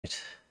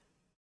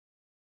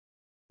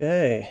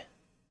Okay,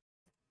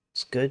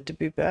 it's good to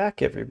be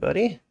back,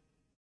 everybody.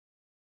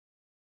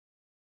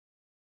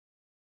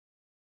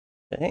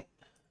 Okay,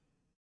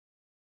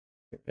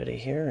 get ready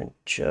here in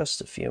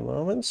just a few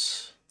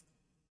moments.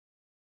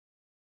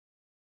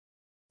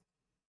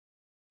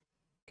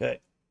 Okay.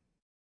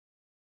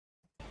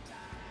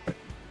 Oh,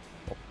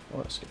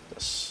 let's get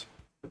this.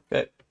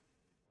 Okay.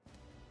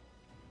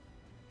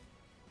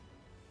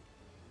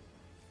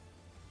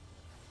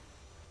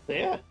 So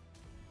yeah.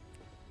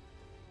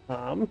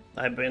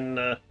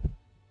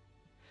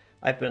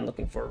 I've been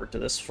looking forward to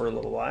this for a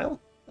little while.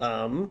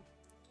 Um,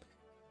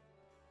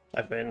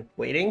 I've been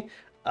waiting.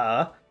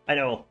 I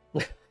know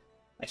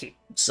I keep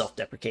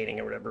self-deprecating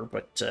or whatever,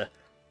 but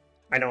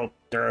I know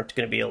there aren't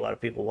going to be a lot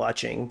of people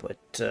watching,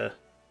 but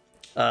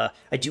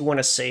I do want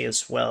to say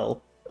as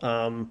well,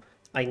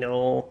 I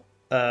know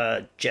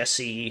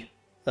Jesse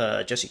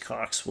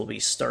Cox will be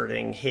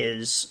starting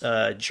his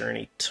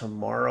journey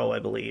tomorrow, I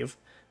believe.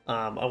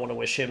 I want to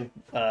wish him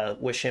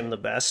the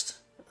best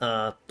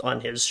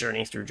on his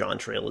journey through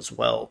Dawntrail as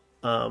well.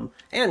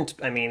 And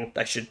I mean,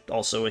 I should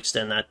also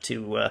extend that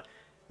to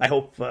I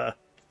hope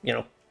you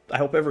know I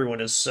hope everyone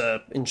has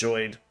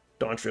enjoyed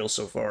Dawntrail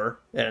so far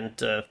and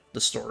the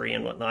story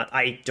and whatnot.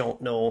 I don't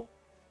know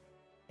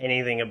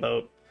anything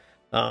about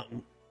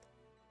um,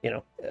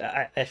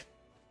 I've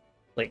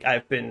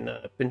been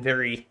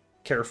very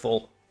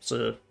careful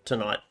to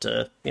not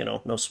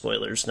no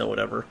spoilers, no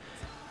whatever.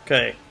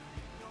 Okay,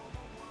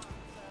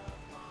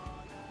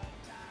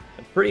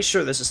 I'm pretty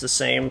sure this is the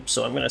same,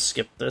 so I'm gonna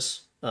skip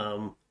this.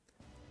 But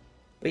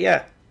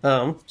yeah,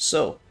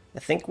 so I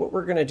think what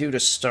we're gonna do to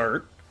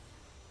start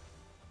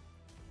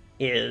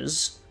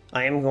is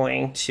I am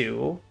going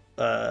to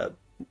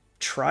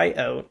try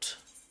out.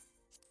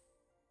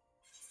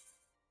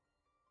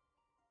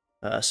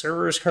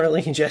 Server is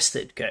currently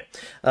congested. Okay.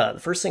 The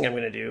first thing I'm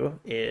going to do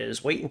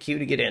is wait in queue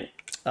to get in.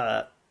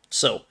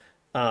 So,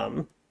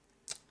 I'm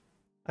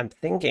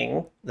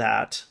thinking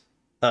that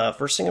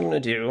first thing I'm going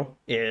to do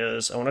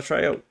is I want to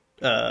try out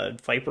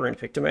Viper and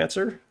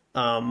Pictomancer.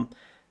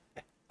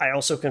 I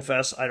also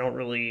confess I don't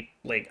really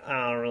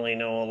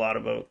know a lot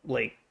about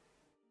the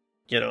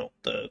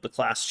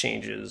class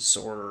changes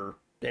or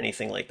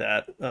anything like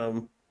that.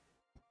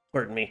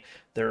 Pardon me.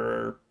 There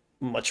are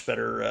much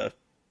better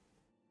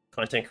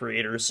content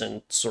creators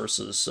and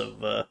sources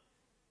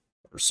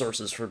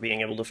for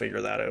being able to figure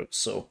that out.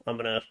 So I'm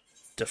gonna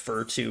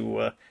defer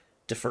to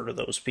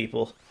those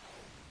people.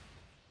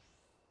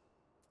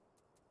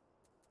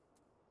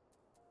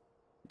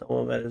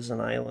 Dolomet is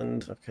an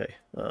island. Okay.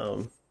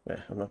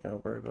 Yeah, I'm not gonna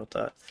worry about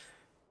that.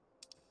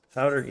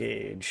 Powder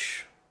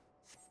gauge.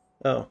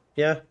 Oh,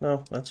 yeah,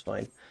 no, that's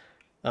fine.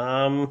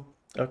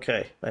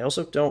 Okay. I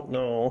also don't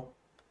know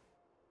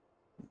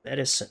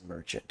medicine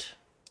merchant.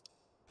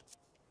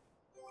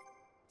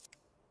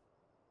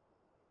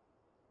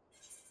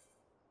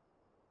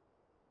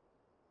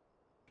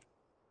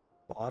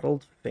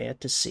 Bottled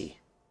Fantasy.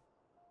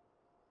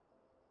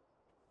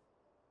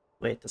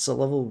 Wait, that's a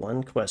level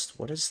 1 quest.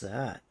 What is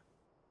that?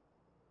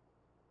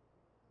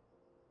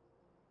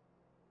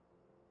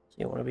 So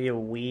you want to be a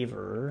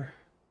weaver.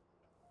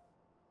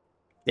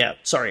 Yeah,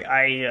 sorry,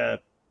 I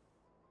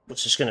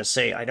was just gonna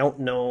say, I don't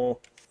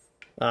know,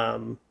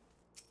 what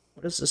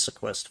is this a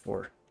quest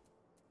for?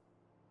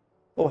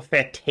 Oh,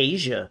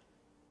 Fantasia.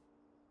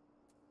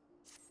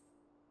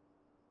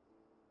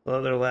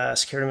 Leather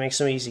lass, care to make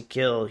some easy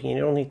kill.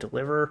 You only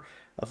deliver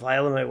a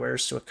vial of my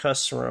wares to a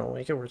customer. I'll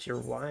make it worth your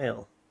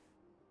while.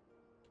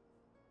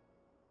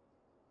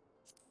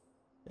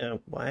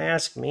 Why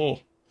ask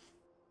me?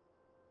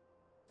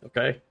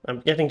 Okay, I'm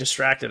getting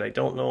distracted. I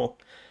don't know.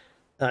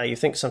 You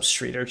think some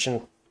street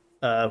urchin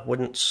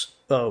wouldn't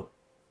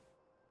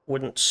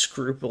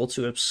scruple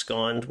to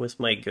abscond with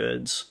my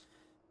goods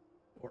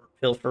or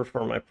pilfer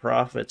for my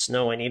profits?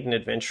 No, I need an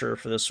adventurer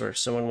for this work,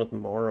 someone with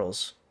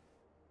morals.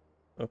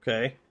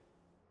 Okay.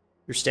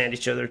 You stand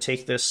each other.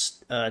 Take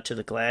this to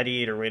the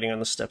gladiator waiting on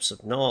the steps of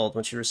Nald.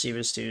 Once you receive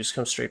his dues,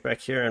 come straight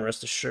back here and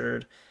rest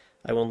assured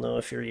I will know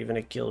if you're even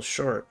a gill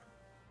short.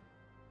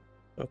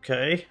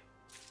 Okay.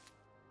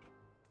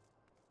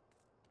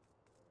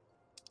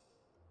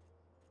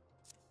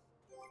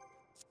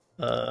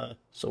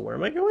 So where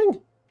am I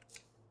going?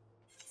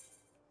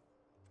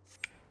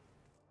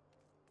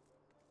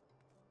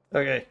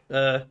 Okay,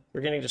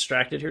 we're getting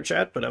distracted here,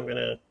 chat, but I'm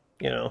gonna,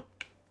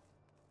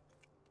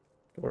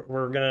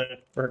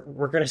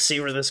 we're gonna see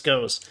where this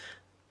goes.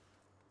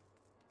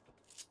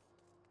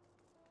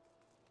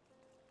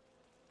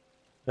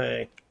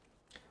 Okay.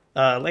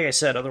 Like I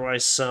said,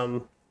 otherwise,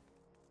 I'm,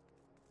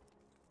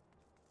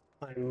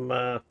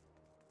 the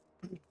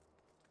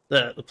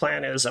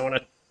plan is I want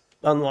to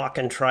unlock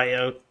and try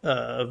out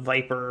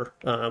Viper.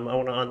 I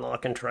want to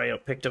unlock and try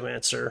out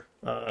Pictomancer.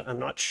 I'm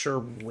not sure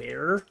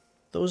where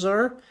those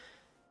are.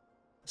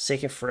 It's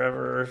taking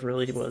forever. It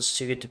really was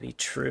too good to be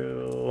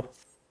true.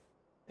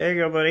 There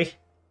you go, buddy.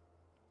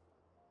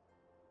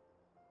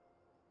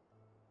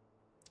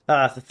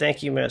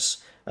 Thank you, miss.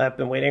 I've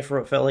been waiting for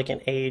what felt like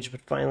an age, but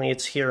finally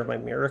it's here, my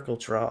miracle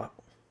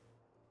drop.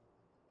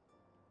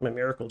 My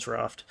miracle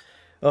draft.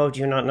 Oh, do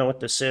you not know what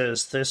this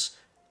is? This,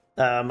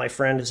 my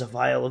friend, is a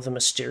vial of the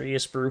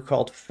mysterious brew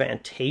called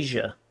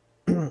Fantasia.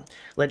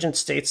 Legend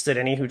states that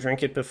any who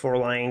drink it before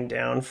lying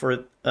down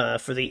for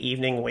the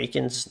evening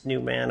wakens new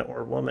man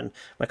or woman.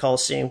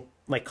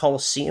 My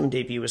Coliseum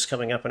debut is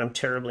coming up, and I'm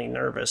terribly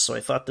nervous. So I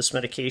thought this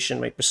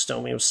medication might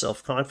bestow me with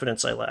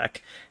self-confidence I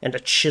lack, and a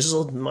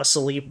chiseled,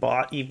 muscly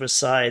body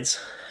besides.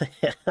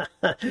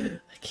 I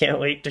can't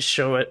wait to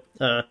show it,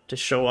 to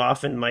show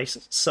off in my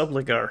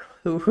subligar.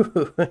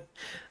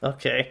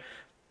 Okay.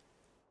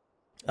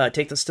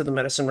 Take this to the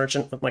medicine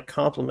merchant with my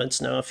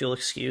compliments. Now, if you'll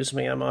excuse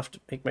me, I'm off to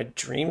make my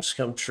dreams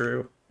come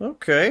true.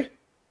 Okay.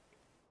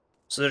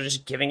 So they're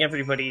just giving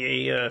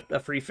everybody a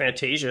free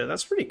Fantasia.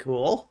 That's pretty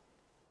cool.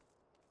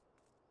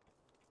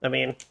 I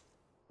mean,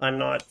 I'm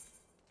not...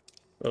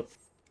 Oh.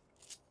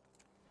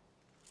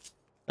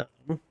 I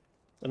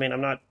mean,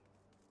 I'm not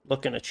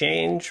looking to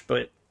change,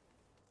 but...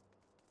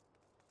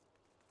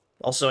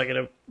 Also, I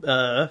gotta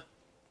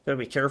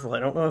be careful. I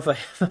don't know if I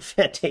have a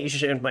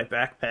Fantasia in my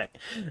backpack.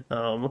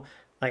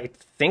 I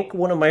think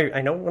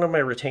I know one of my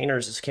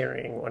retainers is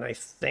carrying one, I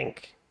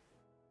think.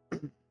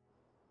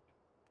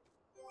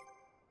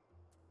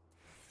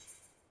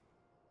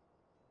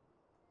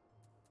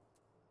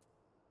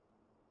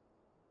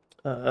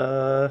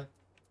 Oh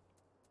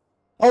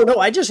no,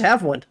 I just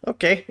have one.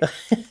 Okay.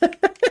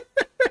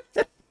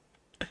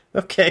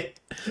 Okay.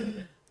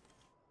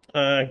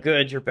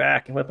 Good, you're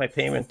back, and with my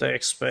payment I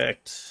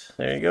expect.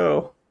 There you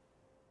go.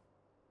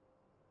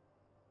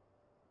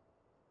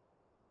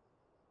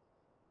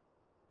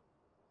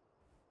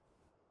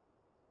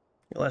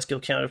 Your last kill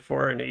counted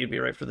for. I knew you'd be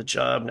right for the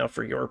job. Now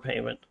for your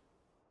payment.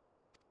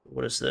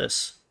 What is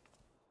this?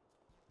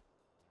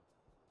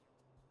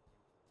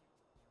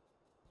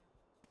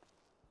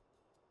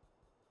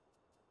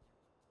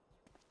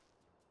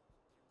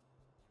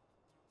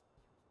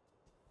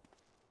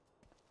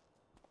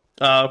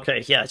 Oh,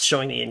 okay. Yeah, it's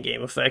showing the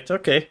in-game effect.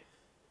 Okay.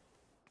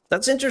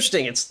 That's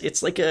interesting.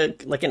 It's like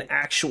an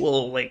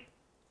actual like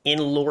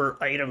in-lore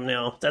item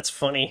now. That's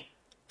funny.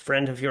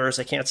 Friend of yours,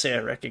 I can't say I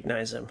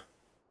recognize him.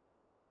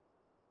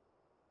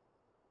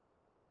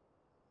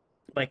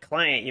 My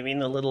client, you mean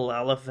the little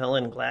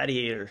Alafellan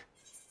gladiator?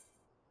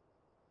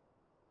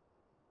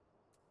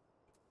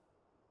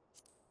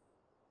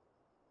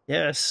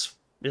 Yes.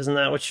 Isn't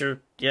that what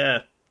you're... Yeah.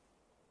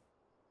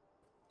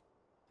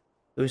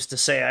 Who's to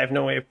say? I have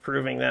no way of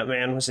proving that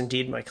man was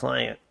indeed my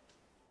client.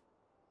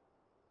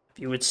 If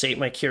you would sate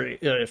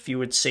if you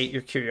would sate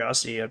your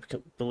curiosity, I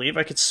believe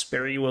I could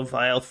spare you a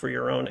vial for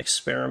your own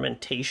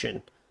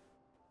experimentation.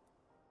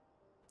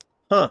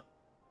 Huh.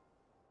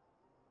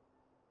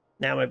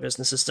 Now my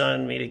business is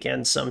done. Meet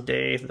again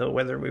someday, though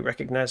whether we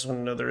recognize one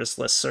another is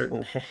less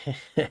certain.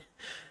 Well,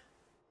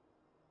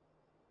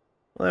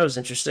 that was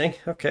interesting.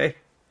 Okay.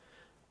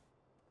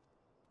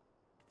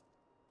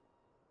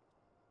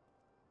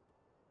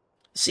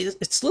 See,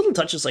 it's little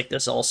touches like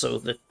this also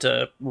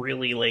that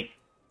really like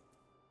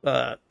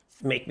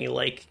make me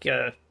like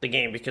the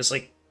game, because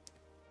like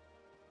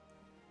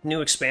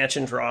new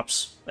expansion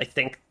drops. I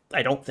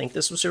don't think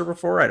this was here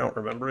before. I don't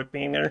remember it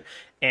being there,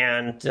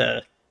 and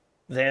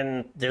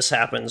then this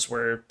happens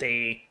where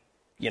they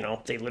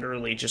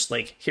literally just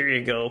like, here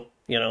you go.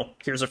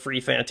 Here's a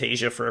free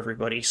Fantasia for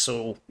everybody.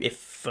 So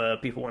if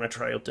people want to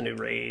try out the new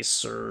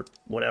race or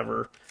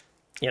whatever,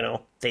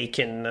 they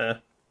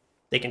can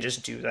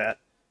just do that.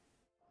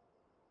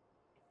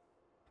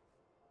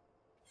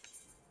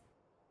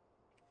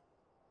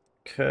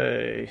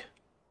 Okay.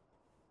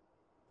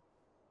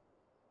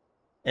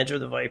 Enter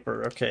the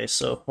Viper. Okay,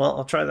 so, well,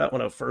 I'll try that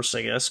one out first,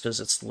 I guess, because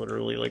it's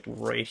literally, like,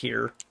 right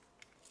here.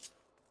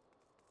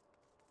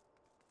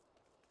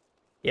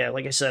 Yeah,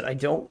 like I said, I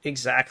don't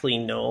exactly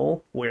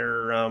know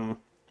where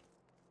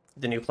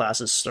the new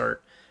classes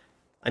start.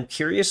 I'm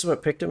curious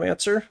about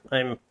Pictomancer.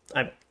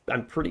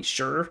 I'm pretty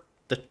sure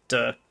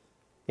that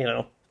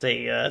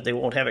they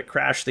won't have it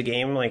crash the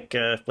game like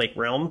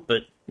Realm,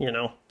 but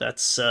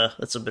that's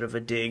a bit of a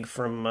dig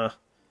from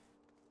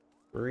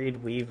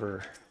Raid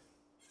Weaver.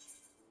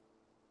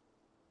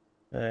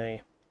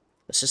 Hey,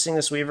 assisting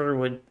this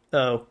Weaver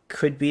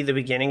could be the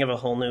beginning of a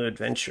whole new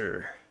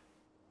adventure.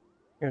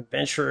 You're an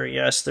adventurer,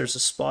 yes. There's a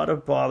spot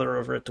of bother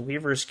over at the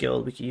Weaver's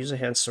Guild. We could use a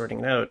hand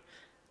sorting it out.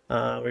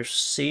 We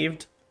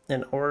received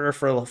an order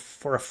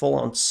for a full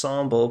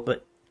ensemble,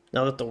 but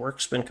now that the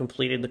work's been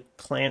completed, the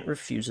client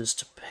refuses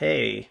to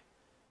pay.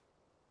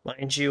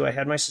 Mind you, I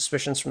had my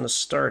suspicions from the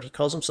start. He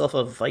calls himself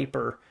a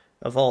Viper,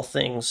 of all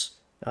things.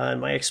 In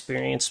my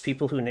experience,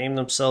 people who name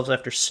themselves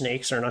after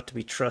snakes are not to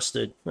be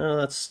trusted. Well,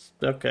 that's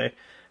okay.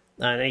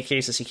 In any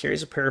cases, he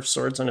carries a pair of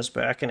swords on his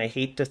back, and I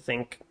hate to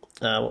think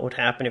what would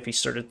happen if he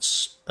started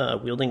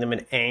wielding them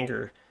in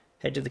anger.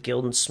 Head to the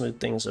guild and smooth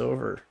things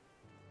over.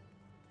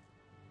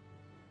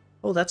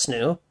 Oh, that's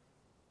new.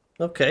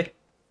 Okay.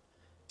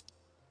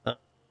 Okay,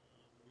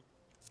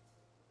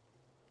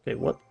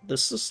 what?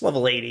 This is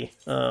level 80.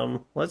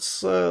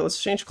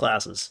 Let's change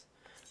classes.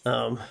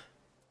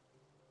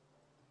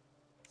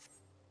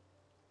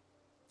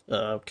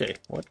 Okay,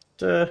 what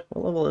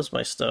level is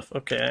my stuff?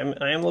 Okay,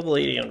 I am level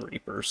 80 on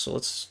Reaper, so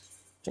let's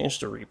change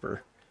to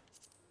Reaper.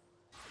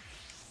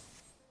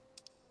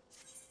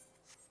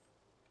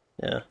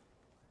 Yeah.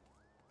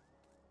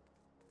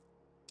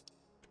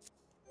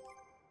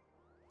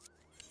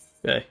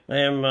 Okay,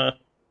 I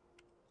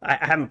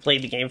haven't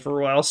played the game for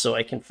a while, so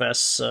I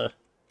confess, I'm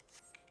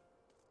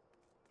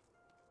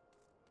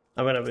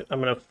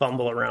gonna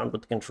fumble around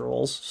with the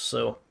controls,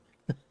 so...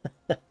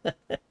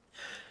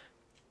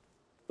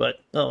 But,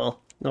 oh well,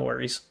 no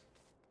worries.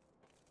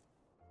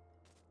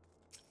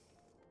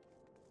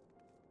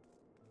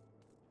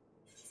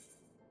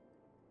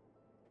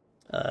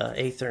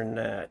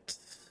 Aethernet.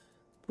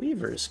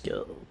 Weaver's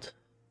Guild.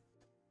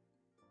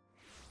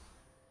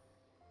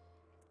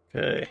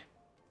 Okay.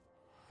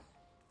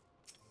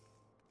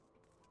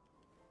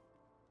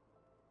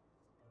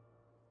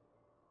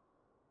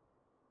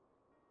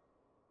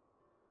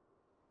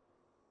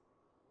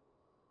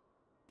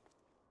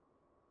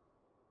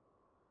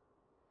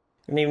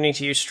 Good evening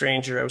to you,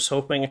 stranger. I was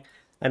hoping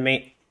I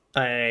might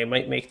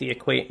make the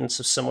acquaintance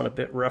of someone a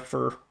bit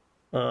rougher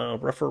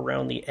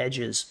around the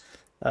edges.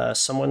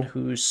 Someone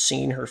who's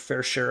seen her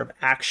fair share of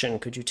action.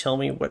 Could you tell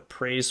me what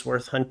prey's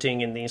worth hunting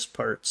in these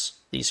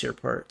here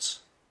parts?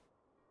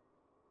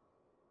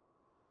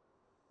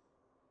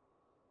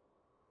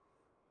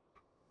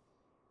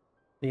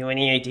 Do you have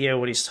any idea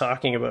what he's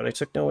talking about? I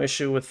took no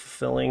issue with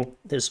fulfilling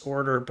his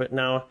order, but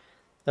now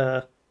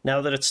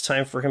that it's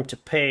time for him to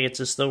pay, it's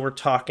as though we're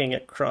talking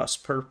at cross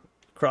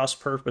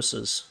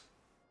purposes.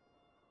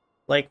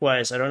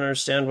 Likewise, I don't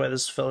understand why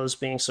this fellow's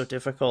being so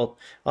difficult.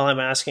 All I'm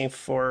asking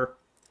for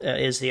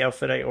is the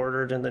outfit I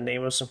ordered in the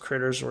name of some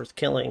critters worth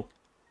killing.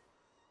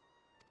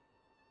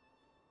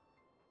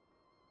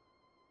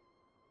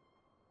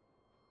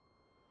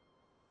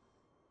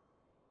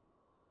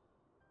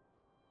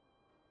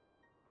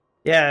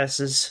 Yeah, this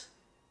is...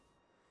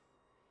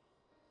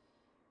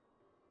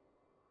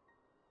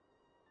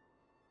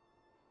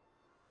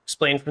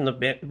 Explain from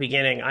the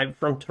beginning. I'm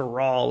from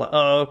Tyrol.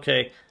 Oh,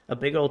 okay. A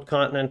big old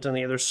continent on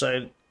the other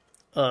side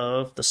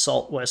of the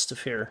salt west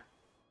of here.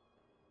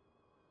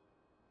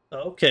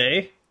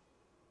 Okay.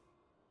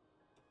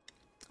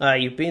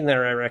 You've been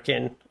there, I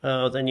reckon.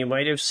 Then you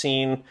might have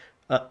seen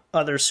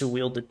others who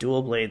wield the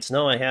dual blades.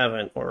 No, I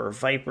haven't. Or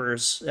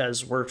vipers,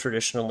 as we're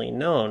traditionally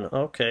known.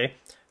 Okay.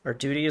 Our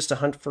duty is to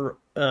hunt for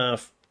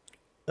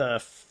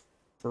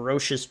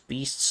ferocious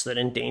beasts that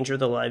endanger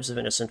the lives of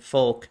innocent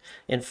folk.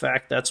 In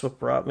fact, that's what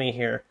brought me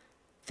here.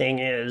 Thing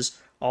is,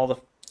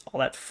 all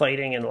that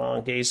fighting and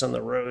long days on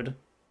the road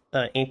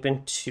ain't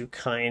been too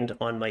kind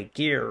on my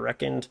gear.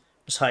 Reckoned it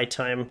was high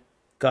time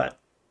got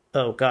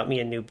me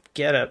a new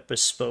getup,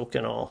 bespoke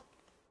and all.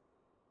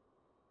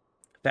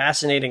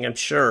 Fascinating, I'm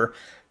sure.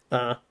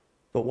 But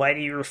why do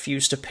you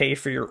refuse to pay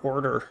for your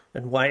order?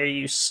 And why are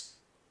you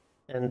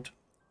and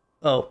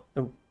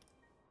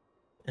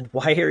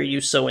why are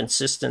you so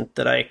insistent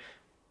that I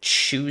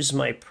choose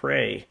my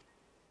prey?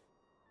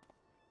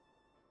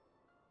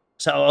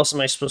 So how else am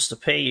I supposed to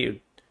pay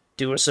you?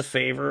 Do us a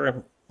favor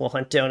and we'll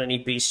hunt down any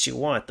beasts you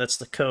want. That's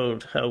the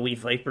code, how we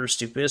vipers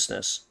do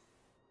business.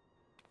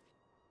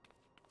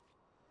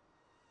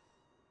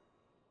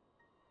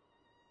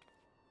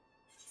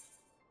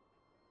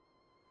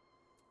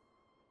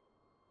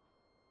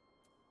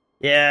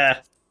 Yeah.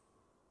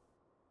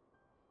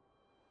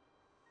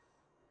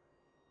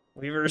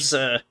 Weavers,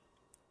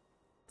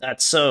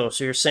 that's so.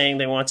 So you're saying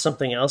they want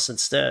something else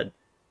instead?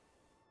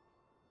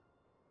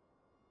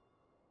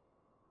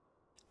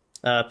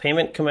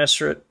 Payment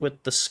commensurate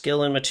with the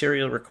skill and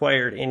material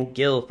required, in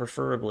Gil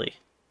preferably.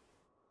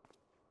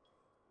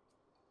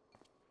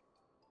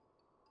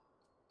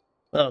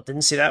 Well,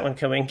 didn't see that one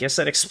coming. Guess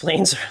that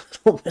explains our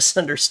little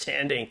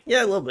misunderstanding.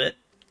 Yeah, a little bit.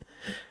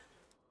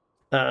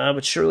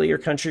 But surely your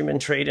countrymen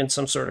trade in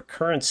some sort of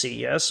currency,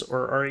 yes?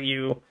 Or are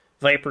you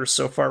vipers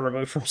so far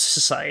removed from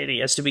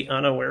society as to be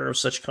unaware of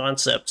such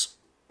concepts?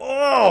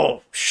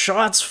 Oh!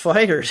 Shots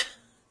fired!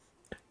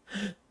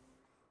 Of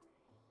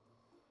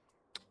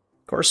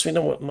course we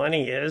know what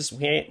money is.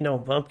 We ain't no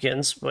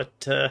bumpkins,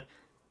 but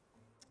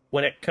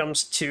when it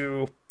comes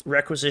to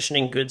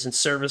requisitioning goods and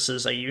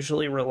services, I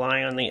usually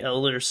rely on the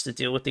elders to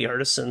deal with the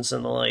artisans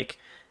and the like,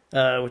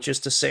 which is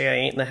to say I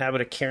ain't in the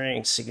habit of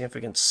carrying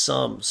significant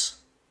sums.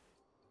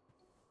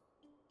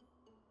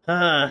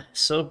 Ah,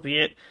 so be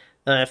it.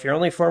 If your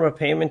only form of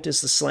payment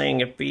is the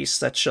slaying of beasts,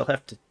 that shall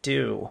have to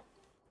do.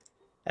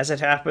 As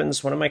it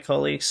happens, one of my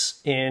colleagues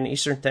in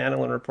Eastern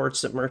Thanalan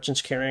reports that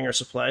merchants carrying our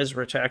supplies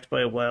were attacked by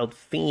a wild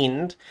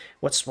fiend.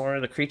 What's more,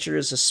 the creature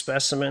is a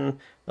specimen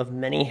of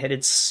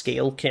many-headed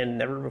scalekin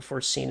never before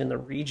seen in the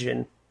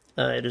region.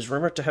 It is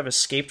rumored to have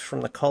escaped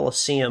from the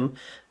Colosseum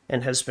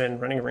and has been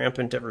running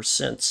rampant ever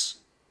since.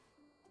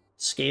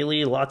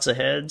 Scaly, lots of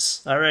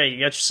heads. Alright, you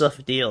got yourself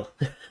a deal.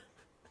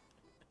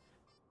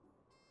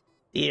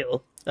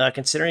 Deal.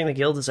 Considering the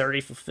guild has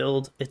already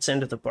fulfilled its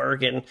end of the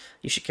bargain,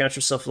 you should count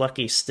yourself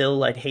lucky.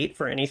 Still, I'd hate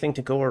for anything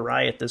to go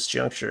awry at this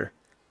juncture.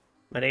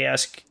 Might I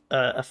ask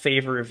a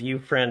favor of you,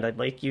 friend? I'd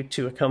like you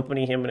to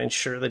accompany him and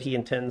ensure that he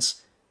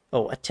attends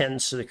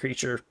attends to the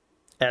creature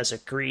as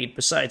agreed.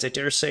 Besides, I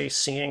dare say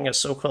seeing a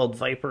so-called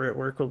viper at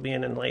work will be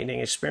an enlightening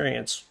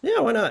experience. Yeah,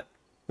 why not? I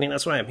mean,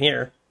 that's why I'm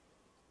here.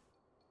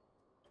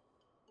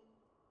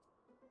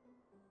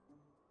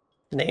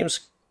 The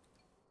name's...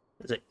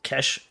 is it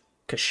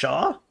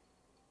Kashaw?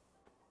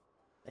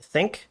 I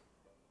think.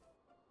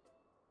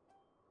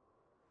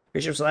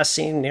 Creature was last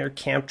seen near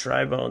Camp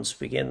Drybones.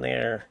 Begin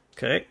there.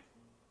 Okay.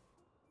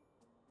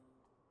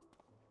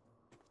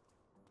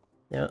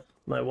 Yeah,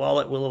 my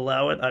wallet will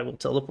allow it. I will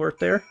teleport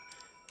there.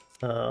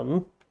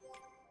 Oh,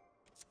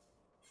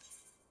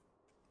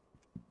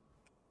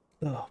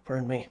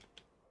 pardon me.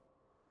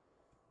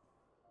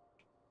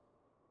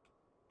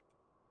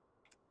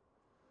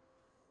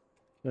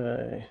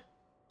 Okay.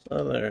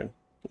 Southern,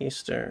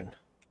 Eastern.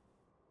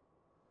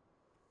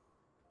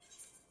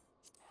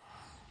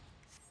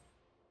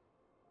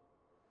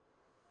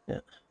 Yeah.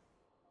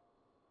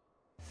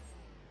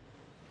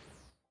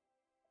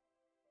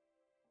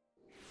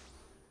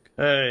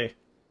 Okay.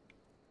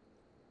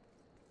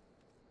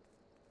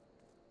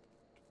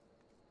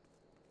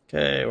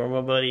 Okay, where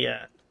my buddy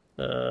at?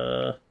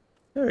 There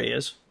he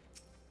is.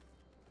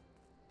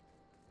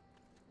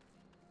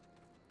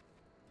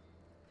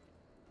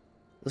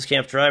 This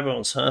Camp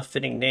Drybones, huh?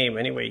 Fitting name.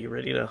 Anyway, you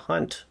ready to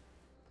hunt?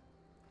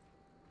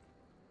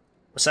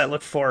 What's that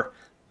look for?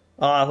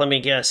 Let me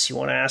guess. You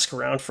want to ask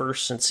around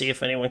first and see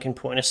if anyone can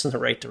point us in the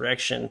right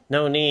direction.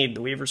 No need.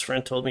 The Weaver's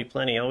friend told me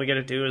plenty. All we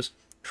gotta do is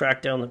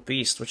track down the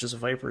beast, which is a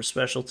viper's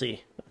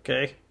specialty.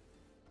 Okay?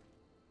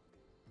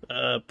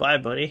 Bye,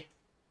 buddy.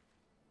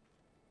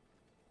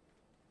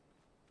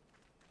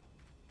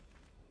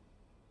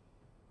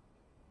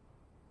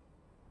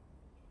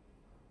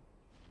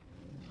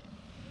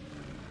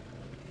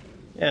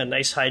 Yeah,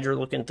 nice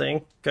Hydra-looking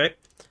thing. Okay.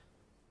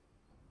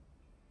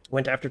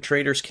 Went after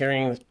traders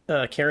carrying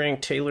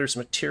tailors'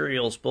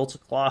 materials, bolts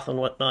of cloth and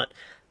whatnot.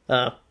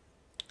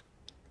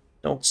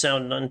 Don't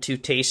sound none too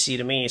tasty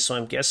to me, so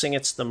I'm guessing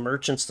it's the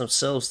merchants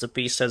themselves the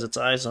beast has its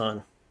eyes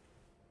on.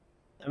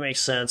 That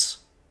makes sense.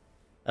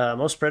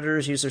 Most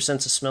predators use their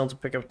sense of smell to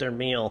pick up their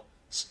meal.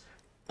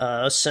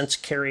 Scents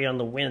carry on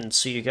the wind,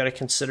 so you gotta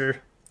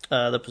consider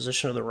the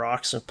position of the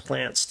rocks and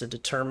plants to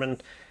determine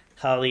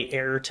how the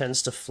air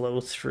tends to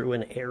flow through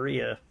an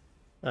area.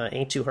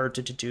 Ain't too hard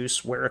to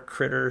deduce where a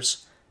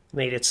critter's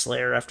made its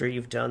lair after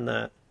you've done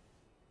that.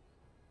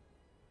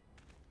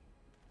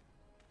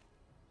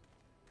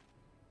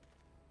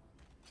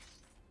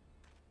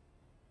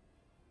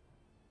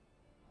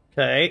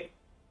 Okay.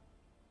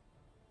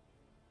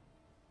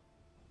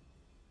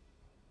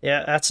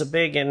 Yeah, that's a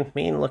big and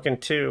mean looking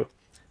too.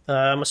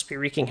 Must be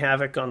wreaking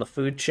havoc on the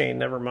food chain,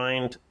 never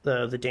mind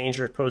the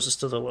danger it poses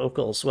to the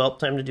locals. Well,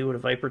 time to do what a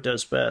viper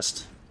does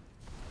best.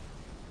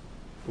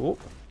 Ooh.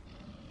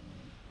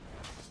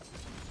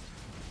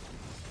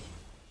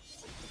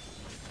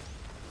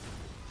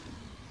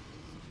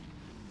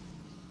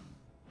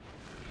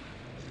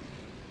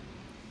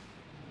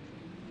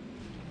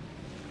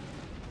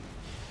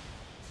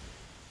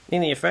 I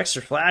mean, the effects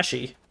are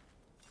flashy.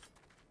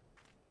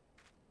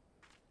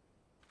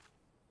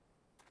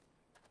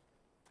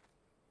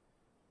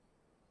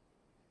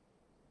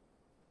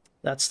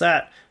 That's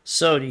that.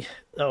 So,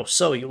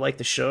 so you like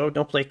the show?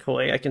 Don't play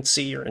coy. I can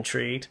see you're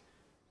intrigued.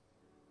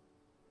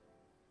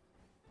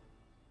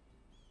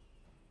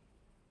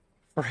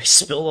 Before I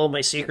spill all my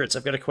secrets,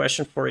 I've got a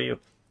question for you.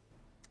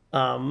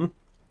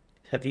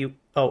 Have you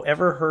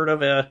ever heard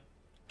of a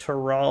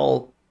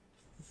Tyrol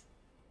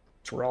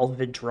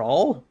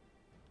Vidral?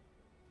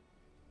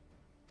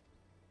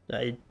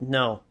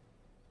 No.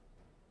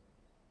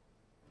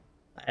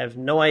 I have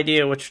no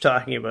idea what you're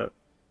talking about.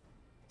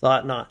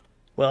 Thought not.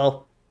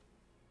 Well,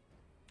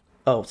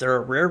 they're a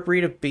rare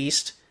breed of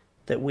beast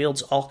that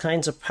wields all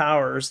kinds of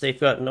powers they've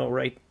got no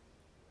right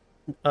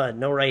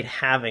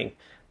having.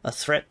 A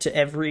threat to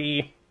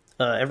every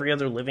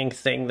other living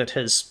thing that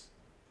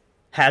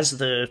has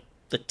the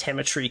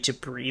temetry to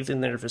breathe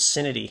in their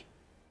vicinity.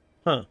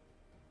 Huh.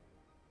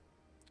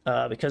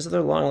 Because of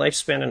their long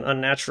lifespan and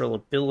unnatural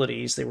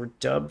abilities, they were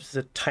dubbed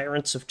the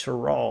Tyrants of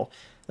Tyrol.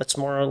 That's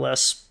more or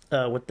less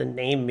what the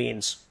name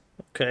means.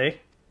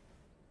 Okay?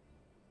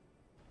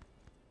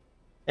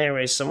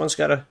 Anyways, someone's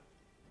got to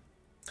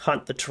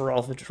hunt the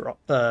Tyrol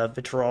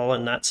Vitrol,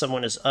 and that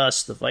someone is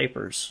us, the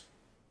Vipers.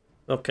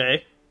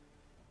 Okay?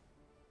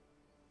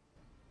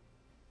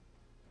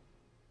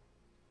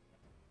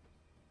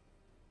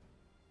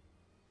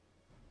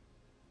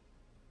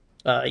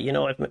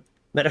 I've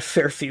met a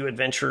fair few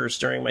adventurers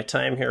during my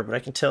time here, but I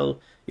can tell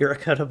you're a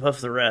cut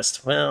above the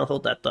rest. Well,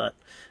 hold that thought.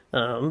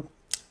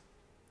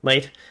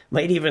 Might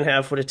even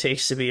have what it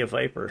takes to be a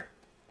viper.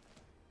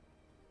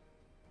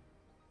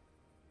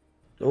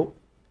 Oh,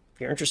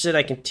 if you're interested,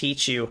 I can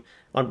teach you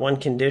on one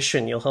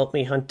condition. You'll help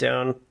me hunt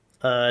down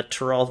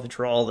Tyrol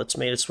Vidral that's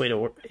made its way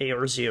to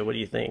Eorzea. What do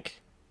you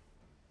think?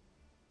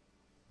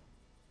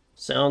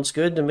 Sounds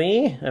good to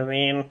me. I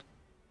mean,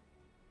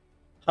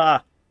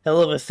 hell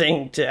of a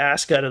thing to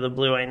ask out of the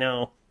blue, I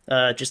know.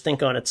 Just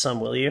think on it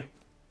some, will you?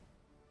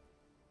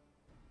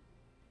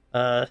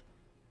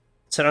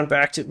 Let's head on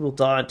back to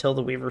Ul'dah and tell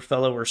the Weaver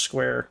fellow we're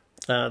square.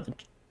 The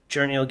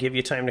journey will give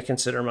you time to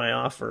consider my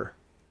offer.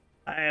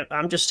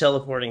 I'm just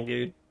teleporting,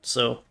 dude,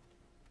 so...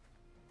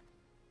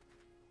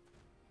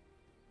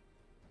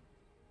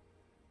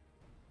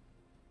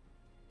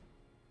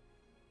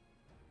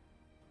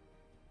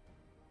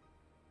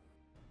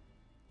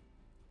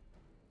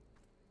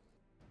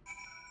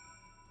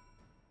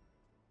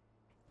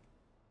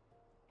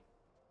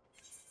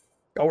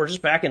 Oh, we're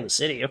just back in the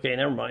city. Okay,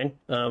 never mind.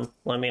 Well,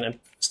 I mean, I'm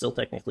still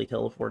technically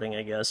teleporting,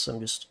 I guess. I'm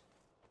just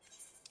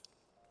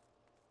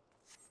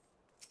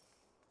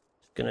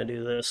gonna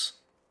do this.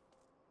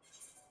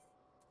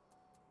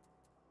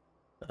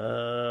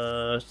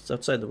 It's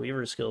outside the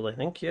Weaver's Guild, I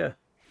think. Yeah.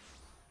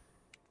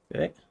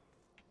 Okay.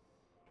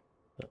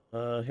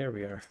 Here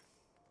we are.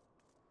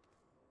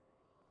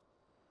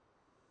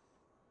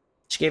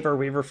 She gave our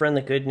Weaver friend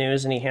the good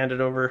news, and he handed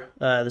over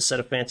the set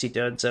of fancy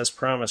duds as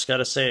promised.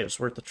 Gotta say, it was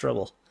worth the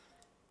trouble.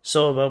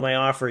 So about my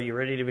offer, you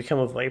ready to become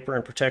a Viper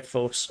and protect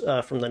folks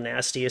from the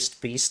nastiest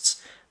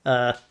beasts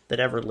that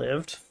ever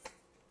lived?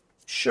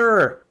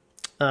 Sure.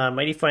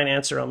 Mighty fine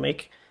answer. I'll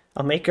make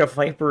a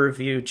Viper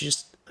review.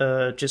 Just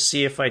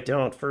see if I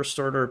don't. First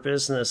order of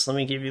business. Let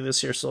me give you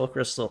this here soul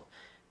crystal.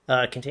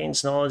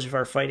 Contains knowledge of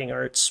our fighting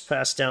arts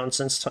passed down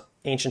since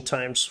ancient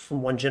times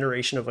from one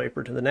generation of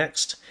Viper to the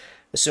next.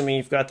 Assuming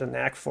you've got the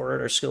knack for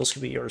it, our skills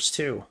could be yours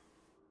too.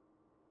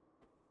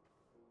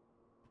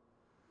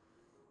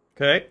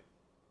 Okay.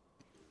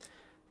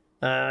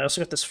 I also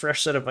got this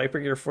fresh set of Viper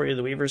gear for you.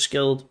 The Weaver's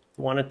Guild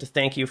wanted to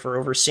thank you for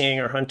overseeing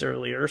our hunt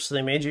earlier, so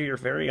they made you your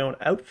very own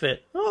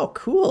outfit. Oh,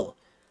 cool.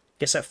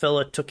 Guess that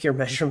fella took your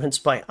measurements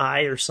by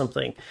eye or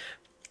something.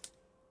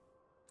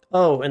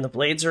 Oh, and the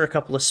blades are a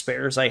couple of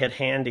spares I had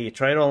handy.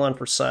 Try it all on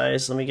for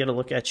size. Let me get a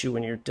look at you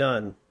when you're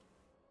done.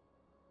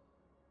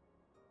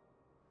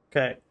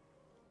 Okay.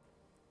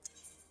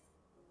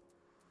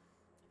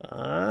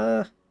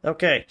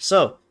 Okay,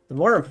 so the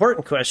more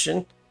important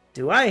question...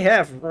 Do I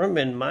have room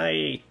in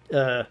my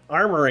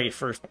armory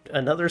for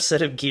another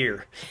set of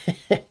gear?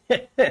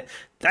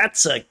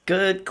 That's a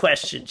good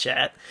question,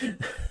 chat.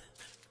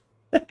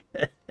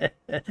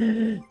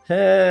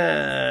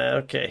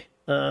 Okay.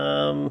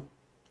 Oh.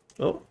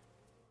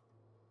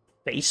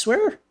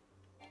 Faceware?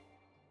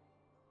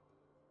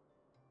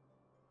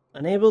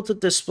 Unable to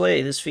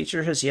display. This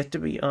feature has yet to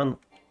be on...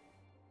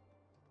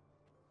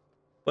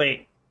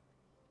 Wait.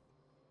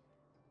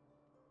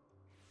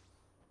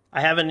 I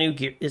have a new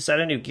gear. Is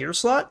that a new gear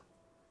slot?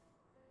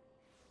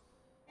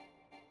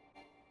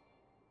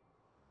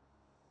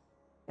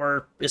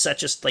 Or is that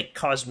just, like,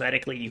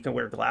 cosmetically you can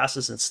wear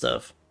glasses and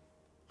stuff?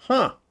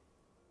 Huh.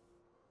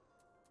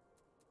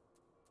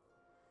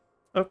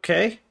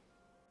 Okay.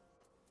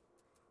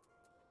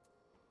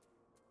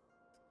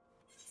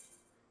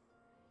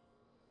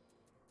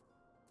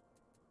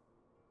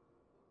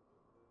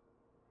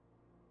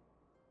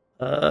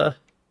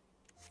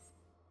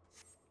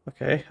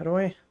 Okay, how do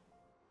I...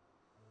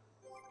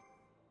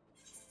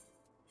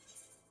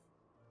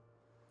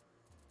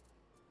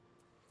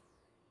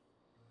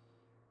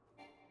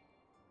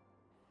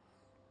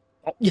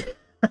 Oh.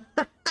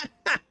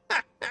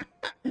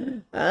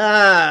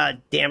 Ah,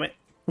 damn it.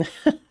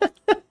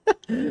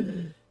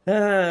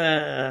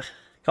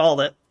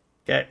 Called it.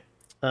 Okay.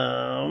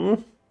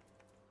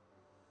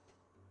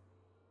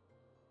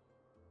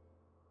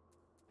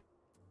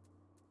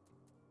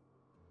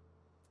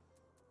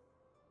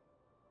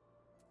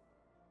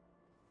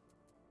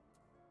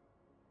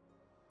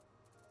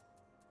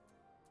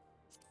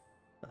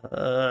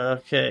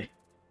 Okay.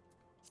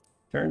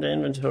 Turn to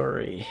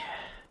inventory.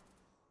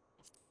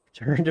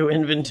 Turn to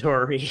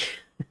inventory.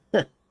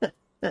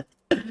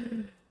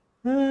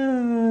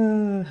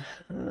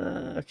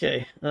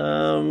 Okay.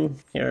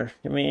 Here,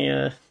 give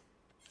me,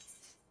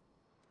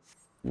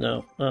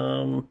 no,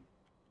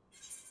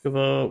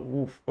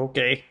 oof,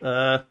 okay,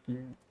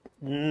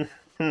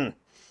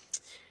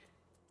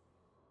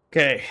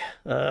 okay,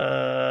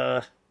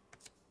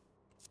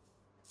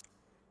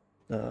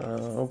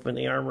 open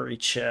the armory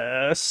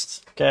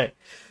chest. Okay,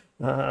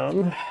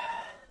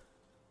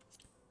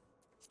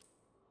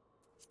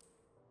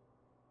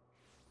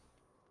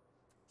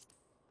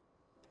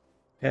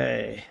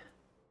 okay.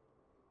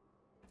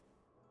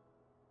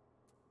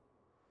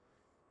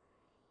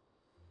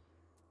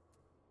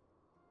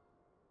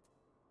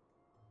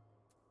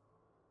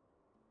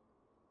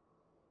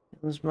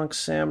 This monk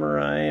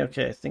samurai.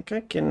 Okay, I think I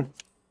can.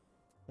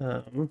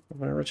 I'm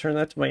gonna return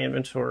that to my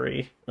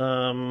inventory.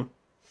 I'm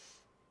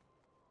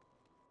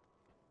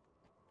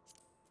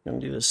gonna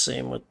do the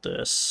same with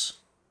this.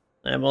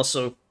 I'm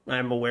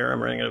aware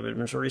I'm running out of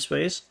inventory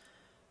space.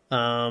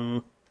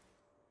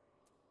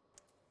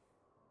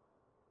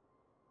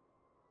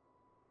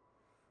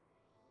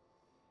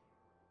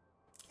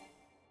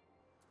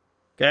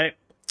 Okay.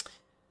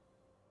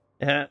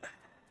 Yeah.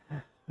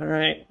 All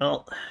right.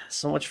 Well,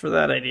 so much for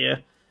that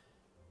idea.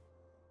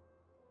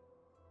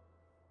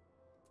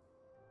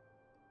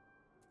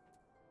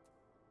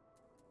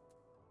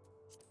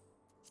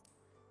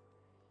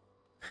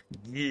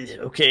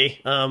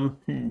 Okay.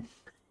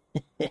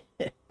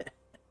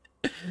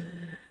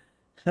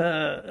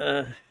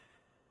 Okay,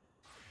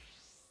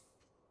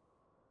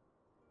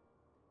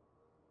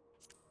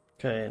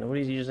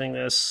 nobody's using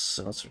this,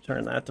 so let's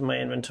return that to my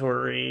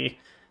inventory.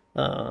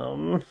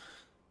 I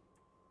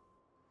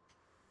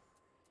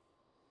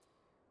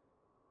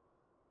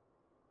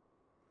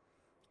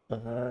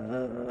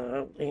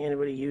don't think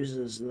anybody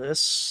uses this,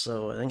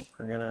 so I think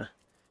we're gonna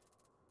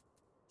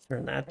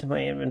turn that to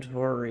my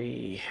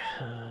inventory.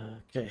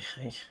 Okay,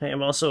 I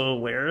am also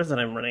aware that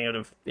I'm running out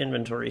of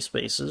inventory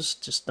spaces.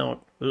 Just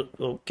don't.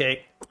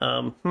 Okay.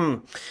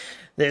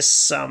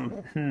 This. I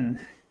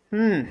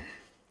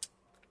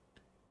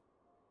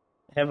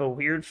have a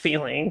weird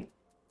feeling.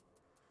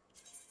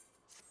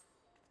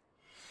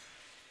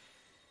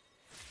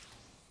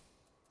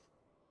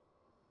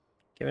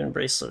 Given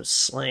bracelet of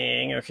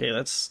slaying. Okay,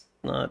 that's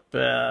not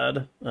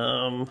bad.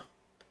 Okay,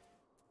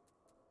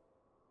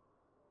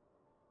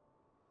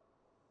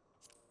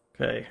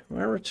 I'm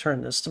gonna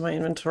return this to my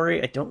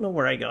inventory. I don't know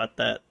where I got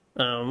that.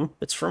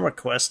 It's from a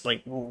quest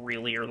like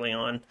really early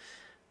on.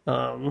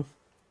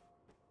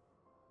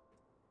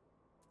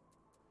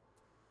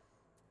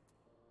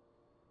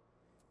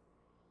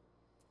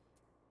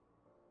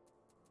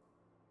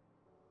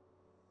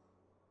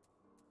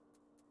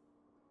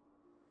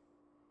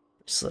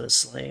 Slow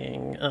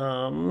slaying.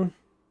 Don't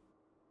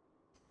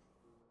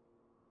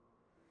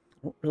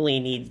really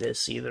need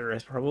this either. I'm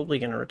probably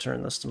gonna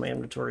return this to my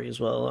inventory as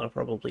well. I'll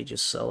probably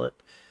just sell it.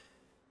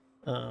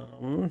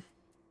 Because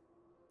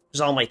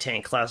all my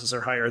tank classes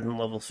are higher than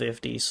level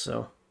 50,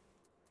 so.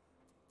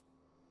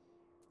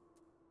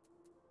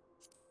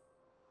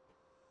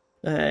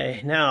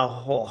 Hey,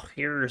 now, oh,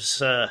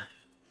 here's a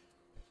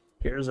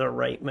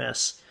right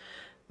mess.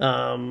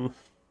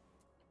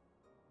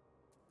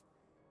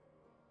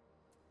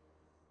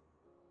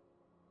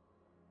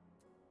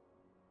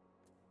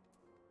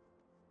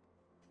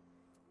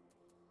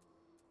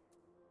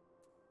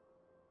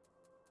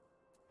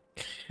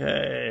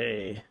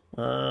 Okay.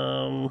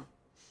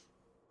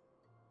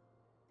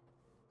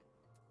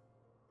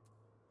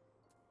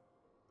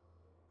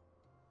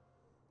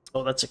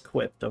 Oh, that's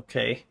equipped.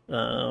 Okay.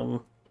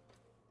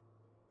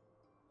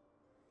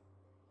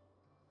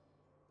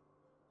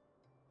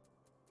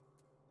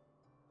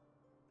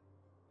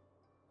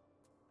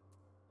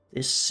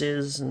 This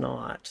is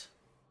not.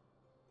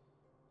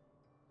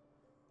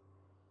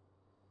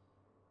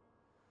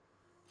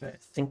 I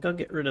think I'll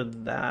get rid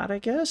of that, I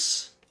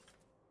guess.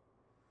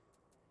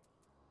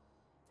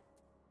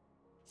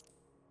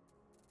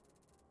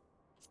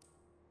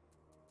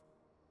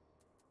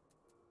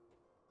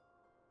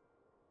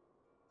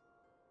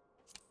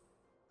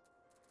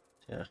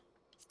 Yeah.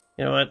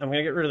 You know what? I'm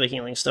gonna get rid of the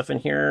healing stuff in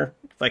here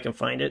if I can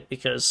find it,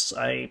 because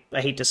I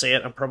hate to say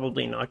it, I'm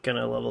probably not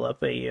gonna level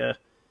up a. You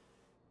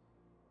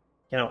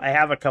know, I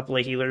have a couple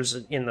of healers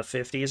in the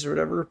 50s or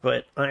whatever,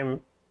 but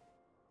I'm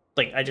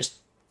like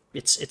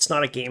it's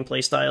not a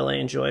gameplay style I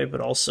enjoy, but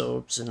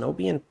also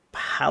Zenobian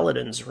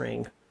Paladin's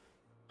Ring.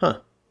 Huh.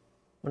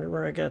 Wonder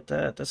where I got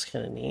that. That's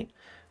kind of neat.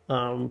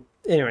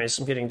 Anyways,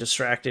 I'm getting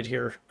distracted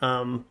here.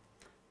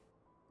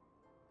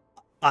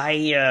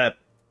 I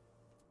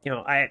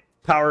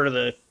power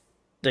the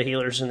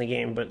healers in the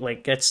game, but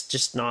like that's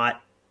just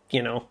not,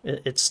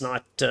 it's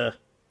not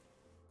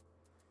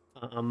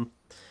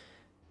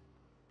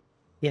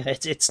yeah,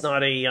 it's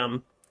not a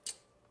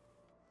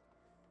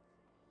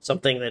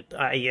something that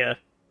I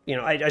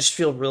just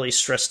feel really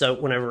stressed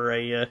out whenever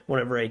I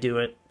do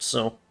it.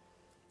 So,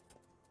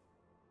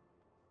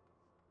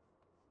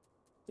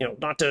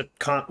 not to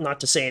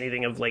say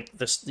anything of like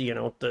this,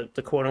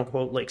 the quote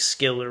unquote like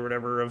skill or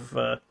whatever of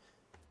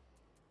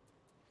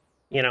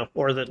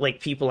or that like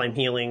people I'm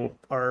healing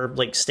are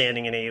like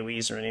standing in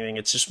AoEs or anything.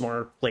 It's just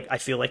more like I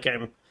feel like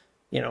I'm,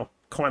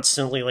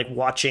 constantly like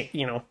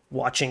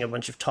watching a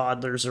bunch of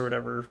toddlers or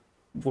whatever.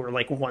 We're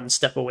like one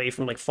step away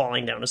from like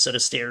falling down a set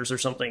of stairs or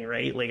something,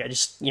 right? Like I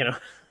just,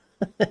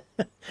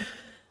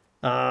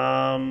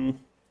 um,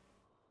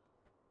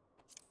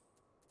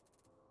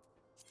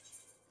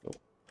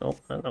 oh,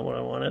 that's not what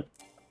I wanted.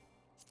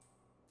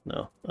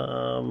 No.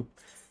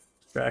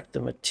 Extract the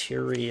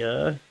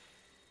materia.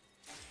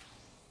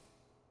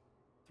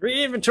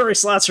 3 inventory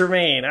slots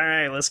remain. All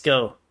right, let's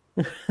go.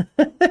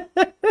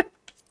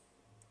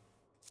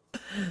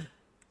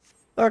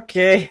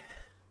 Okay.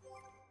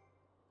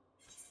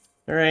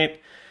 All right.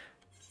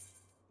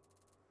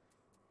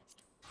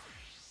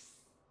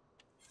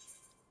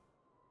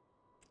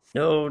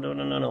 No, no,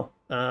 no, no,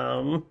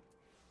 no.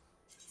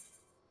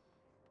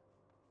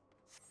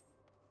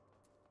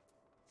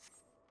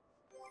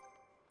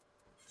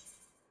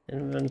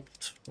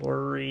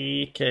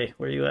 Inventory. Okay,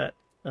 where are you at?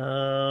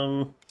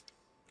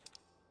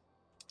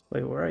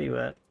 Wait, where are you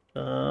at?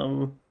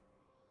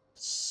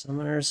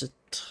 Summoner's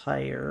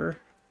Attire.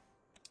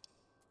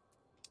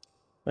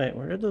 Wait,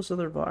 where did those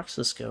other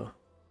boxes go?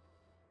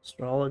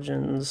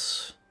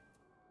 Astrologians.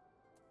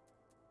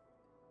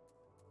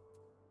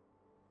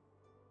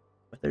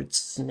 Weathered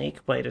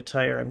Snakebite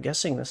Attire. I'm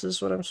guessing this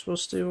is what I'm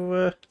supposed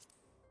to,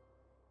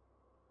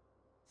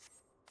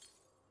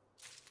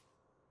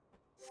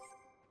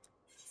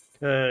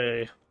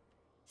 Okay.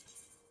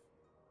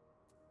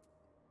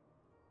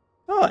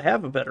 Oh, I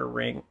have a better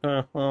ring.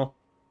 Well,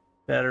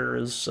 better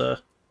is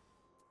a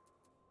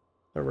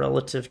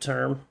relative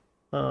term.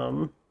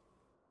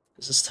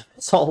 This stuff,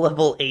 it's all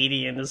level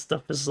 80 and this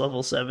stuff is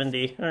level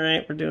 70.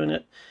 Alright, we're doing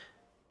it.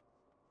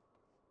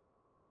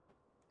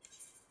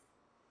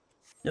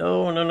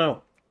 No, no,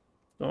 no.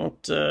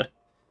 Don't,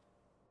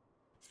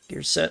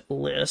 gear set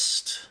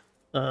list.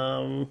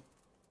 New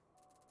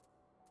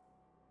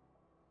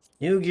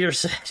gear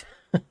set.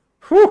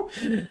 Whew!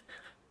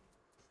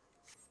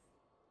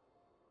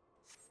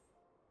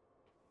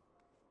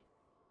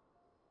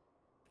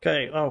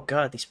 Okay, oh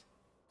god, these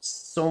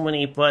so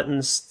many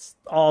buttons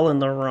all in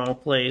the wrong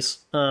place.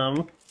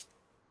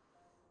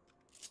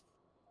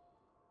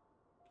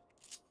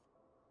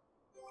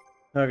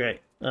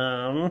 Okay,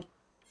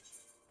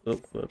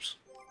 whoops.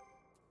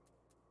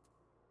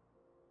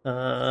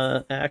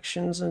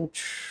 Actions and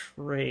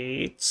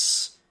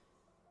traits.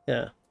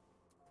 Yeah.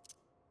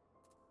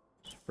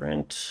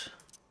 Sprint.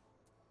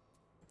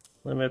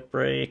 Limit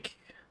break.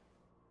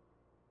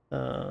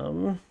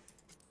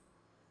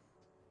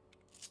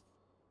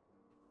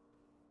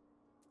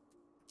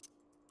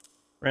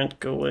 Sprint,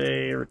 go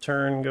away.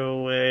 Return, go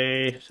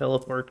away.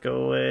 Teleport,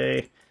 go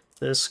away.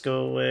 This, go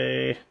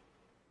away.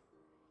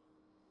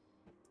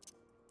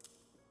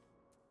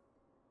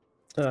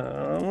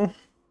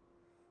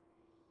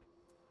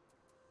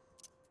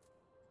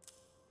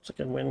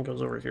 Second wind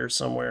goes over here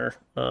somewhere.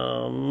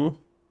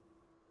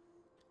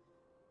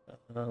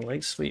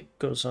 Leg sweep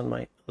goes on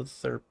my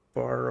other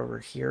bar over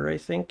here, I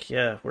think.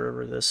 Yeah,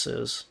 wherever this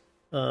is.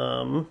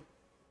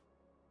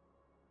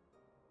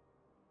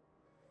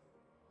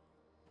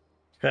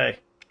 Okay.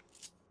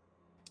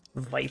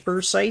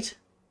 Viper sight.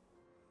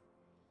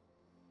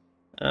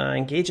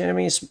 Engage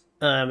enemies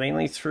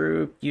mainly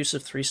through use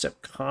of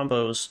 3-step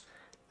combos.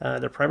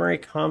 Their primary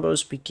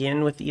combos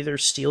begin with either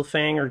Steel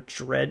Fang or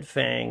Dread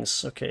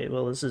Fangs. Okay,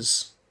 well this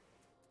is...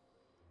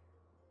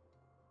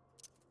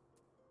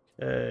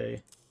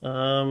 Okay.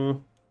 I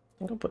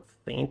think I'll put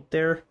Feint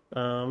there.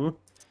 You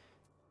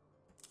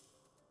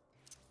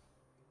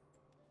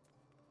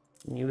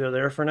go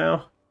there for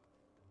now?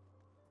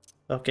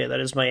 Okay, that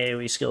is my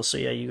AoE skill, so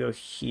yeah, you go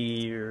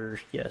here.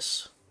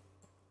 Yes.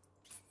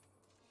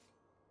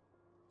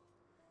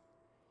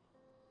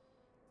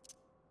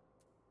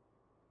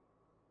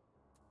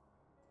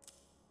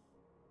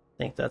 I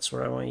think that's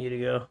where I want you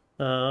to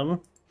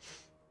go.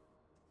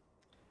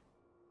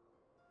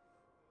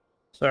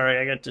 Sorry,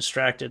 I got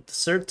distracted. The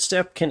third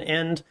step can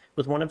end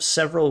with one of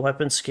several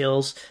weapon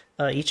skills,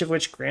 each of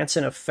which grants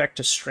an effect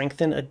to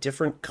strengthen a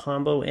different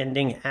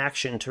combo-ending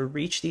action. To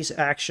reach these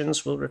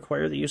actions will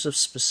require the use of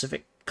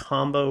specific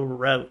combo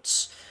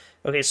routes.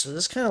 Okay, so this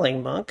is kind of like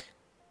Monk.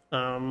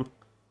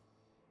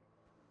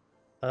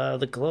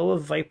 The glow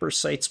of Viper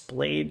Sight's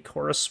blade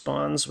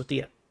corresponds with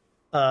the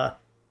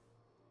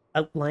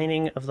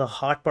outlining of the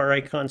hotbar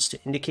icons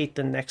to indicate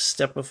the next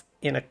step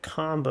in a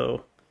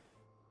combo.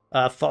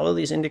 Following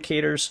these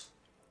indicators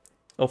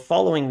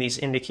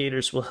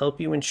will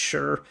help you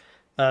ensure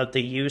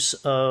the use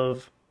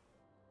of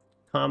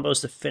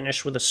combos to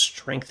finish with a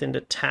strengthened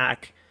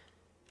attack.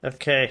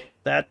 Okay,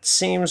 that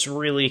seems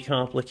really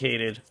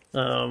complicated.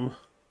 HUD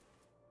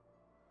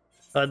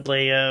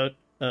layout.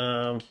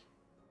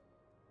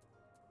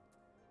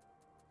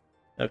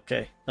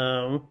 Okay,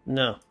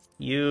 no.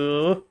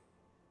 You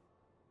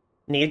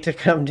need to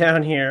come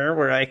down here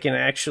where I can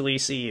actually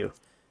see you.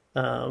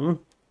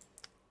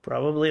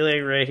 Probably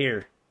like right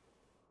here.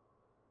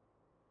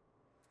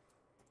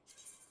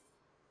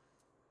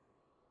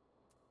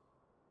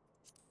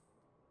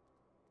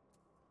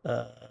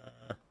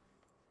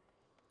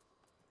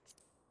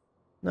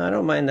 No, I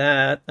don't mind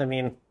that. I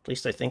mean, at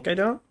least I think I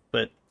don't,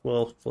 but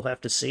we'll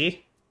have to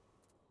see.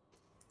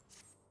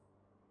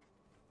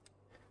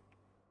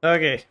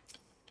 Okay.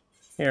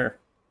 Here.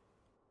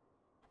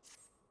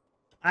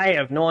 I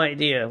have no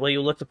idea. Well,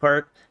 you look the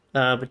part,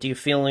 but do you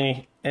feel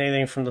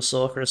anything from the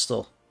soul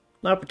crystal?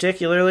 Not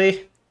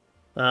particularly.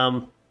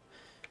 Feel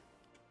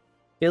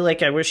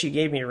like I wish you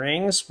gave me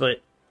rings,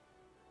 but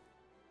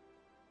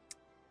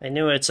I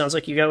knew it. Sounds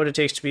like you got what it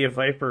takes to be a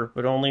Viper,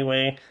 but only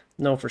way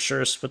know for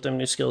sure is to put them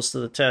new skills to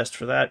the test.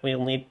 For that,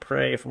 we'll need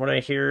prey. From what I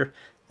hear,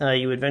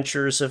 you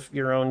adventurers of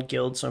your own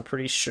guild, so I'm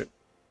pretty sure...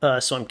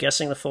 so I'm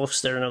guessing the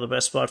folks there know the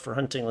best spot for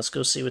hunting. Let's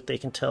go see what they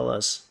can tell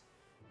us.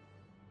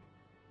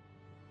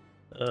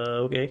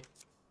 Okay.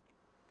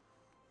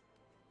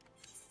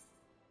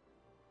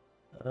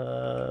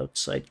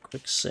 Outside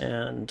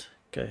quicksand.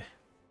 Okay.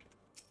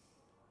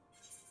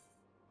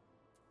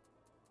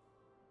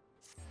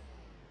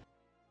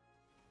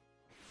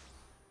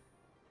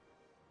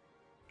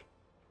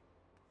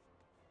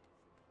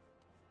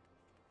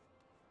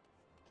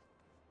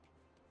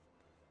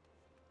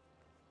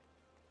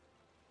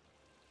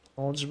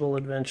 Eligible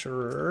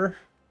adventurer.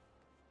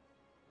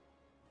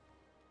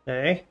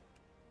 Okay.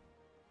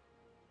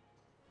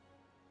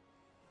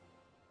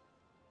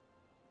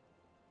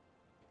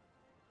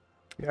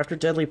 After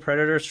deadly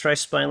predators, try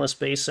Spineless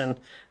Basin.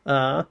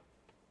 There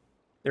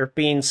have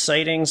been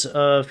sightings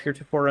of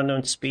heretofore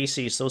unknown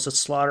species, those that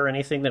slaughter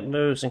anything that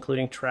moves,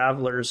 including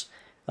travelers.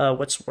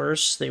 What's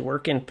worse, they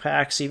work in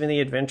packs. Even the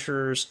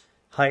adventurers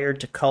hired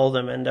to cull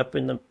them end up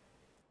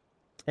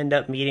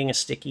meeting a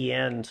sticky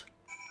end.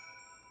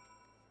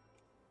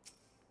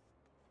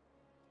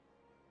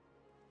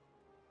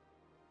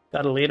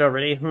 Got a lead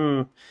already?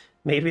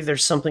 Maybe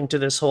there's something to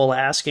this whole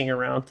asking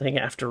around thing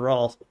after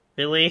all.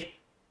 Really?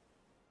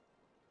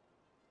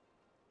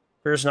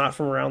 Bears not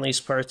from around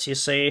these parts, you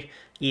say?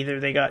 Either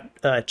they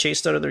got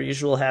chased out of their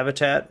usual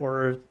habitat,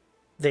 or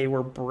they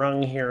were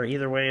brung here.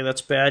 Either way,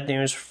 that's bad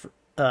news for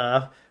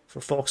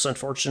folks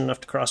unfortunate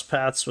enough to cross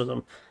paths with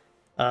them.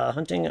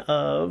 Hunting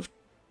of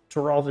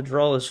Toral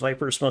Vidral is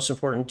Viper's most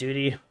important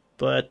duty,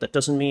 but that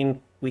doesn't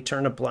mean we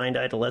turn a blind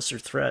eye to lesser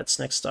threats.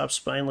 Next stop,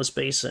 Spineless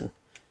Basin.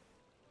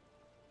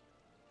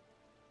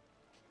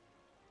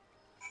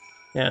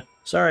 Yeah,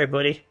 sorry,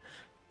 buddy.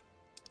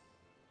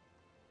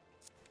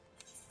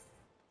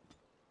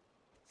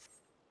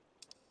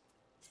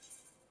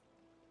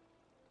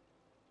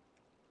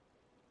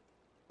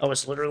 Oh,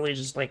 it's literally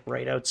just like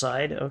right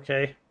outside?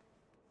 Okay.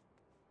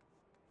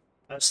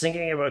 I was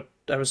thinking about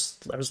I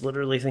was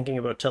literally thinking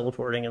about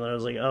teleporting, and then I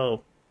was like,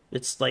 oh,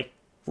 it's like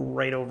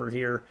right over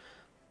here.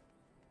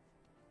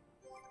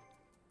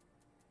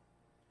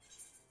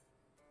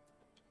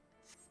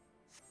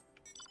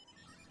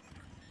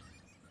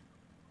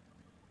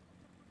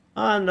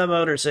 On the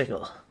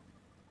motorcycle.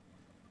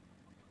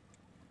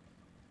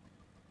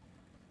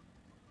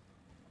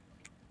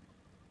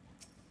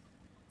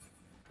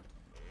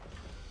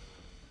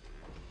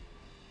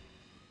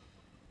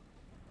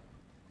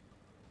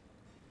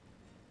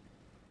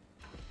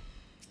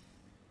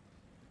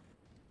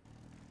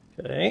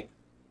 Okay.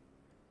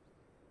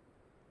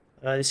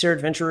 These here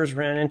adventurers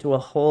ran into a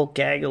whole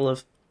gaggle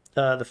of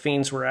the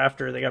fiends we're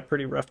after. They got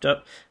pretty roughed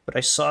up, but I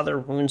saw their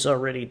wounds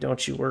already,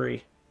 don't you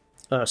worry.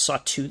 Saw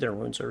their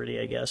wounds already,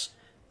 I guess.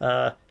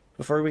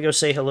 Before we go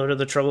say hello to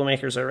the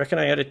troublemakers, I reckon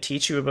I ought to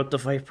teach you about the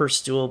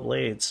Viper's dual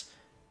blades.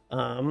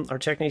 Our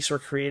techniques were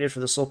created for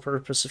the sole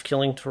purpose of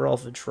killing Toral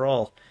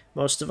Vidral.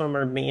 Most of them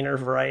are meaner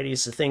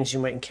varieties of things you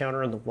might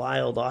encounter in the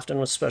wild, often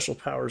with special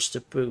powers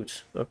to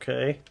boot.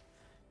 Okay.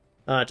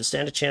 To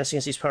stand a chance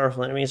against these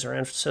powerful enemies, our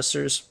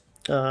ancestors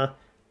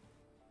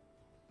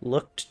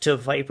looked to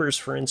vipers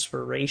for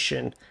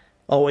inspiration,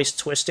 always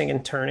twisting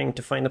and turning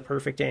to find the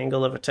perfect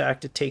angle of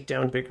attack to take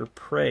down bigger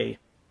prey.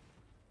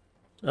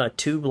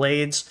 2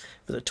 blades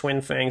for the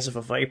twin fangs of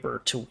a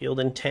viper to wield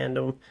in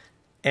tandem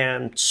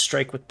and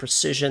strike with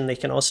precision. They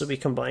can also be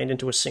combined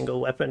into a single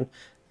weapon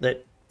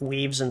that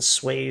weaves and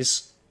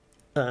sways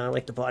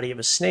like the body of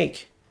a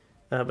snake.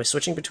 By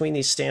switching between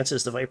these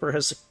stances, the viper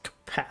has the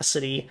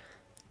capacity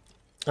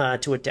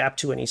to adapt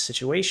to any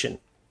situation.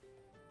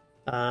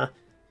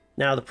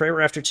 Now, the prey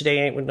we're after today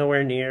ain't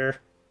nowhere near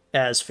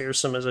as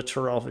fearsome as a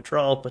Toral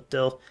Vidral, but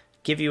they'll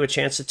give you a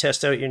chance to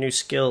test out your new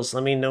skills.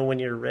 Let me know when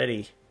you're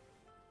ready.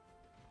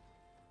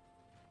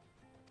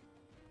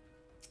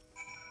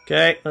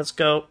 Okay, let's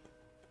go.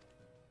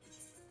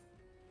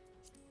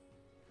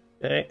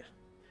 Okay.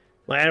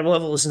 My animal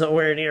level is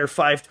nowhere near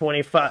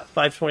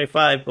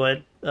 525,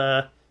 but,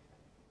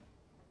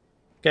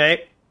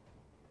 okay.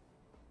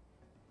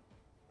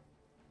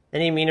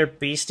 Any meaner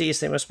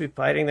beasties? They must be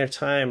biding their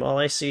time. All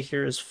I see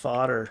here is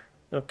fodder.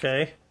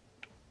 Okay.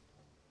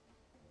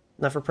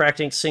 Not for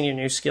practicing your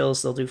new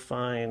skills, they'll do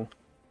fine.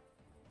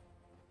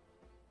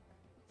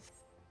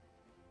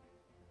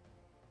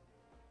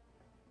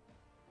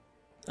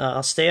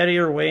 I'll stay out of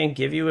your way and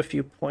give you a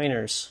few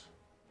pointers.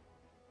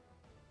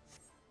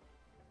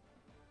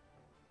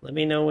 Let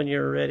me know when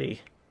you're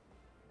ready.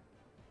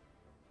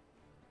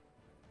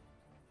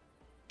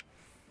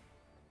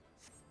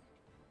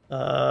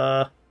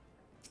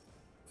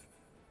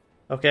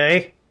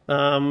 Okay.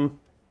 I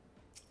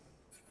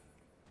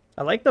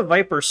like the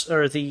Viper,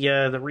 or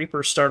the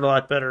Reaper start a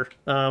lot better.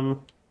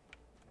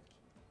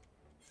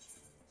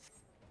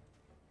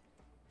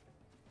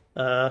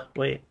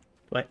 Wait.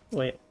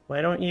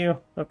 Why don't you?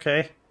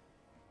 Okay.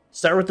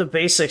 Start with the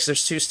basics.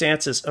 There's 2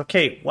 stances.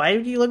 Okay, why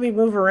do you let me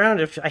move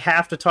around if I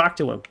have to talk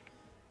to him?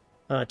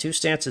 2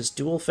 stances,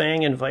 Dual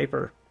Fang and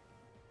Viper.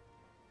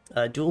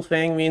 Dual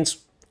Fang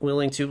means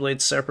wielding 2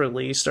 blades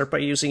separately. Start by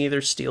using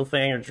either Steel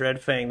Fang or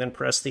Dread Fang, then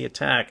press the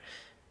attack.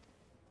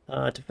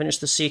 To finish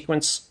the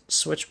sequence,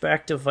 switch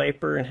back to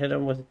Viper and hit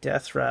him with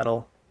Death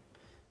Rattle.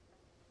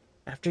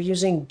 After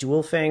using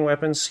Dual Fang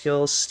weapon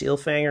skills, Steel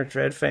Fang or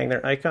Dread Fang,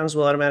 their icons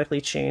will automatically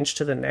change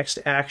to the next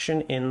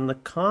action in the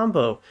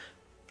combo.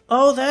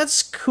 Oh,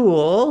 that's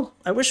cool.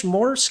 I wish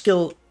more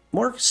skills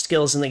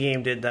in the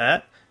game did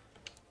that.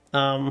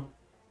 By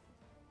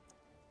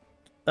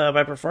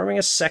performing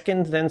a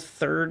second, then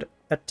third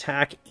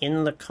attack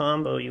in the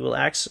combo, you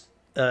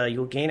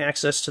will gain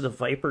access to the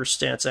Viper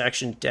stance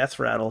action Death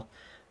Rattle.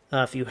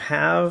 If you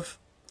have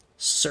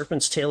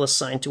Serpent's Tail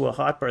assigned to a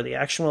hotbar, the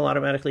action will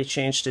automatically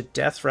change to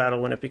Death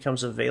Rattle when it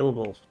becomes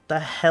available.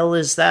 The hell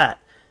is that?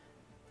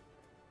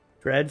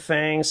 Dread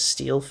Fangs,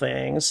 Steel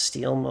Fangs,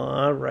 Steel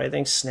Maw,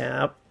 Writhing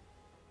Snap,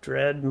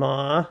 Dread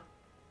Maw,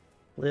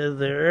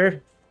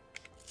 Slither.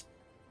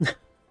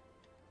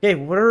 Okay,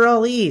 what are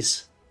all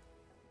these?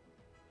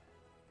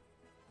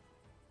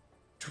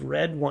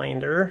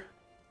 Dreadwinder.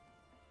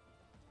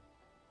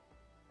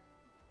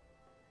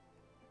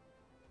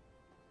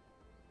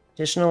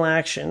 Additional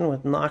action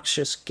with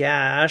Noxious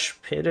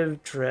Gash, Pit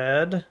of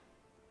Dread.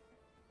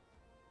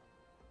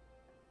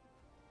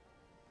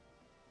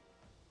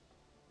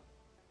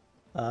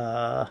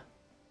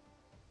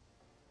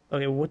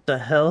 Okay, what the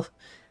hell?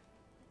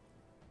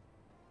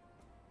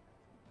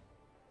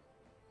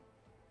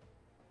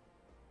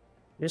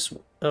 This,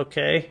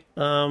 okay.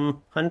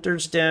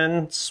 Hunter's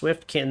Den,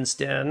 Swiftkin's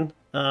Den.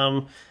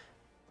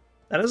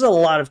 That is a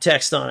lot of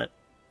text on it.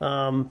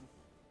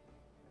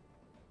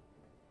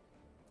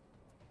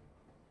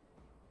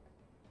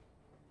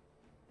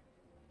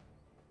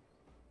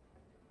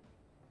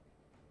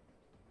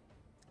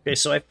 Okay,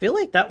 so I feel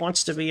like that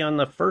wants to be on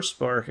the first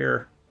bar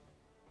here.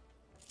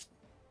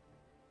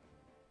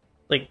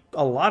 Like,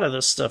 a lot of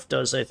this stuff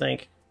does, I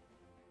think.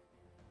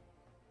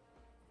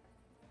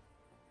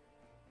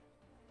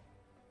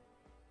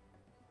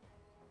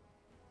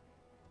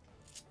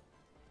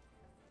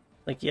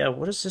 Like, yeah,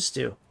 what does this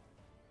do?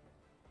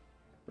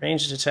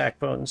 Ranged attack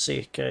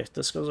potency. Okay,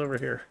 this goes over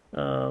here.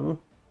 I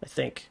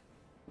think.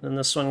 Then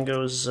this one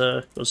goes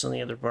goes on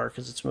the other bar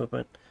because it's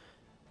movement.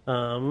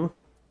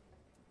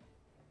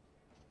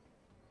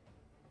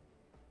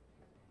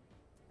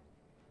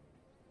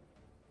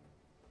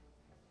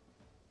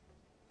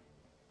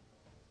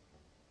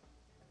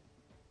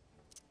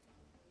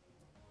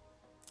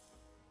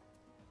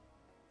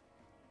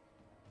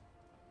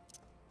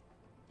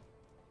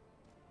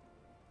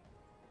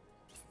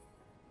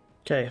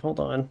 Okay, hold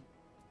on.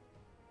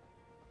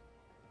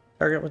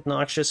 Target with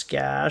Noxious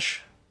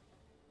Gash.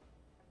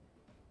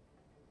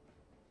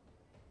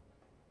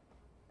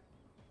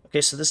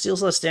 Okay, so this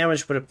deals less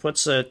damage, but it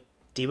puts a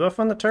debuff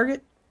on the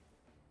target?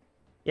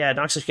 Yeah,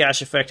 Noxious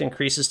Gash effect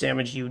increases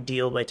damage you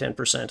deal by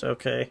 10%.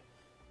 Okay.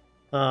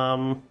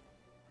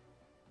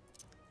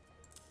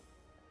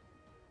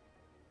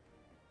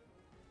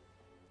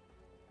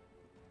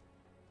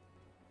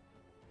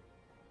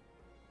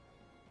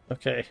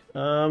 Okay,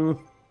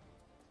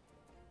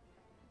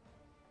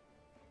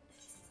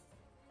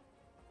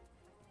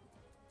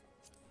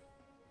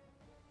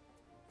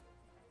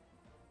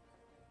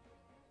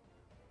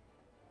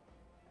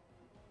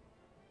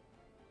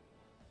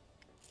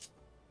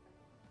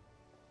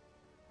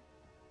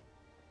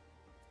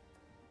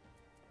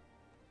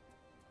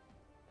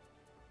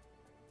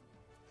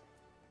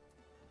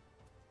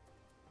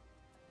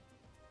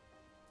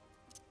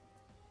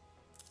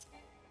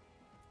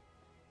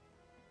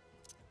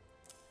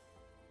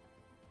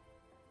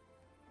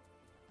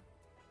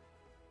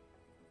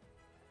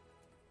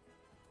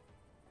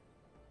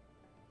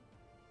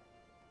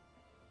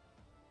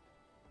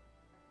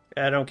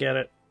 I don't get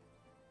it.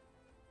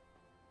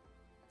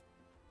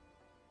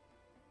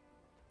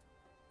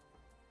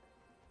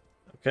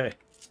 Okay.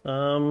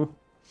 Okay,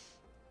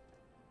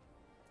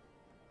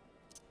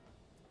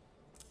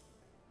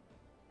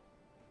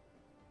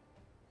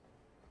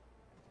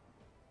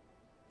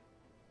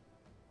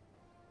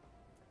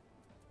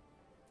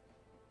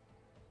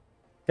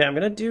 I'm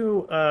gonna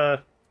do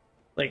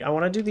like I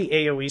want to do the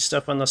AoE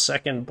stuff on the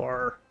second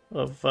bar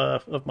of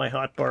my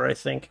hotbar, I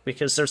think,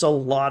 because there's a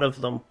lot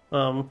of them.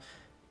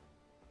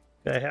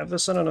 Okay, I have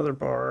this on another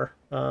bar.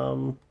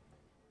 So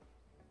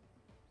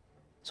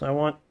I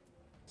want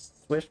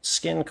Swift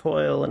Skin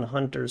Coil and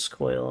Hunter's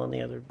Coil on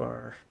the other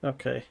bar.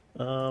 Okay,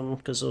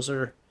 because those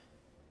are...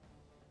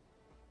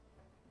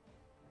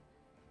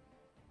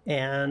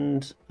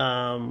 And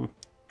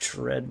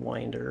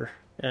Dreadwinder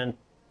and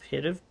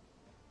Pit of...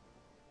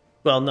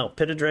 Well, no,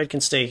 Pit of Dread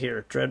can stay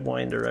here.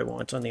 Dreadwinder I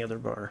want on the other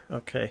bar.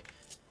 Okay.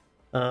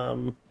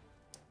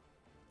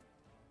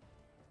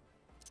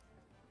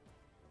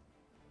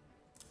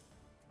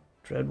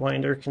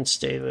 Dreadwinder can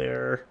stay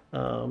there.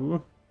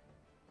 Oh,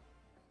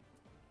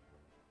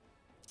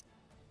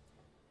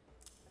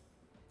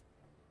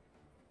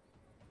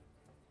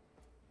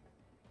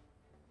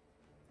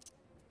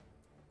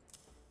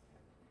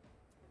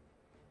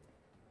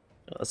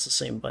 that's the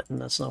same button.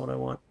 That's not what I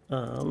want.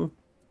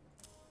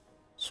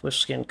 Swift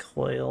Skin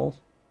Coil,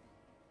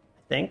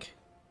 I think.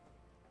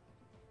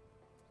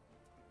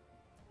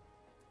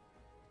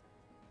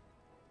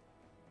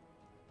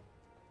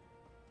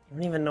 I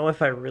don't even know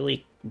if I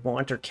really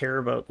want or care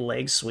about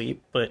Leg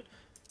Sweep, but...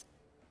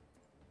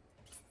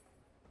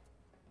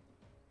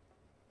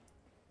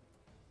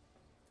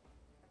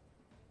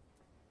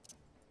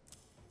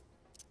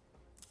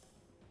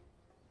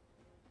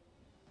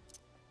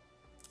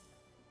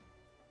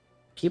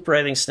 Keep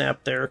Writhing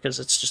Snap there, because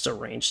it's just a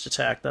ranged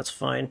attack, that's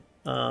fine.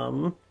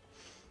 Okay.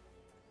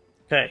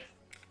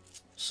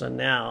 So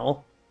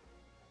now...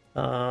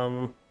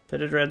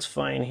 Pit of Dread's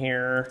fine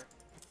here.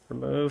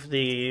 Remove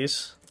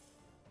these.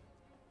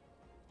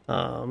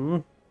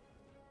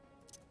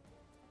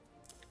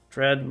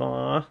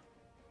 Dreadmaw.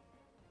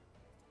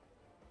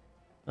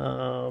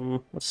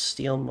 What's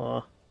Steel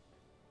Maw?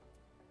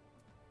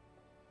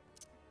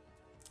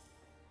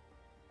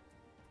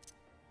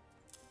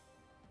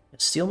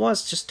 Steel Maw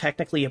is just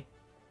technically a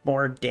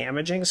more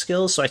damaging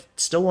skills, so I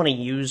still want to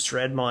use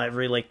Dreadmaw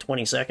every like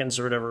 20 seconds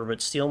or whatever,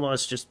 but Steel Maw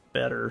is just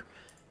better.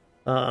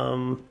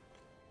 Okay,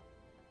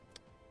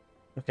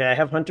 I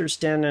have Hunter's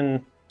Den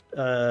and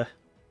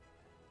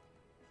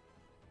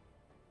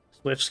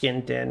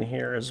Swiftskin Den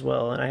here as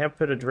well, and I have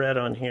put a Dread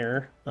on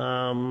here.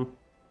 I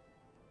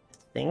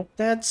think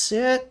that's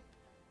it.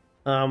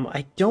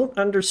 I don't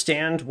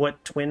understand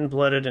what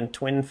Twin-Blooded and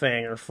Twin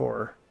Fang are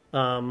for.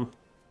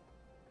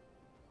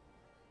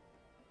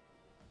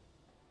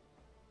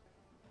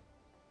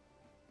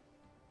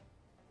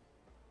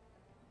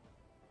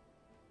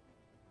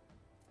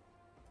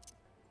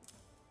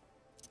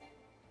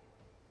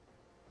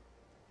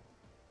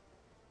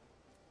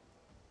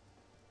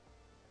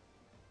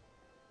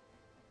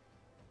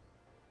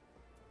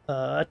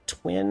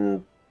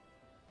 Twin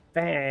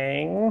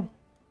Fang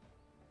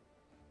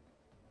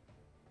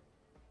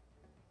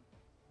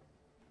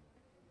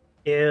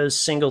is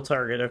single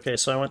target. Okay,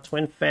 so I want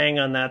Twin Fang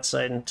on that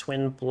side and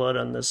Twin Blood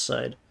on this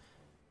side.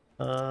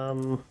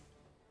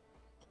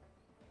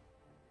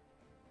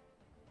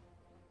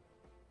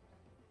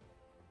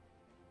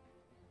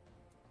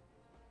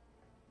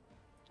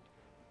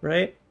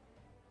 Right?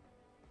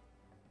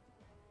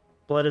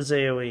 Blood is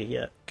AoE,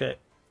 yeah, okay.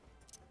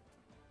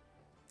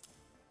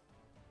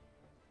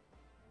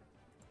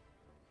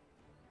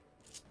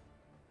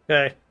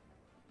 Okay.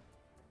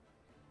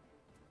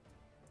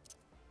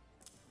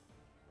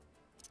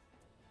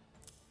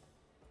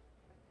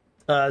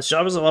 This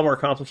job is a lot more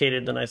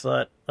complicated than I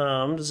thought.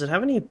 Does it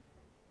have any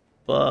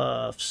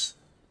buffs?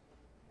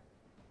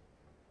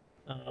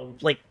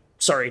 Like,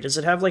 sorry, does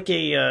it have like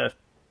a,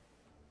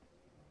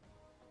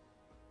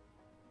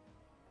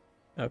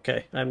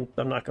 Okay, I'm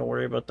not gonna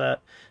worry about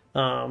that.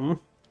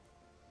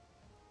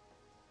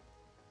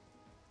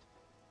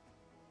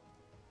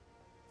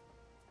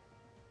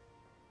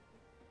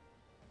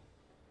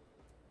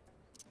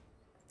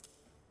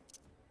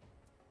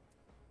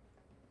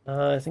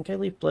 I think I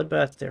leave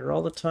Bloodbath there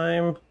all the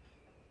time.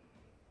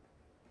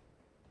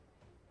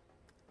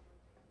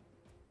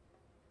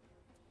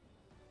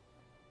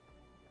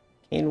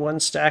 Gain 1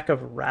 stack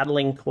of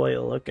Rattling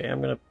Coil. Okay,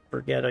 I'm gonna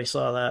forget I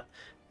saw that.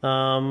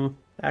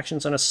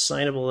 Actions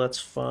unassignable, that's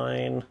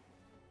fine.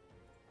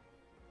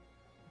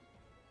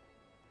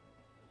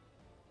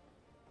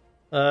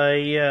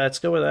 Yeah, let's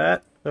go with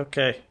that.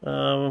 Okay,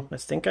 I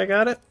think I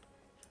got it.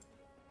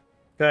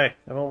 Okay,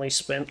 I've only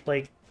spent,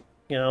 like,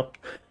 you know...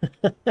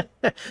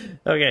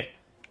 Okay.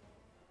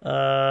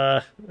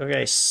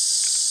 Okay,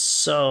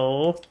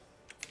 so...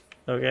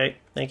 Okay,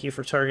 thank you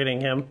for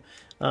targeting him.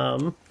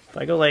 If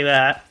I go like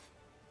that...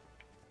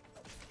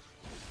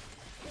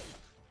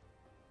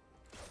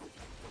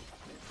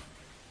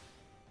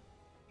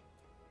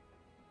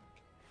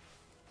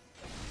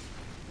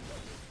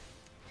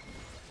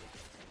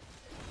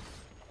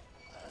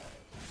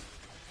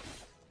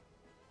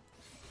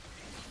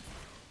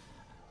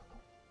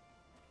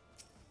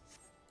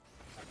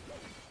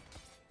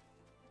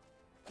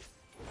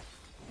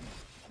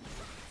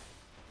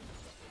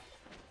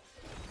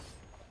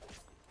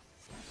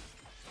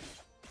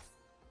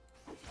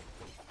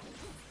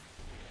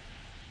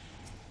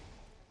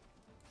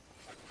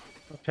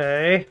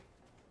 Okay.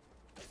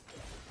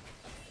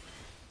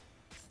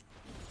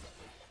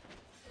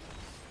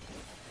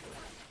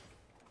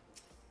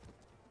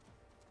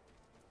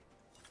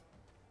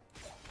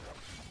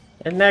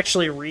 I didn't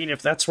actually read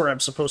if that's where I'm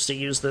supposed to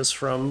use this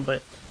from,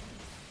 but...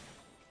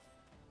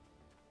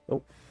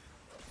 Oh.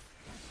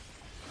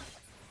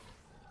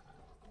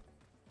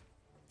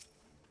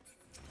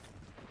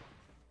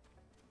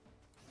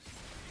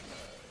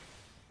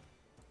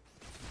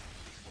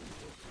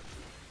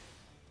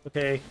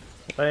 Okay,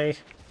 bye.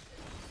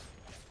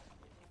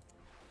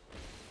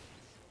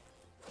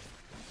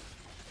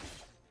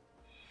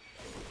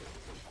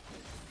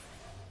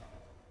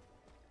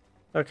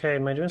 Okay,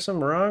 am I doing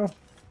something wrong?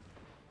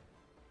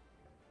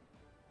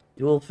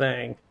 Dual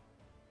Fang.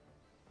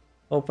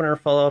 Opener,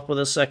 follow up with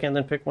a second,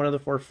 then pick one of the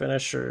 4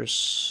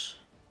 finishers.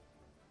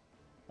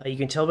 You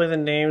can tell by the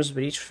names,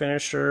 but each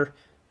finisher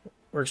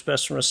works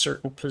best from a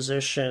certain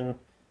position.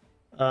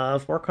 4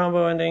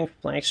 combo ending,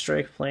 flank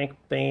strike, flank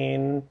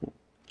bane.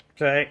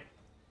 Okay.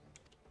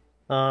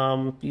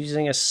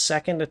 Using a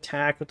second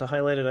attack with the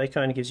highlighted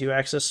icon gives you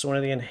access to one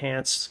of the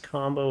enhanced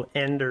combo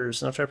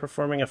enders. Now try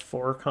performing a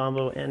 4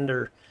 combo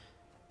ender.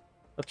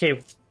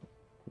 Okay,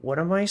 what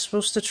am I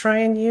supposed to try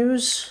and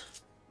use?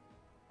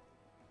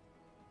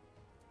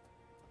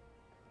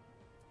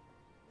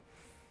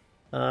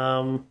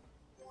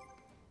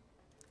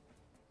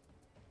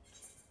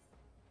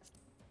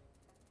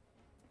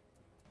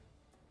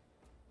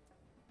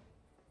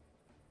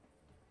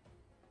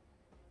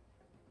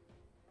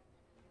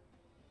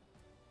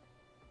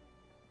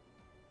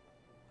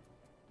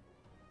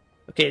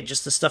 Okay,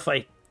 just the stuff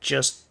I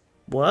just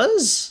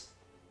was?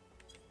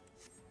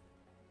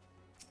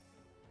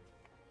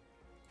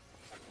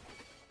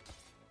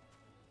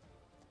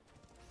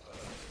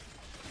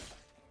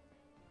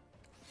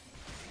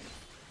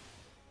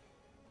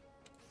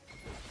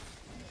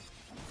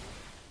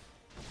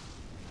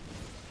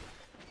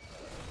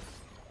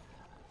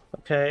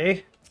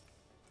 Okay.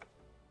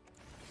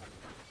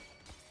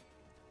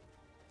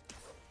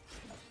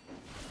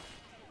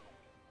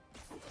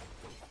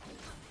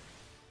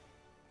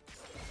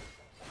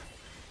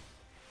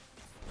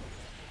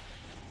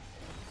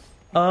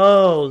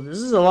 Oh, this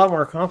is a lot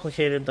more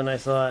complicated than I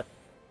thought.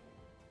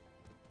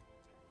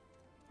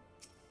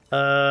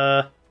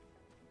 Uh...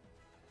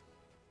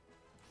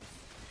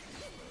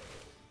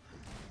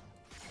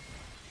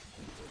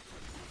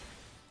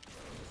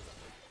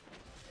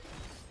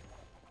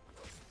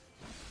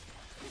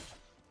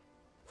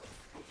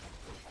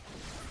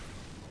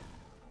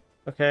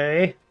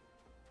 Okay.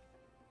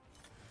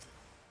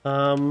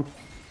 Um...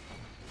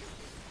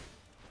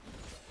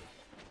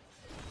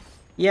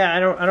 Yeah, I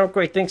don't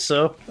quite think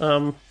so.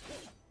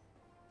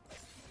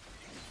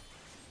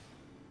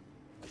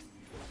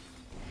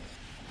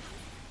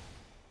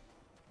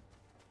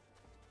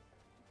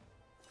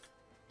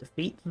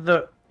 Defeat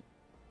the...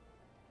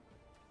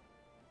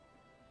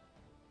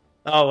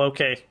 Oh,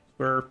 okay.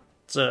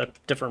 It's a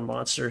different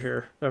monster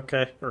here.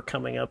 Okay, or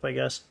coming up, I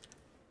guess.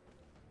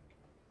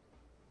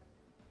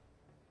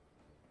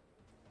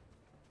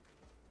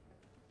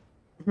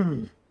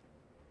 Hmm.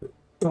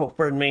 Oh,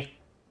 pardon me.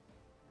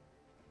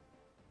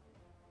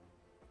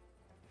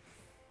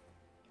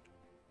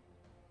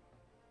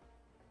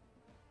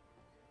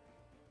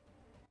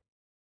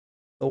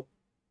 Oh.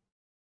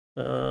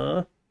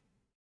 Uh...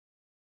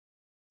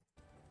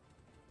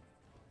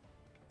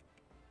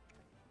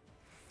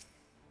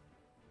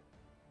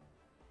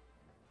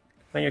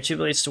 Find your two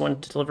blades to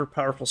one to deliver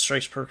powerful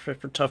strikes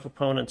perfect for tough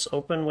opponents.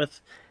 Open with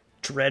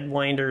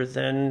Dreadwinder,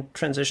 then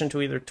transition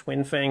to either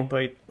Twin Fang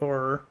Bite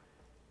or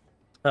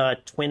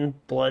Twin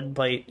Blood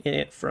Bite in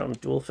it from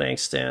Dual Fang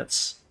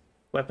stance.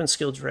 Weapon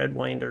skill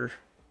Dreadwinder.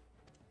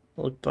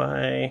 Followed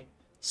by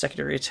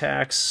secondary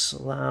attacks,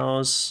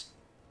 allows...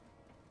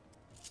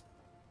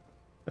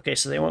 Okay,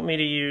 so they want me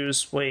to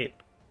use... Wait.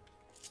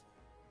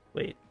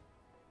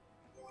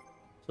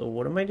 So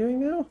what am I doing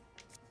now?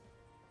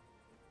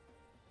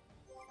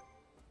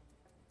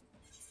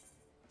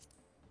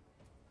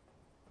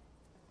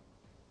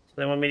 So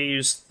they want me to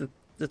use...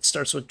 That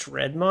starts with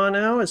Dreadmaw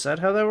now? Is that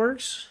how that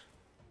works?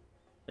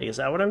 Like, is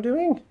that what I'm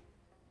doing?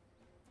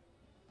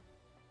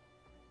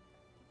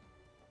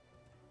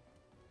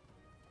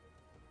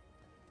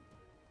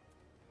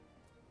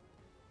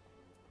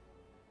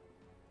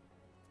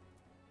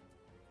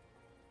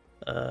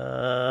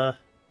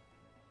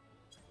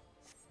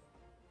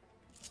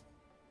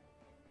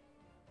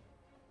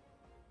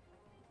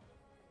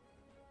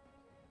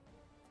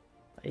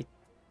 I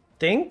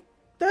think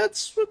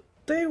that's what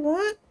they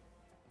want?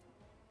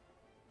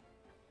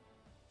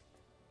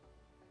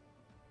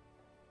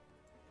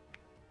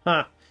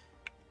 Huh.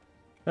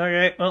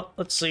 Okay, well,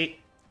 let's see.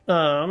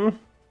 Marry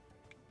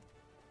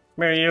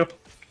you.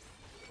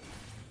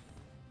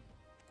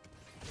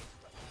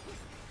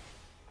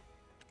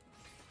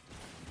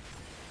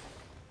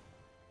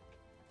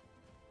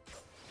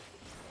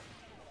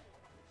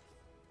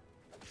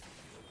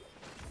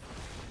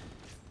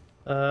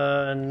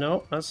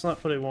 No, that's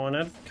not what I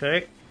wanted.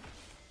 Okay.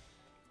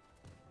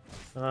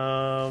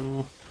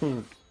 Hmm.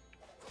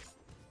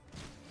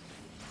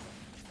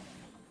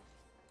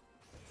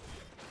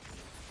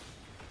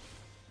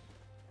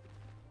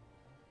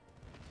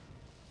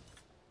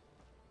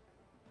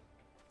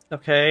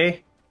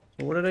 Okay.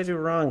 So what did I do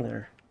wrong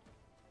there?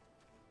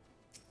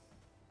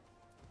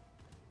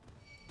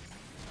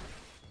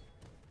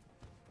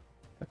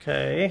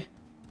 Okay.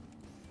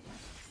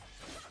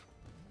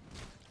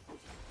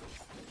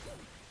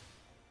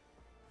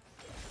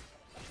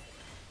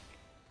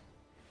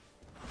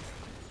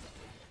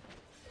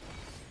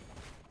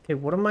 Okay,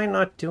 what am I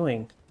not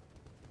doing?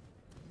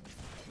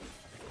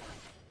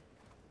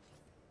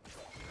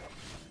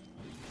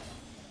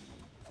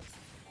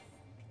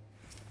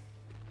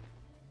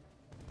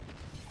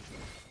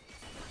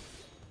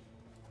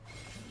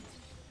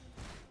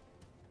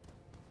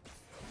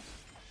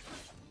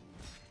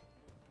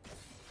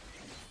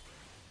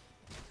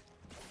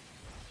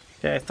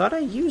 Okay, I thought I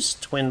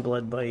used Twin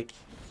Blood Bite.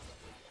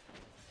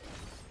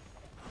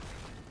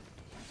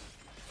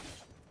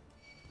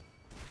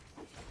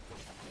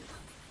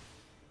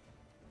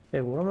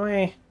 Okay, what am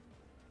I...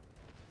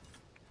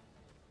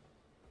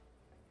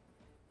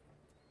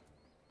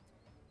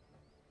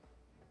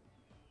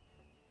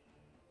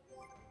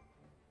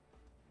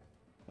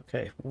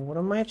 Okay, what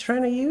am I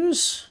trying to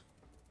use?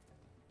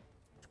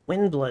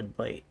 Twin Blood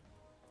Bite.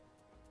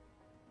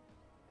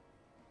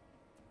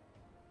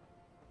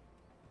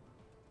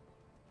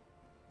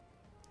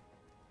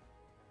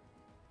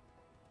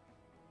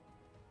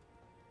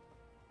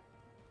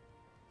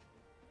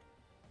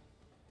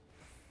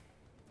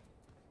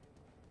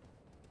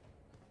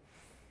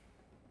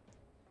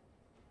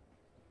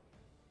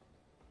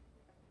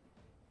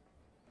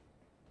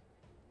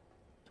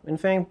 Twin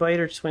Fang Bite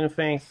or Twin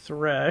Fang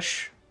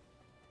Thresh?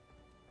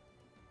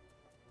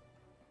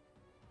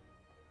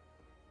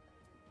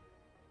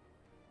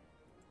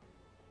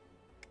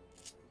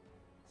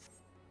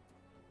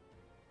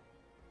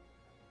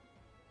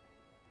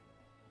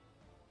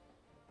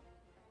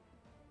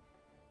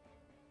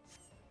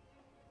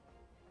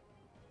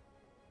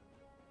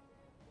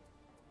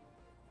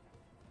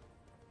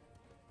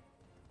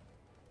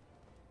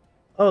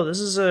 Oh,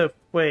 this is a...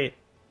 Wait.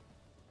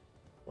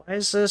 Why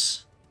is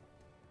this?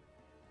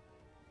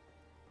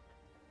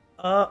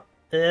 I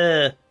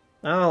don't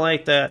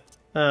like that.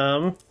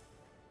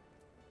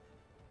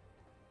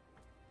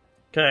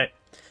 Okay.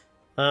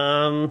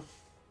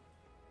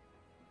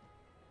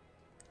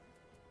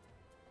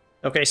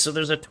 Okay, so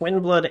there's a twin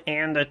blood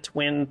and a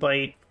twin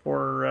bite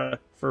for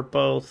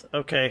both.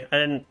 Okay, I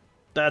didn't...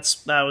 That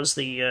was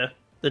the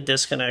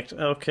disconnect.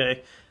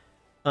 Okay.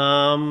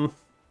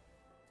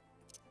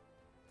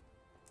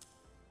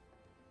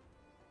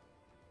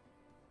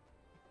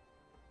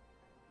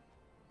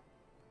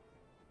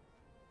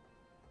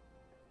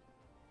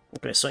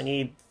 Okay, so I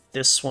need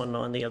this one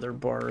on the other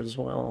bar as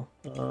well.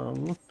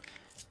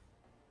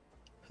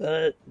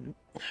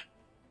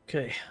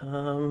 Okay,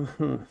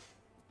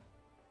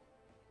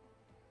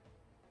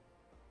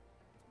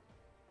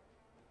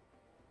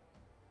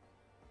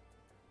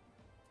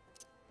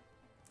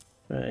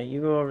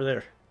 you go over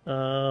there.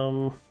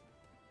 Oh.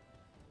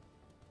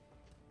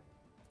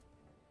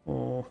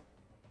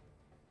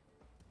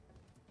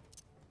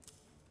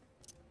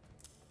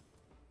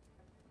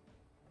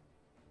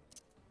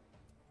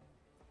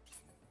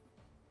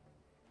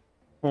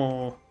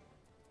 Oh.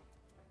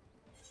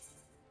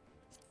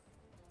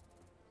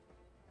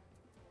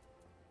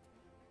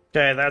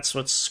 Okay, that's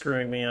what's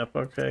screwing me up.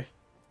 Okay.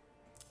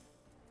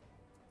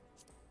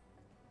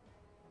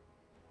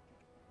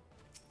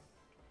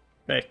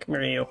 Okay, come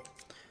here, you.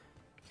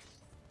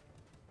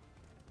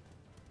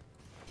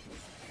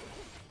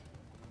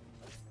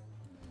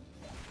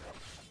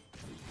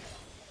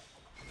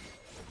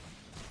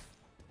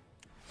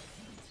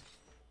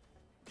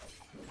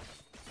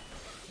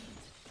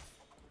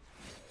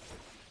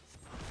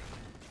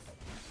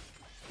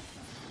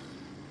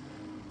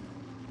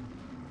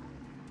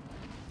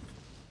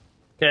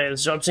 Okay,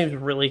 this job seems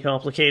really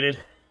complicated.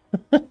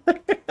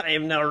 I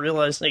am now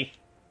realizing.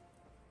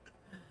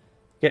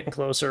 Getting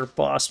closer.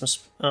 Boss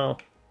must... Oh.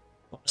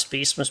 Boss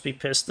Beast must be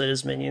pissed that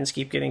his minions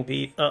keep getting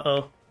beat.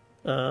 Uh-oh.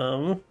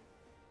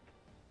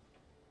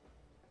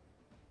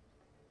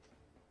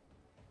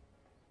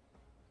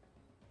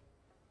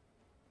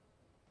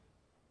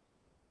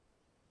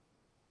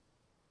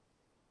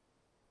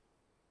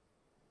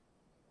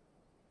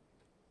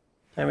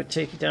 Time to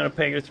take you down a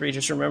peg or three.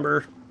 Just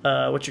remember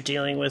what you're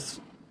dealing with.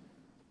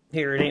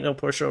 Here, it ain't no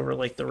pushover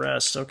like the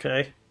rest,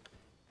 okay?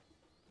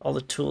 All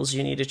the tools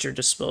you need at your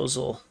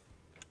disposal.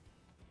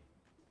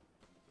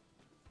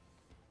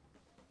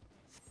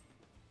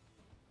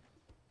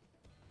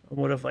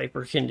 What a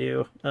Viper can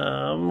do.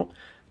 I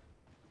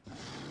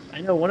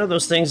know one of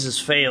those things is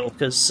fail,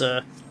 because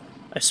I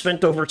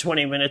spent over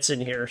 20 minutes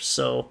in here,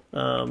 so...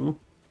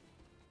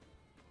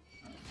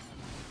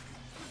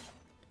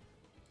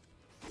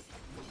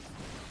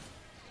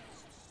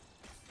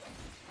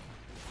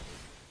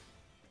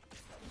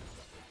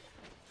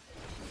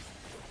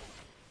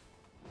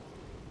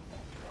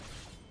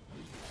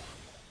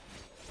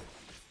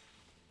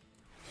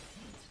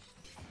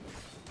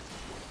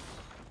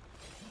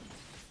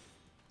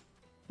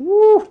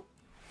 Woo!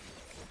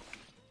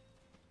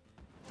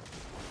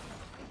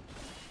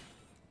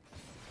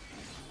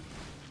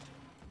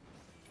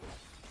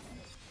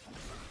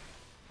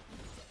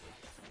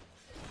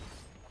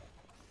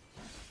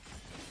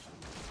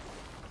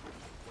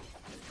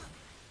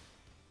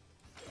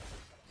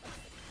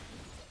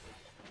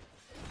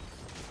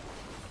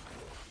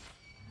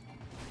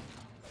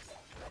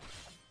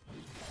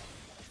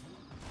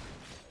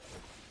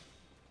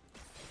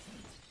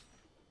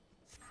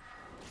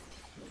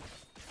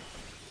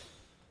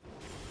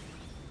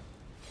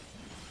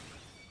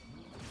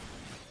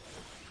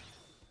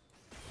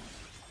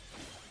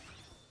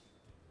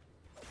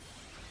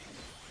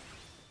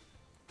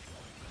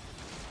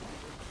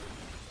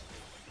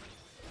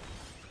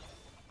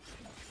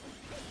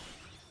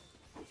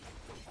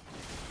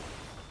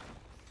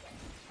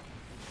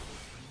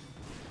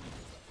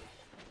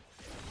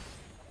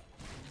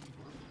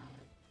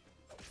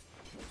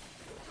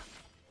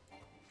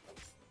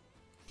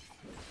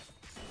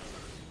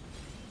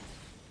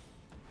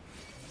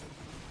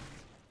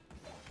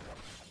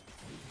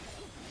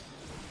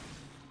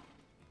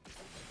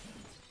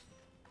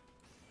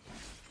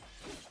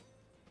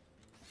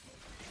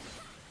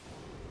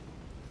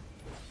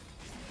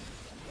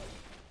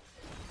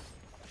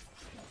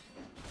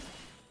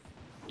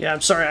 Yeah,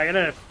 I'm sorry, I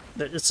gotta...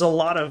 It's a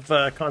lot of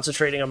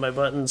concentrating on my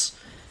buttons.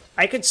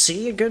 I could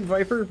see a good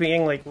Viper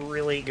being, like,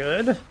 really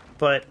good,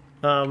 but,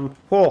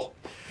 whoa.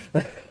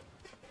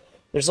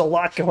 There's a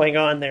lot going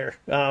on there.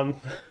 I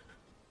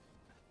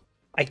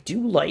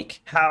do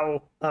like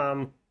how,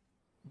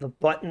 the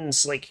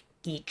buttons, like,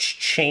 each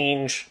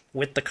change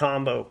with the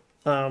combo.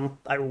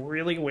 I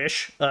really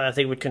wish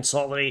they would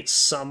consolidate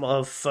some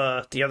of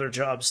the other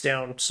jobs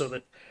down so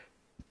that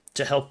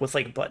to help with,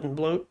 like, button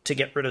bloat, to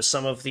get rid of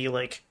some of the,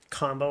 like,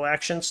 combo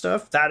action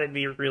stuff. That'd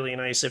be really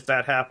nice if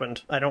that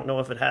happened. I don't know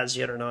if it has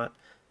yet or not.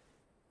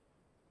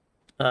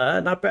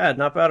 Not bad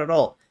at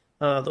all.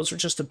 Those were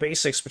just the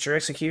basics, but your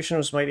execution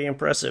was mighty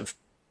impressive.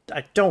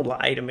 don't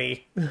lie to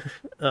me.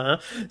 Uh,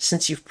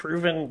 since you've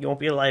proven you won't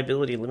be a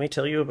liability, let me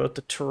tell you about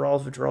the Tyrol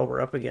withdrawal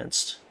we're up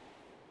against.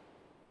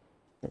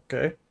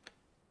 Okay.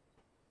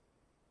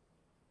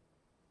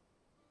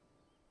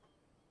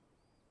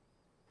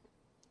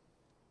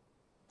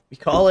 We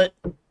call it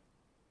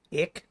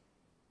ick.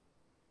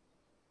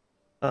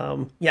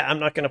 Yeah, I'm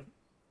not gonna.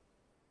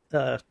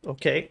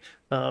 Okay.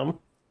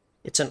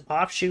 It's an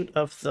offshoot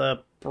of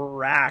the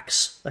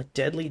Brax, a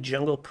deadly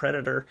jungle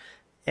predator,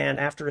 and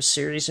after a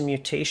series of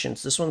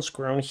mutations, this one's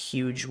grown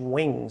huge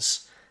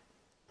wings.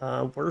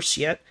 Worse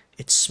yet,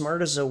 it's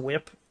smart as a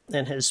whip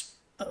and has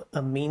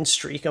a mean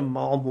streak a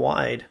mile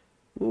wide.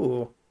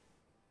 Ooh.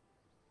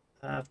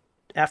 Uh,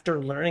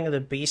 After learning of the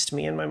beast,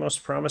 me and my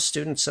most promised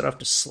student set off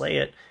to slay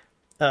it.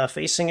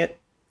 Facing it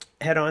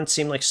head on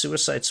seemed like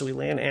suicide, so we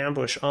lay in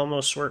ambush.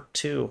 Almost worked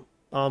too.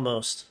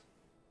 Almost.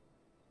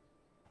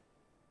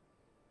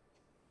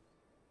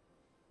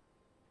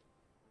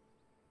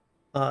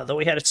 Though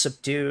we had it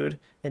subdued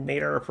and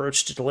made our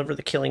approach to deliver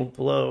the killing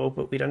blow,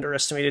 but we'd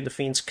underestimated the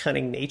fiend's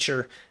cunning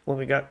nature. When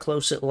we got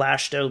close, it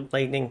lashed out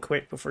lightning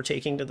quick before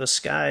taking to the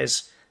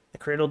skies. I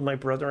cradled my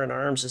brother in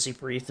arms as he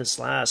breathed his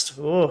last.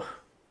 Oh,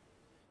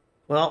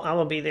 well, I'm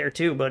gonna be there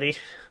too, buddy.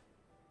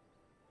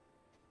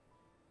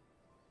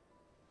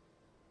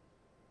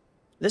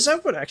 This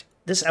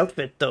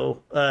outfit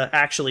though,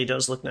 actually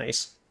does look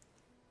nice.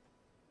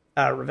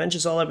 Revenge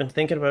is all I've been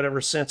thinking about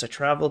ever since. I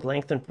traveled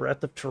length and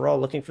breadth of Tyrol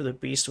looking for the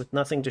beast with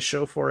nothing to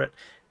show for it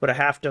but a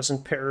half dozen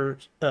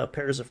pairs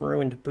of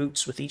ruined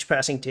boots. With each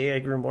passing day, I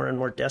grew more and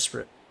more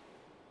desperate.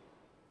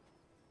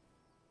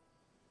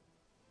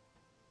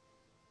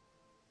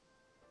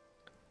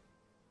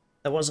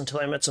 That wasn't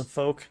until I met some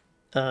folk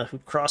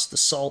who'd crossed the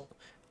salt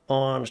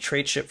on a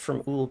trade ship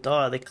from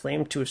Ul'dah. They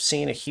claimed to have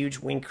seen a huge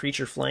winged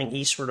creature flying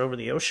eastward over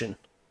the ocean.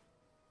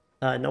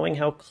 Knowing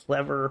how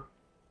clever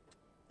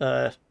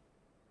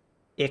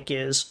Ick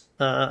is,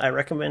 I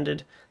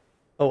recommended.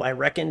 Oh, I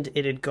reckoned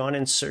it had gone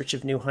in search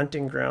of new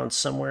hunting grounds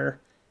somewhere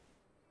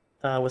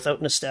without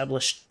an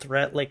established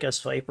threat like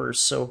us vipers,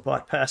 so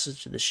bought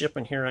passage to the ship,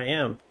 and here I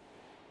am.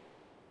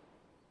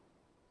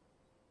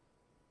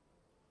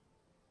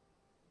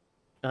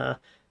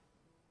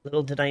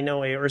 Little did I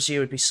know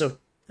Eorzea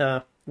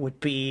would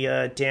be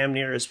damn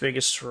near as big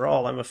as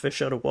Thrall. I'm a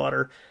fish out of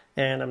water,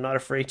 and I'm not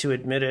afraid to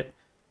admit it,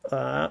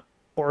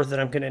 or that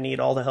I'm going to need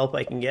all the help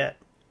I can get.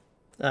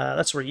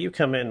 That's where you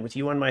come in. With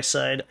you on my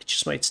side, I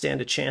just might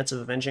stand a chance of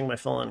avenging my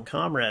fallen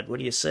comrade. What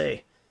do you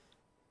say?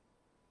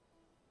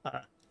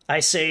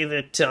 I say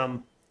that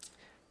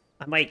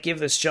I might give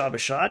this job a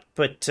shot,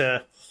 but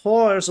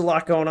oh, there's a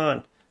lot going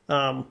on.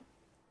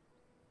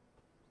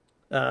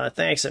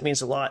 Thanks, that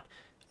means a lot.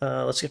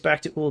 Let's get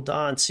back to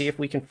Ul'dah and see if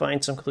we can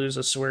find some clues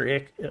as to where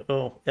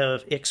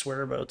Ick's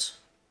whereabouts.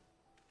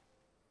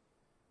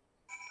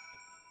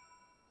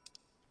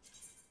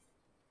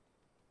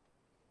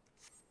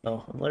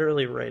 Oh, I'm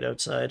literally right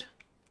outside.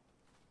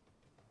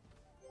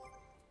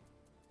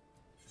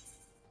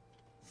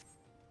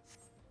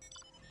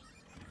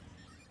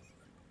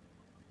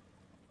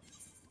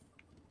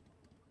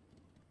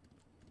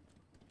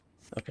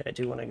 Okay, I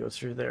do want to go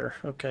through there.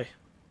 Okay.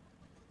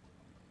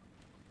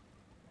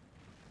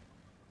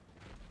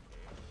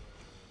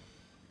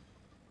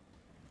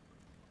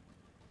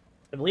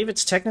 I believe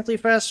it's technically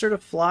faster to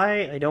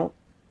fly. I don't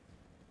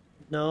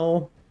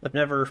know. I've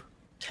never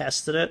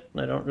tested it.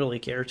 I don't really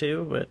care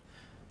to, but...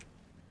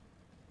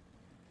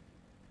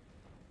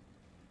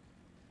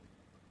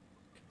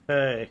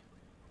 Okay.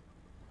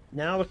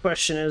 Now the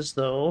question is,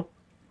 though,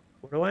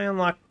 where do I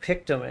unlock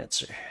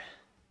Pictomancer?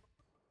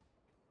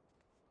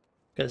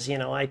 Because, you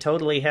know, I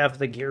totally have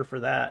the gear for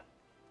that.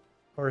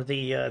 Or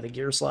the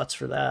gear slots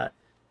for that.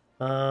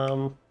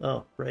 Oh,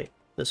 right.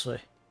 This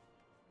way.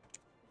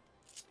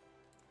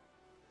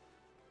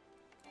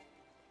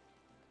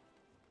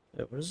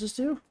 What does this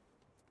do?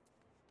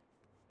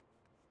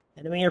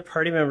 Enemy or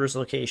party member's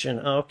location.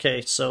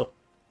 Okay, so...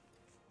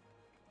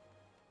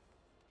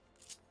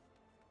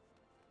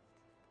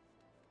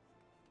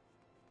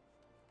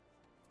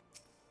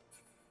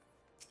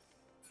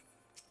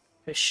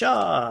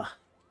 Pshaw!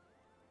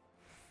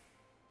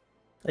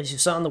 As you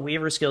saw in the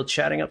Weaver's Guild,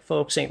 chatting up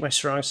folks ain't my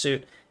strong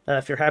suit.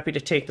 If you're happy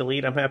to take the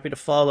lead, I'm happy to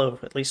follow,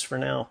 at least for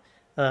now.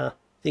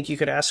 Think you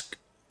could ask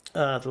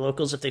the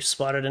locals if they've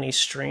spotted any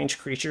strange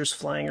creatures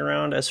flying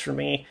around. As for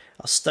me,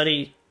 I'll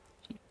study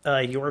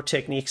your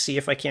technique, see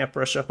if I can't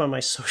brush up on my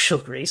social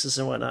graces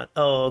and whatnot.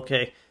 Oh,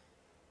 okay.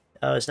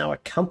 Is now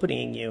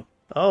accompanying you.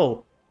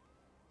 Oh.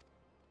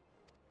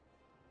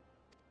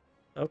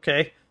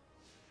 Okay.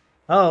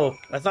 Oh,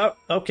 I thought.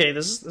 Okay,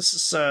 this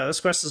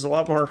quest is a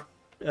lot more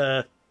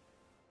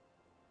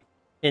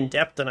in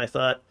depth than I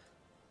thought.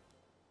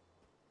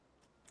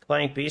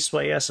 Flying beast.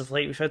 Why, yes. Of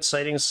late, we've had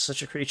sightings of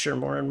such a creature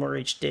more and more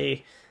each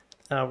day.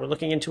 We're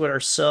looking into it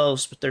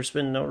ourselves, but there's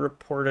been no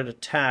reported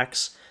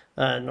attacks.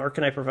 Nor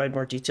can I provide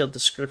more detailed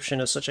description.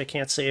 As such, I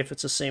can't say if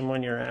it's the same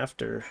one you're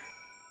after.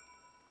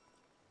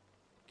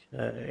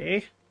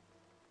 Okay.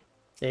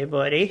 Hey,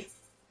 buddy.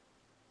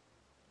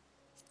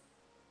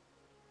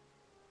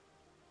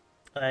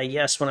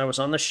 Yes, when I was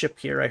on the ship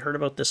here, I heard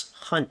about this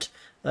hunt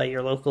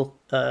your local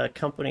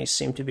companies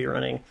seem to be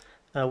running.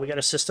 We got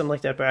a system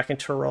like that back in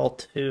Tyrol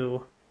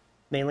too,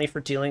 mainly for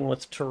dealing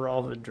with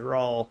Tyrol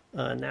withdrawal.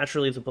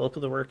 Naturally, the bulk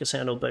of the work is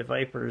handled by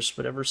Vipers,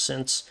 but ever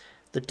since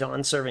the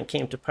Dawn Servant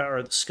came to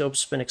power, the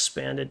scope's been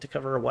expanded to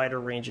cover a wider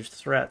range of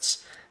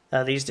threats.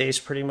 These days,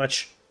 pretty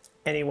much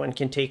anyone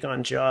can take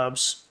on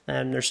jobs,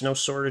 and there's no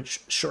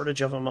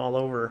shortage of them all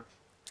over.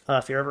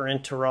 If you're ever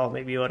in Tyrol,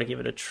 maybe you ought to give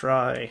it a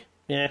try.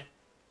 Yeah.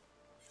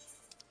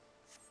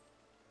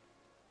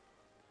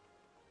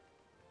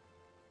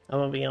 I'm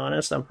gonna be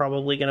honest, I'm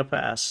probably gonna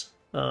pass.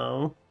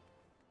 A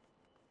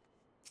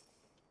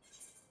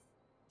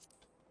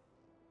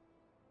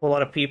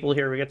lot of people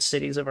here. We got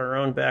cities of our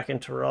own back in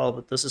Tyrol,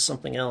 but this is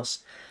something else.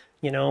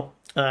 You know,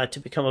 to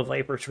become a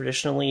Viper,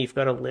 traditionally, you've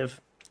got to live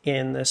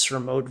in this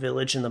remote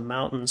village in the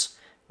mountains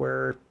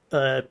where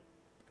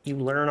you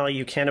learn all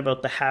you can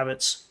about the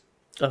habits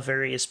of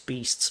various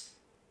beasts.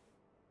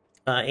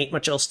 Ain't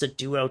much else to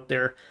do out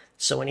there,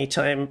 so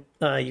anytime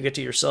you get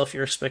to yourself,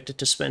 you're expected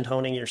to spend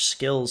honing your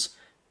skills.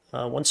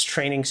 Once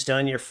training's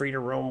done, you're free to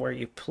roam where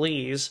you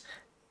please.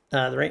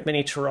 There ain't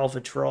many Tyrol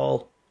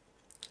withdrawal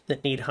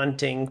that need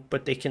hunting,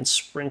 but they can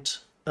spring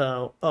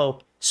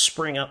up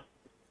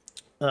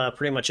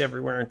pretty much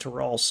everywhere in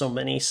Tyrol. So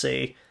many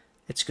say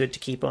it's good to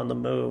keep on the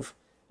move.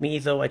 Me,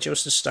 though, I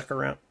chose to stick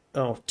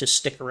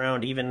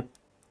around even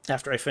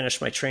after I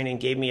finished my training.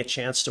 Gave me a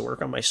chance to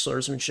work on my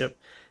swordsmanship,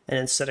 and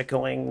instead of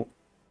going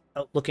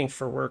out looking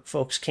for work,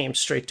 folks came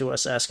straight to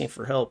us asking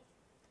for help.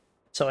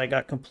 So I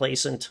got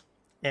complacent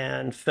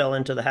and fell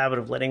into the habit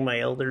of letting my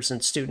elders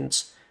and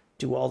students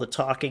do all the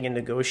talking and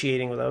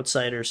negotiating with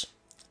outsiders.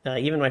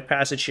 Even my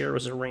passage here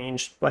was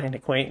arranged by an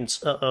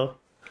acquaintance. Uh-oh.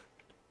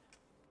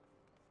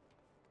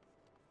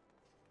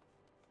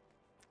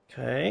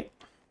 Okay.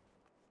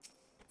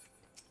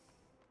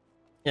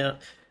 Yeah,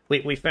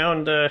 we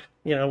found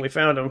we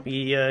found him.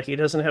 He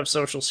doesn't have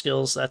social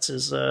skills. That's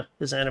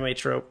his anime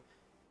trope.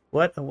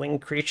 What, a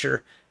winged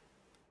creature?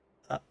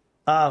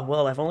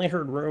 Well, I've only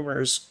heard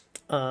rumors.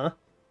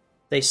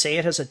 They say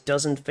it has a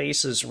dozen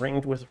faces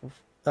ringed with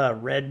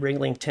red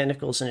wriggling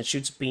tentacles, and it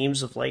shoots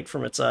beams of light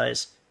from its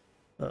eyes.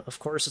 Of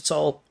course, it's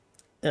all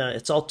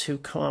too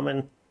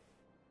common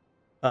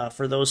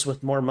for those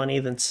with more money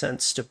than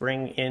sense to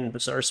bring in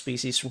bizarre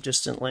species from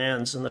distant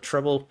lands, and the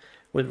trouble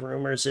with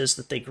rumors is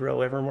that they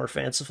grow ever more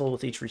fanciful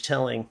with each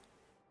retelling.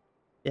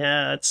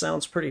 Yeah, it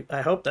sounds pretty...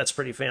 I hope that's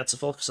pretty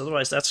fanciful, because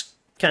otherwise that's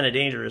kind of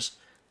dangerous.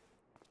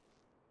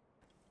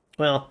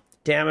 Well,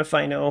 damn if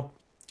I know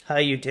how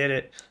you did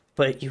it,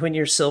 but you and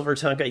your silver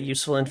tongue got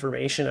useful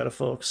information out of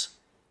folks.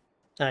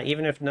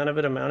 Even if none of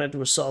it amounted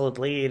to a solid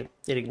lead,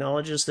 it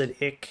acknowledges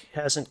that Ick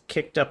hasn't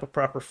kicked up a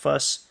proper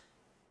fuss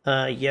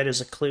yet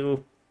as a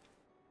clue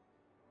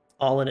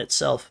all in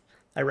itself.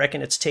 I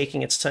reckon it's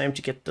taking its time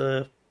to get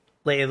the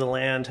lay of the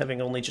land,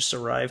 having only just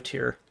arrived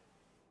here.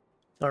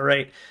 All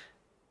right,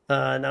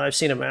 now I've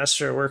seen a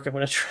master at work, I'm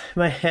going to try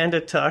my hand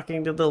at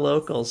talking to the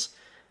locals.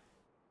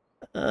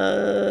 Okay,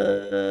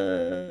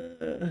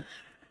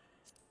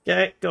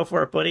 go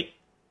for it, buddy.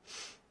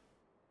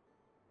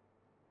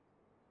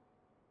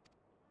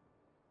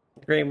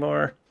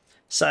 Greymore.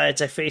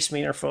 Besides, I face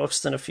meaner folks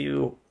than a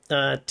few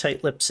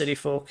tight-lipped city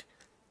folk.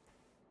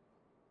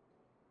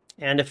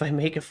 And if I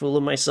make a fool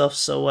of myself,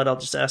 so what? I'll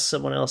just ask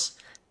someone else.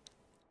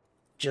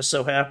 Just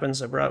so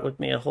happens I brought with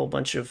me a whole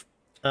bunch of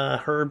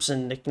herbs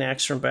and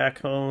knickknacks from back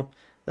home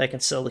that I can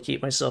sell to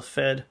keep myself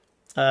fed.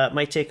 It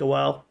might take a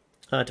while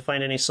to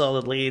find any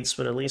solid leads,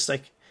 but at least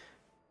I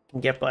can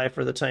get by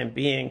for the time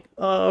being.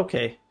 Oh,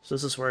 okay. So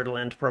this is where it'll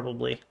end,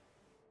 probably.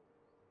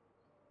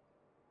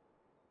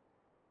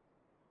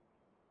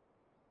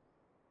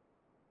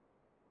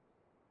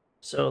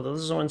 So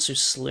those are the ones who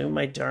slew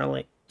my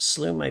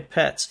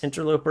pets,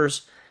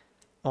 interlopers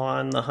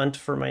on the hunt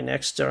for my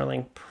next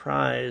darling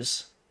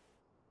prize.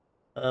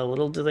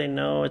 Little do they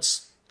know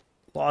it's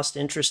lost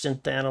interest in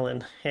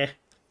Thanolin. Heh.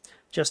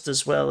 Just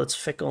as well, its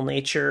fickle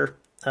nature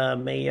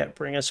may yet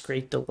bring us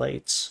great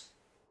delights.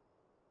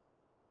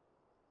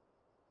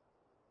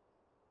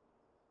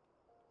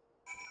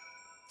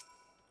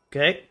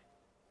 Okay.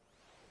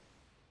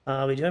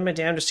 I'll be doing my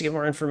damnedest to get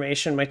more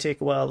information. Might take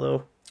a while,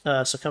 though.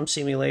 So come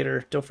see me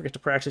later. Don't forget to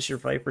practice your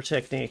Viper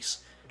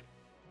techniques.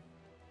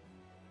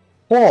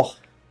 Oh!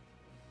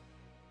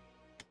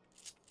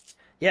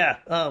 Yeah,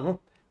 I'm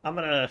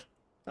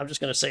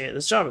just gonna say it.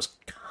 This job is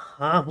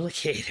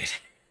complicated.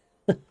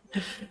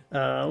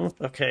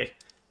 Okay.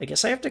 I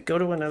guess I have to go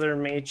to another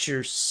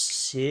major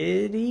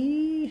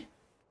city?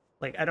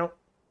 Like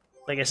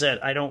I said,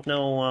 I don't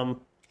know,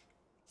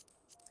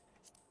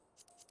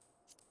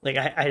 like,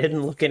 I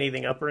didn't look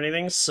anything up or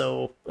anything,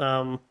 so,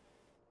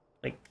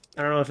 like,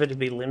 I don't know if it'd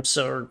be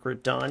Limsa or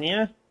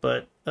Gridania,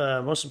 but,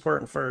 most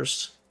important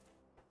first,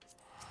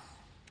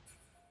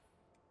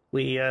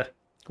 we have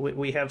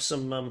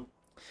some,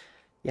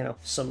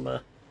 some,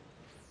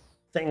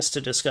 things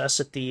to discuss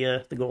at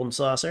the Golden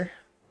Saucer.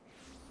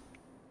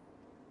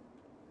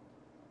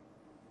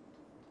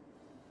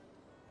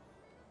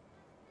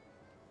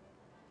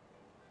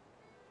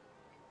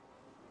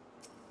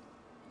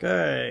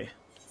 Okay.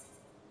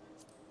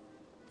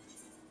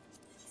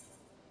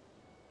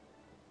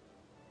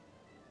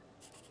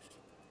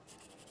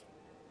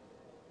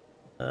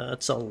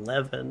 It's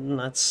 11.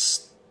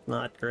 That's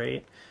not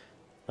great.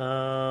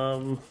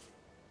 Oh,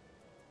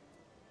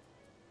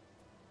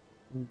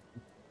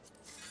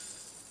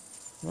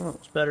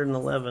 it's better than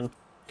 11.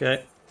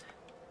 Okay.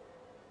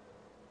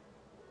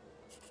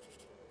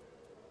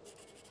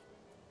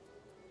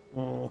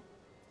 Oh.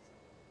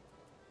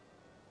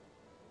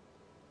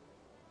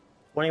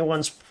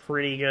 21's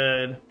pretty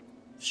good.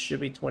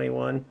 Should be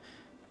 21.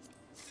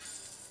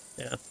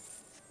 Yeah.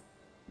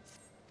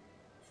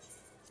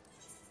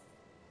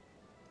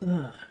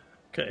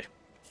 Okay.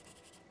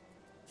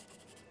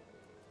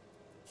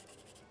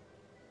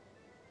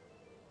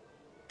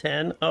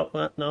 $10.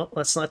 Oh, no,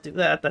 let's not do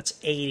that. That's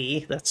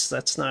 80. That's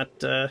not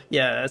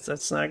yeah,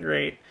 that's not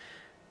great.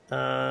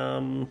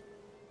 Okay.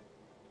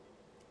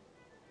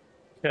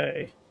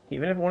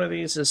 Even if one of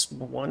these is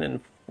 1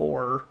 and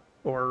 4,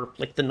 or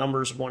like the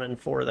numbers 1 and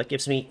 4, that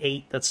gives me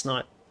 8. That's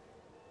not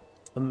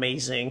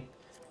amazing.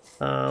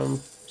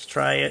 Let's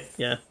try it.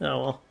 Yeah.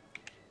 Oh well.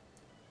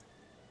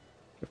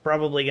 You're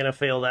probably gonna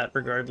fail that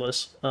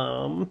regardless.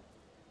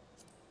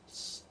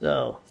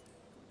 So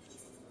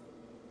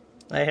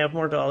I have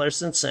more dollars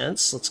than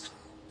cents. Let's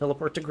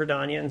teleport to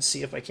Gridania and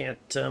see if I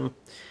can't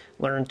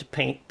learn to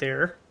paint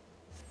there.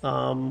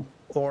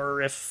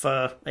 Or if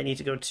I need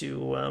to go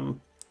to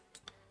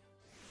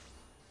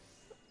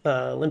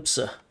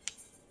Limpsa.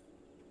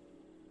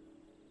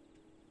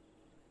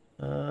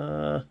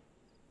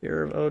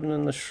 Fear of Odin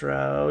and the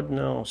Shroud.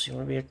 No, so you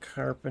want to be a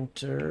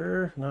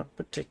carpenter? Not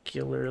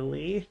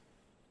particularly.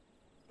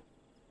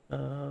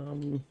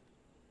 No,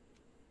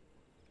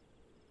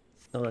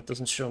 that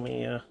doesn't show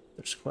me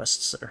there's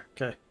quests there.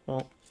 Okay,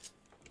 well.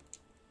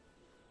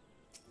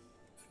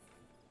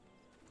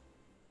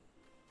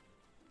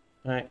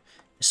 Alright. I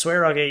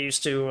swear I'll get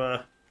used to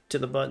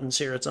the buttons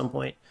here at some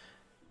point.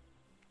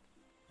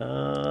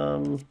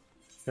 Okay.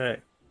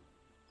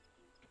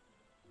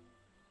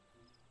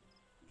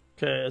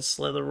 Okay, it's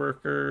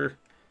Leatherworker.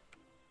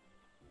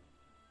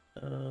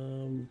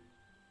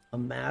 A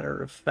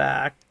Matter of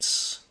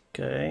Facts.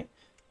 Okay.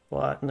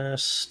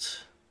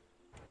 Botanist.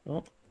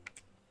 Oh.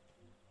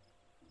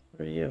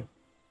 Where are you?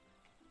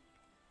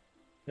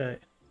 Okay.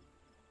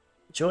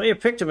 Joy of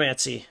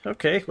Pictomancy.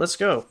 Okay, let's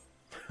go.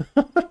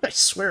 I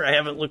swear I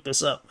haven't looked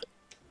this up.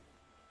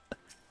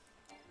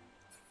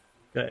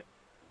 Okay.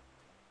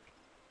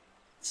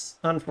 It's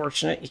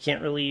unfortunate. You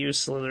can't really use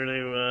Slither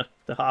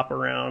to hop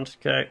around.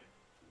 Okay.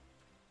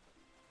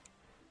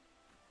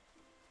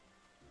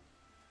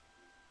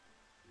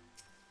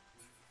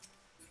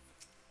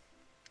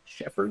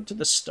 Shepherd to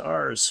the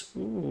Stars.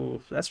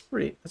 Ooh, that's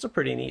a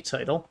pretty neat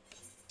title.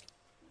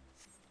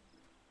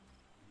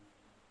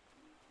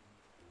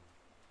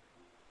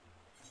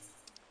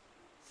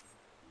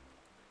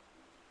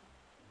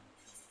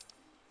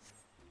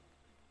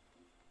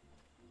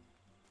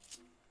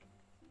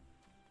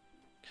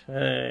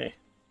 Okay.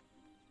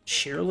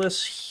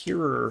 Cheerless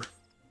Hearer.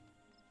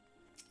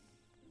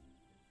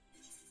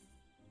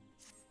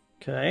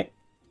 Okay.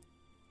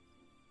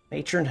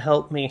 Matron,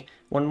 help me.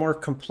 One more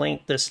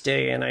complaint this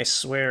day, and I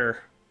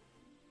swear.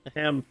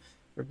 Ahem.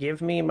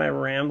 Forgive me my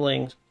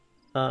ramblings.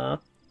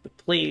 But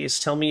please,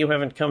 tell me you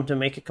haven't come to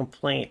make a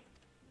complaint.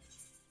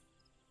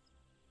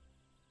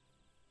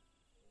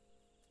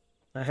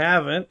 I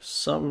haven't.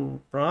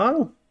 Something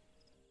wrong?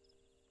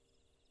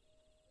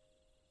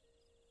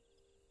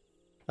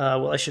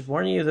 Well, I should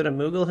warn you that a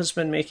Moogle has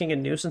been making a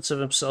nuisance of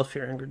himself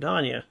here in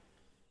Gridania.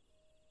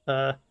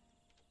 The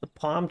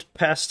palmed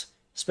pest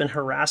has been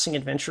harassing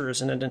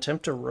adventurers in an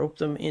attempt to rope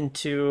them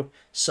into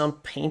some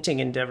painting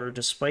endeavor.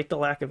 Despite the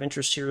lack of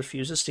interest, he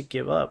refuses to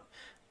give up.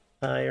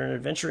 You're an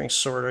adventuring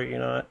sort, are you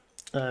not?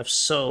 If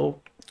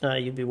so,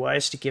 you'd be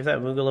wise to give that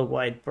Moogle a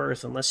wide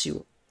berth, unless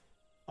you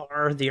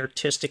are the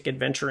artistic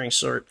adventuring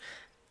sort.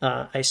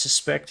 I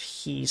suspect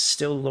he's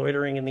still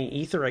loitering in the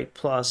Aetheryte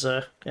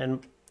Plaza,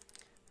 and...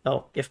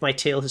 Oh, if my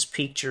tale has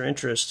piqued your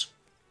interest.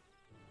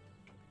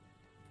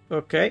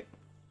 Okay.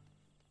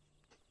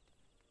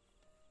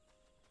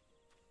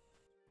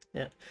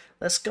 Yeah.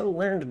 Let's go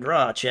learn to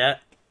draw,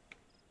 chat.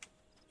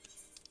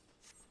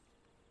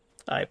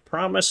 I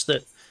promise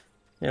that,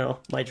 you know,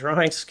 my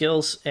drawing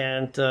skills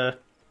and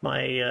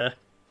my, you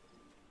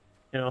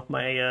know,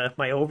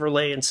 my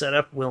overlay and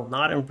setup will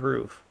not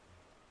improve.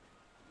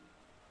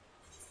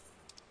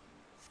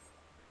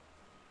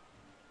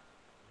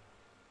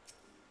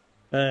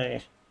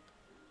 Okay.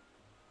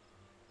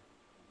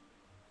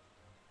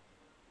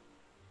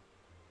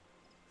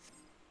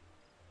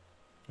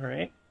 All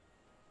right.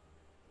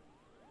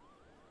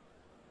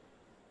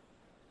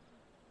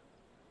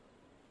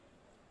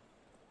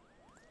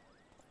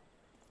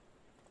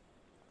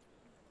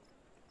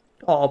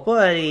 Oh,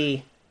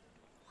 buddy.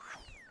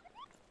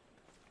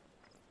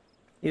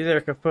 You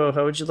there, Capo.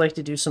 How would you like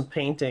to do some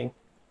painting?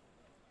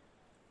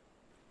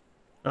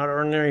 Not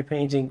ordinary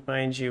painting,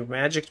 mind you.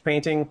 Magic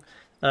painting,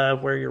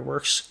 where your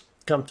works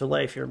come to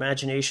life. Your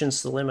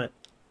imagination's the limit.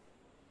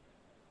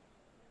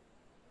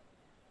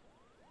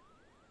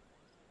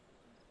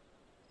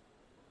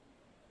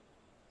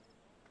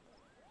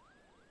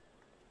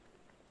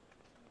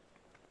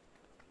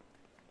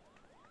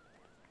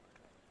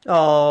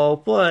 Oh,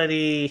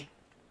 buddy.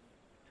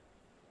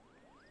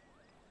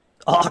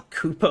 Oh,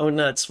 Kupo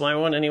nuts. Why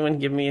won't anyone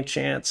give me a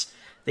chance?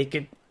 They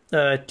could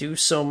do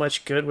so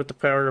much good with the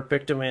power of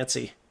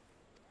Pictomancy.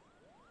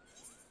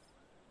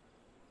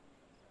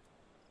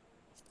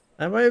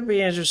 I might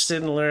be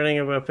interested in learning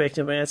about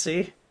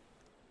Pictomancy.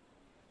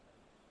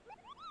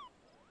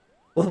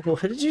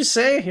 What did you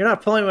say? You're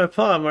not pulling my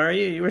palm, are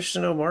you? You wish to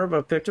know more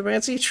about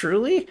Pictomancy?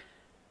 Truly?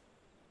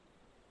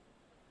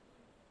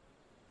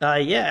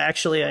 Yeah,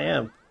 actually I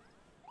am.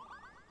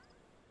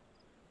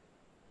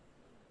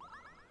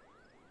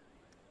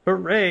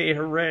 Hooray,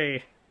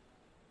 hooray.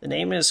 The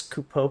name is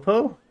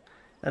Kupopo,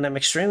 and I'm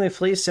extremely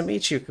pleased to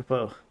meet you,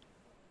 Kupo.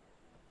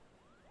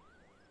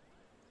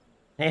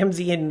 I am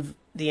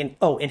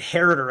oh,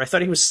 inheritor. I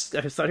thought he was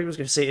going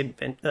to say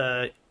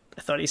I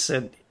thought he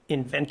said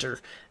inventor.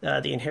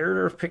 The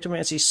inheritor of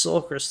Pictomancy's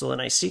soul crystal,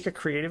 and I seek a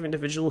creative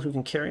individual who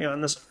can carry on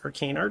this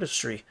arcane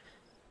artistry.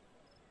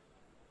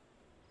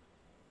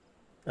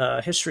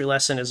 History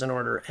lesson is in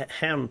order.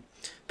 Ahem.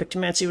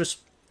 Pictomancy was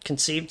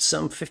conceived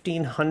some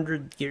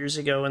 1500 years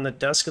ago in the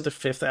dusk of the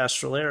 5th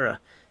astral era.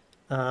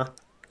 Other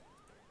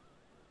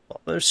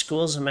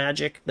schools of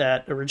magic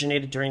that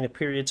originated during the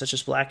period, such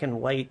as black and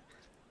white,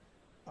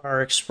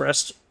 are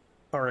expressions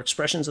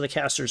of the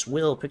caster's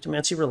will.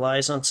 Pictomancy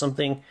relies on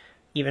something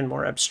even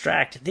more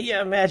abstract, the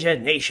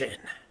imagination.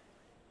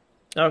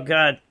 Oh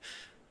god.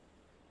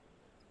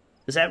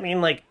 Does that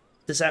mean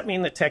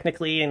that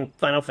technically in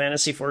Final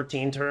Fantasy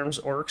XIV terms,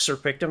 orcs are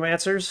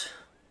Pictomancers?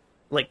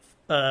 Like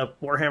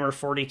Warhammer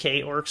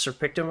 40k orcs are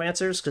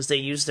Pictomancers because they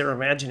use their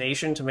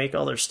imagination to make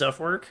all their stuff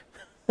work?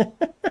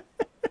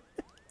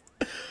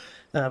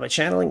 By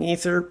channeling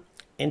ether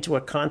into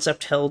a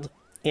concept held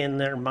in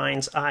their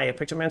mind's eye, a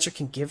Pictomancer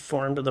can give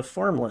form to the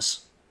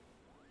formless.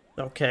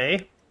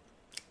 Okay.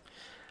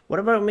 What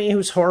about me,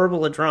 who's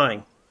horrible at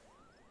drawing?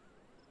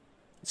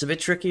 It's a bit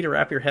tricky to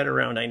wrap your head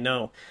around, I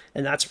know,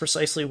 and that's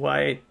precisely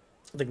why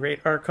the Great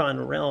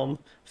Archon Realm,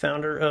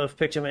 founder of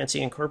Pictomancy,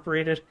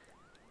 incorporated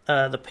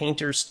the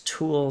painter's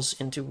tools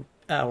into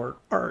our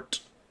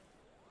art.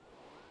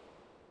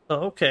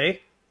 Oh,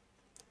 okay.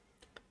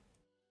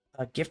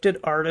 A gifted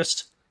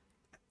artist,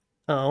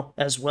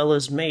 as well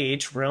as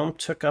mage, Realm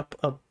took up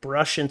a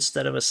brush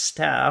instead of a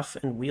staff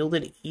and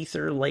wielded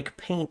ether like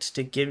paint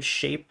to give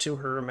shape to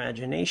her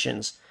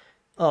imaginations.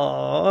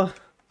 Aww.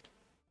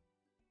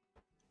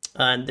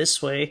 And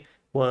this way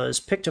was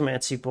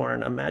Pictomancy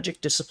born, a magic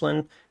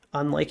discipline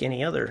unlike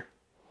any other.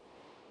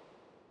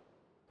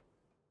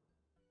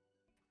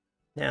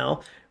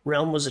 Now,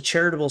 Realm was a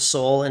charitable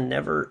soul and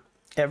never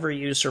ever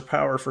used her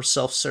power for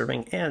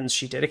self-serving ends.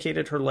 She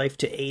dedicated her life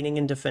to aiding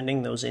and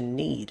defending those in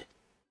need.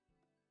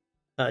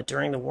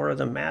 During the War of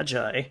the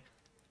Magi,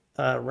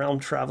 Realm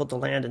traveled the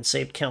land and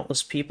saved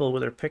countless people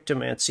with her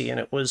Pictomancy, and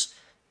it was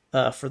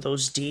for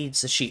those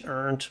deeds that she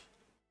earned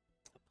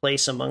a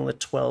place among the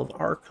 12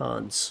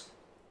 Archons.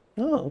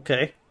 Oh,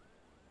 okay.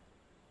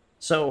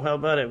 So, how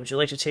about it? Would you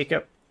like to take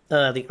up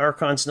the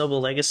Archon's noble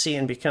legacy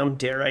and become,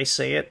 dare I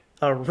say it,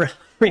 a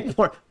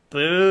report?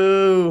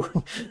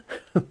 Boo!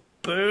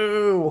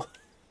 Boo!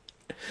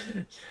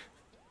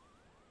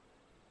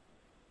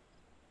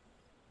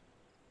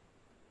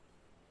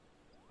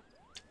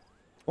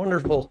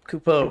 Wonderful,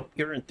 Kupo.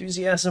 Your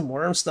enthusiasm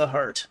warms the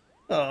heart.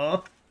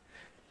 Aww.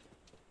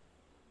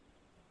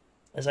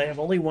 As I have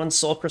only one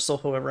soul crystal,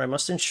 however, I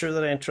must ensure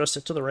that I entrust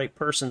it to the right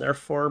person.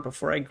 Therefore,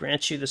 before I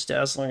grant you this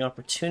dazzling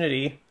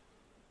opportunity,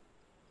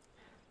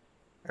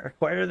 I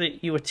require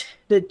that you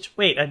attend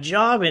a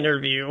job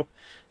interview.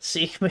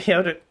 Seek me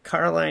out at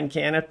Carline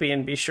Canopy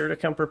and be sure to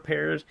come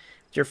prepared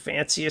with your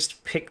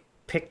fanciest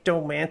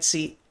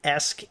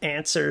Pictomancy-esque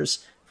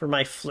answers for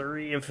my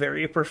flurry of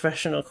very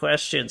professional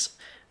questions.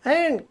 I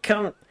didn't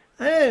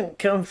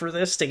come for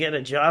this to get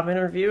a job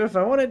interview. If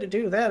I wanted to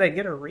do that, I'd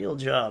get a real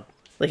job.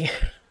 Like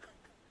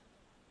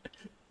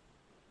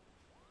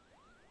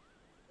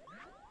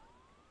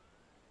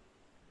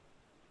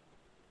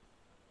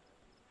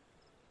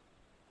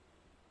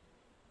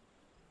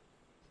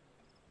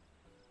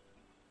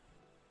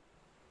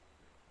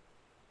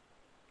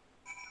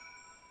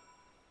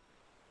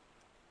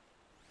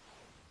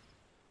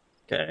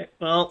okay,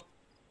 well,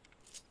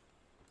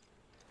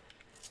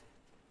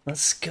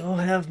 let's go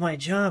have my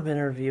job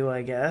interview,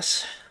 I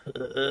guess.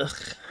 Ugh.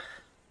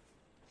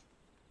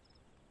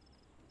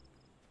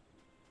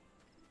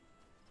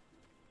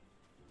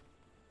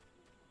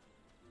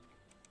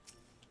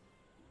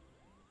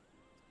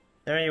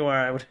 There you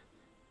are.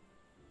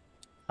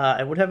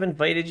 I would have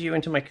invited you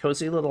into my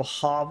cozy little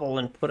hovel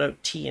and put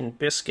out tea and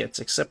biscuits,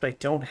 except I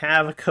don't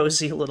have a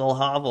cozy little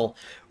hovel,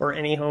 or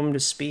any home to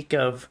speak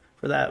of,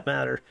 for that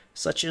matter.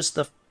 Such is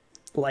the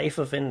life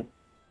of an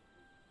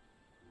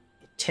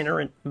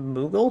itinerant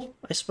Moogle,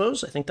 I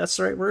suppose. I think that's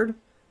the right word.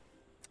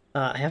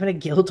 I haven't a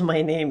guild to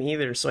my name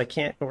either, so I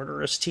can't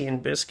order us tea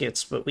and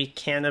biscuits, but we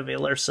can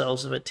avail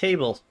ourselves of a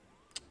table.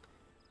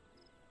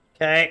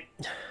 Okay.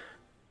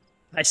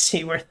 I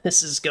see where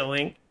this is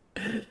going.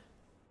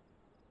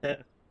 I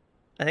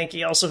think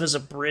he also has a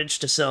bridge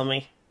to sell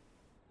me.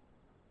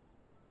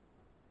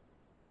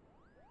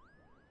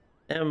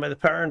 And by the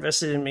power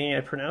invested in me,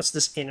 I pronounce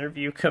this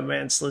interview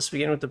commenced. Let's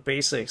begin with the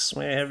basics.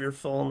 May I have your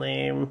full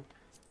name?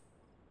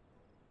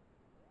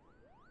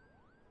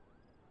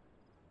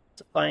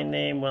 Fine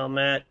name, well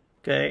met.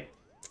 Okay.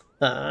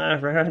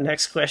 Right on,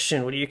 next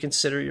question. What do you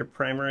consider your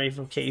primary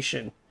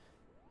vocation?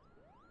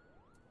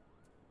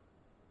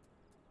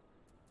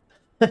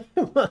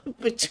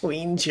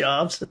 Between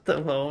jobs at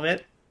the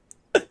moment.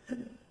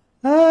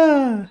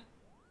 Runner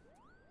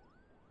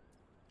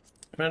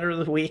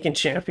of the week and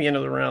champion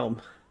of the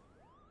realm.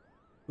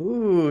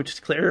 Ooh, to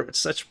declare it with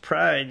such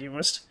pride, you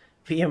must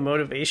be a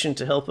motivation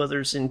to help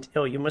others in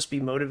you must be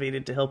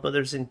motivated to help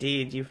others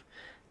indeed. You've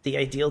the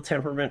ideal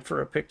temperament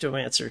for a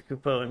Pictomancer,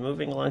 Kupo. And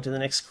moving along to the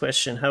next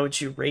question, how would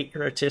you rate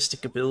your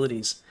artistic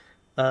abilities?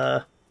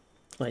 My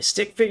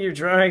stick figure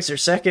drawings are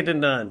second to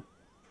none.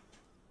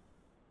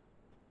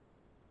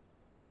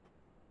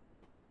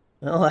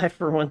 Well, I,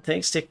 for one,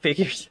 think stick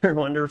figures are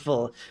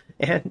wonderful,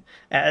 and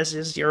as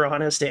is your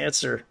honest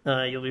answer.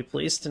 You'll be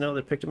pleased to know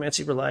that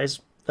Pictomancy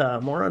relies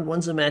more on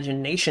one's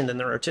imagination than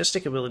their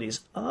artistic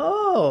abilities.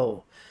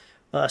 Oh!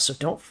 So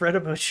don't fret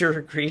about your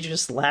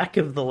egregious lack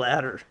of the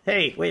latter.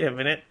 Hey, wait a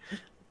minute.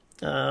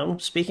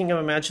 Speaking of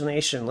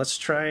imagination, let's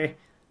try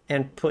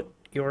and put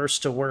yours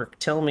to work.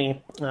 Tell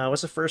me,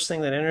 what's the first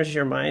thing that enters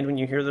your mind when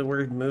you hear the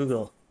word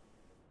Moogle?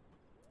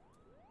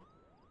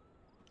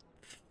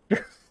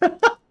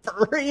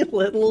 Furry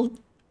little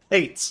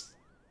tights.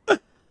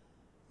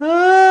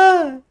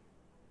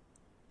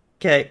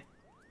 Okay.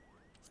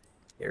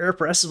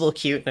 Irrepressible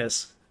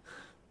cuteness.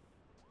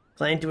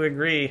 Inclined to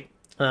agree.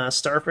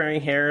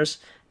 Star-bearing hares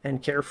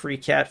and carefree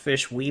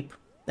catfish weep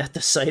at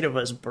the sight of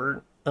us,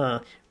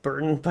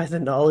 burdened by the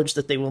knowledge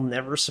that they will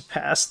never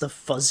surpass the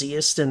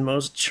fuzziest and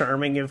most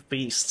charming of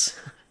beasts.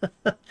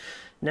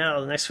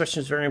 Now, the next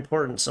question is very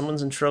important.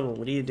 Someone's in trouble.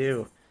 What do you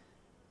do?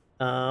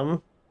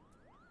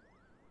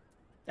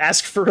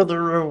 Ask for the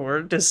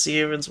reward to see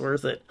if it's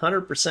worth it.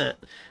 100%.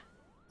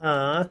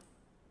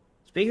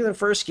 Speaking of the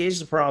first, gauge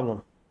the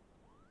problem.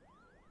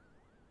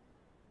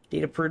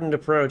 Need a prudent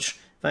approach.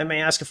 If I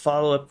may ask a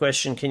follow-up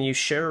question, can you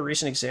share a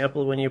recent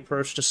example when you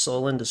approached a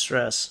soul in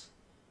distress?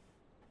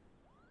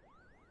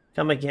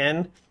 Come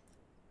again?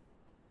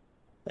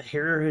 A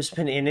hearer who's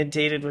been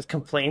inundated with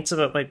complaints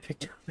about my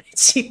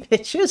Pictomancy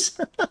pitches?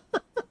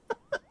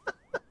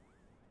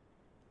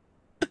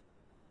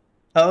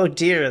 Oh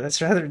dear,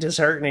 that's rather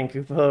disheartening,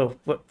 Kupo.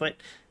 But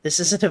this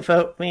isn't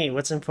about me.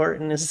 What's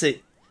important is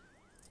that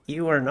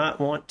you are not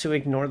want to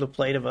ignore the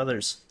plight of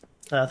others.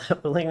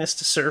 That willingness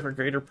to serve a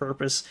greater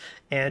purpose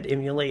and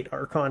emulate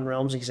Archon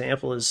Realm's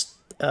example is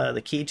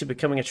the key to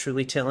becoming a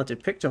truly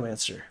talented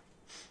Pictomancer.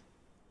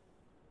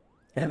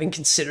 Having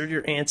considered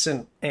your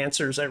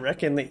answers, I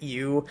reckon that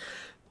you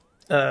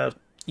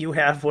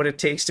have what it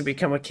takes to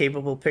become a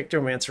capable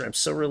Pictomancer. I'm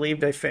so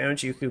relieved I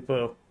found you,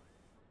 Kupo.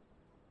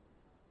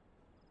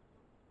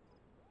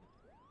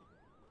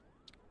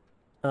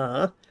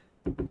 I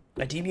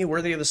deem you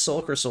worthy of the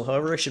Soul Crystal.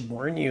 However, I should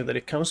warn you that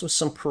it comes with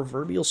some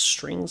proverbial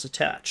strings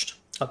attached.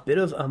 A bit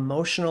of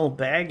emotional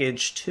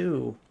baggage,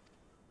 too.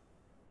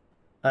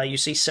 You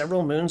see,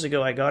 several moons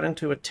ago, I got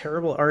into a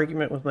terrible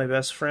argument with my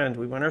best friend.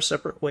 We went our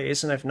separate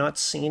ways, and I've not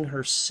seen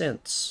her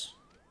since.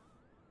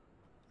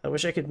 I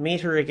wish I could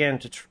meet her again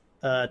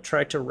to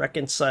try to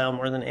reconcile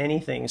more than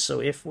anything.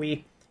 So if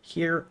we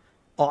hear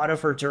aught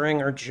of her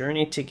during our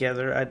journey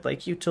together, I'd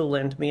like you to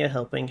lend me a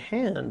helping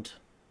hand.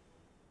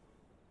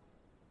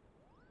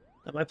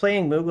 Am I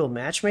playing Moogle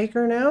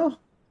Matchmaker now?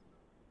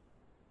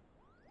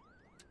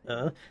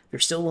 If you're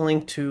still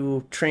willing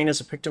to train as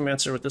a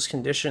Pictomancer with this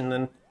condition,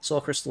 then Soul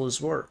Crystal is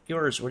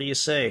yours. What do you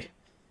say?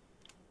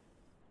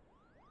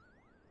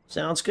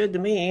 Sounds good to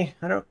me.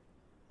 I don't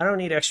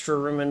need extra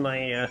room in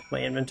my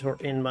my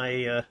inventory in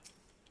my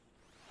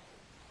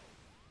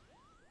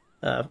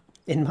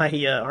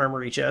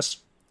armory chest.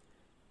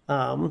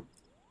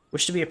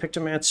 Wish to be a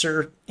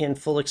Pictomancer in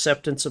full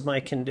acceptance of my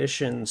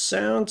condition.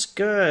 Sounds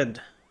good.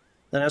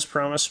 Then, as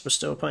promised,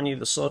 bestow upon you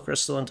the Soul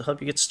Crystal, and to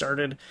help you get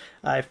started,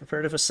 I've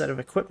prepared a set of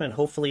equipment.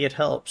 Hopefully it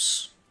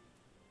helps.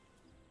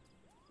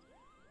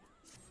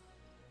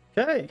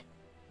 Okay.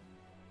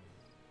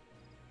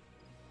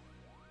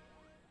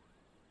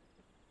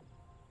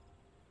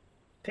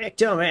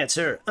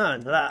 Pictomancer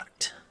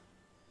unlocked.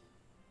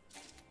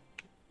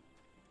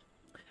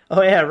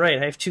 Oh yeah, right.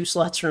 I have 2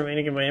 slots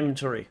remaining in my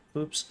inventory.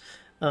 Oops.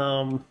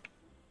 Okay.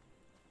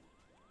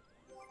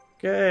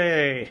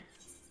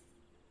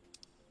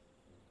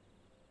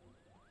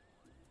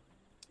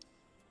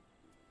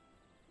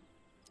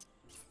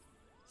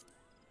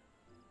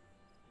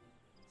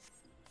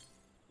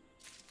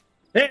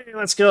 Hey,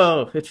 let's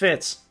go. It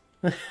fits.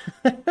 This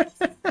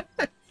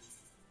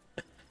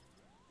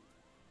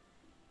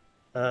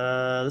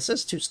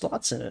has 2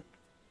 slots in it.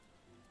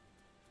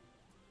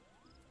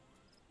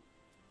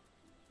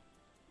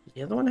 Does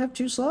the other one have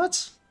 2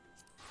 slots?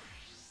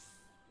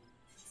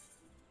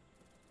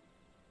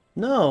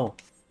 No.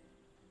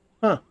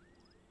 Huh.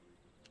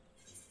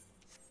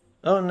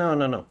 Oh, no,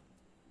 no, no.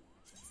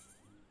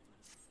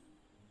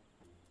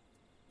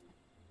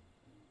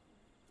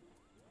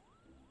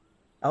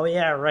 Oh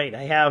yeah, right.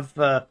 I have.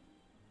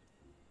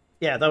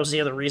 Yeah, that was the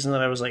other reason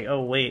that I was like,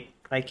 oh wait,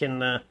 I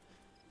can.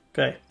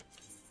 Okay.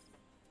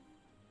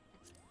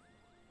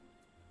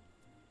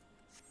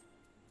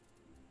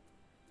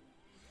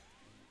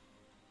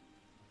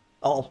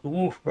 Oh,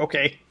 ooh,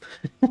 okay.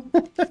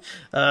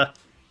 uh,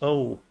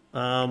 oh,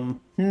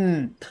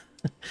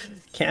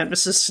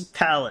 canvases and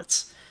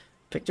palettes.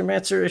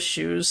 Pictomancer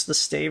eschews the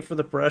stave for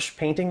the brush,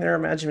 painting their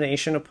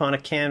imagination upon a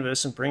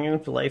canvas and bringing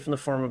them to life in the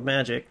form of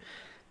magic.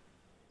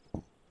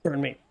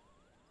 Pardon me.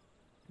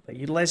 By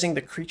utilizing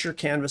the creature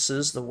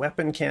canvases, the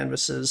weapon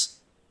canvases,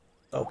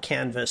 oh,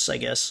 canvas, I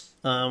guess,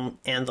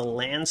 and the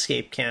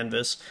landscape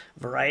canvas, a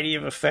variety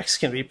of effects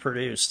can be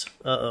produced.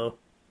 Uh-oh.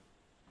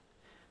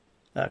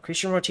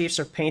 Creature motifs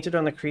are painted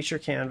on the creature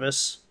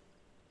canvas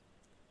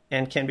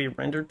and can be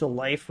rendered to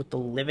life with the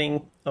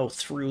living, oh,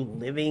 through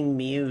living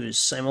muse,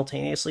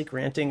 simultaneously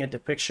granting a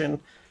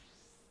depiction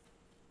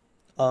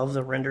of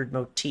the rendered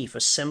motif,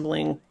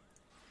 assembling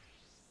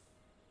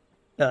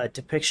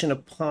depiction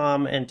of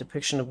palm and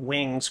depiction of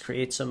wings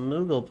creates a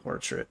Moogle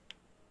portrait,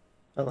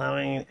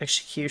 allowing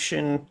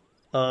execution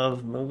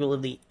of Moogle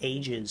of the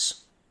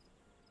Ages.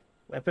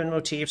 Weapon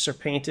motifs are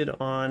painted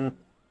on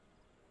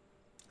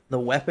the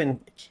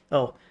weapon.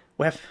 Oh,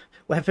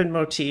 weapon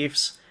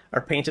motifs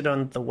are painted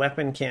on the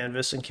weapon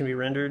canvas and can be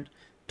rendered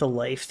to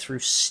life through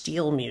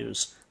steel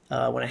muse.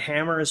 When a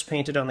hammer is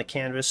painted on the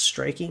canvas,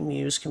 striking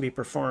muse can be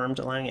performed,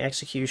 allowing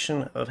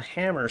execution of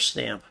hammer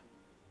stamp.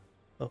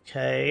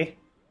 Okay.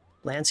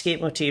 Landscape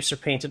motifs are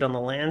painted on the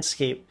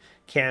landscape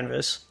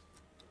canvas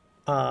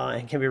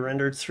and can be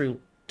rendered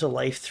to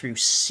life through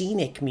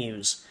scenic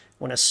muse.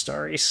 When a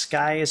starry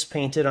sky is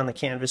painted on the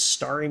canvas,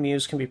 starry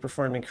muse can be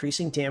performed,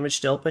 increasing damage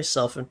dealt by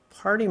self and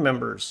party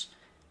members.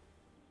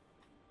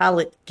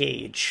 Palette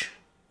gauge.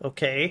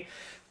 Okay.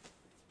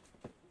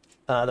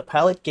 The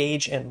palette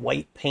gauge and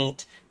white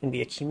paint can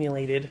be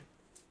accumulated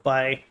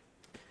by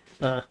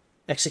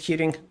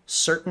executing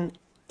certain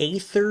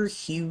aether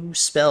hue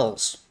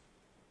spells.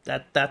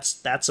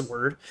 That's a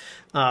word.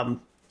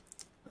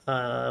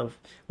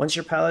 Once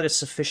your palette is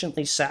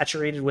sufficiently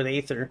saturated with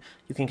aether,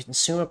 you can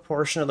consume a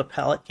portion of the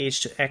palette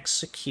gauge to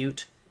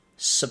execute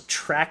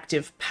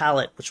subtractive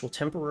palette, which will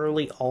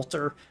temporarily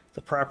alter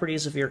the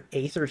properties of your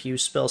aether hue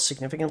spell,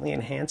 significantly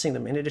enhancing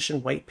them. In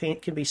addition, white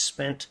paint can be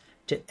spent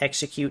to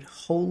execute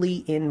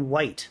Holy in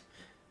White.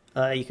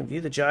 You can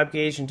view the job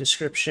gauge and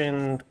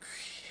description.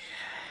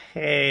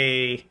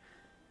 Hey.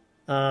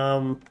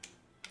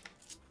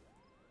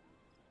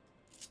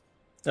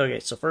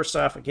 Okay, so first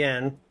off,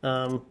 again,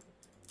 auto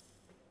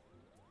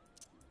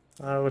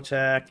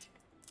attack,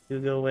 you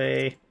go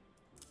away,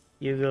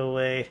 you go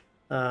away.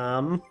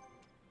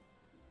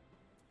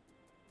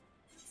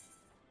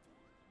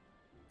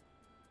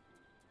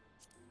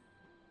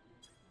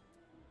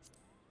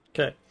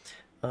 Okay.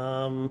 Okay,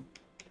 I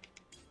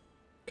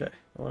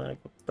want to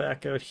go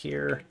back out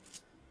here.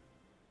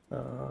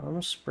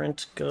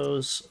 Sprint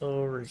goes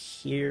over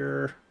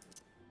here.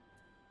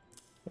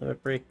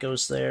 Limit break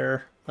goes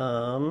there.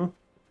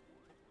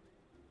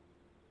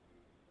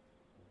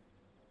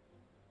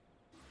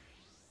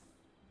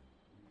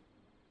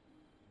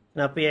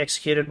 Not be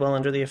executed while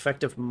under the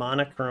effect of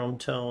monochrome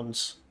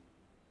tones.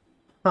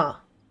 Huh.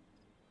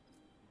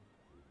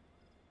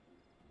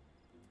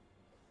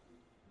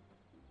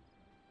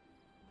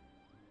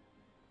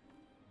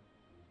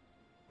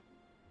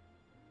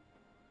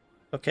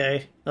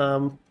 Okay,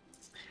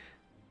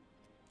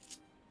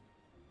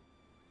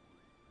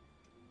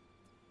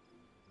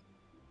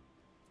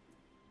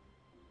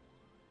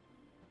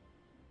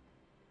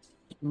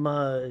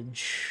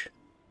 Smudge.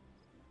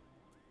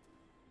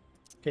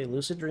 Okay,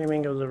 lucid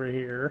dreaming goes over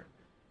here.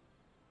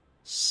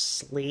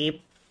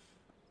 Sleep.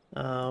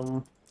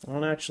 I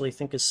don't actually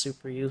think is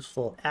super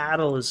useful.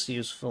 Addle is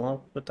useful.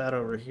 I'll put that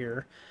over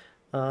here.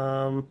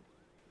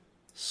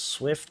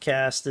 Swift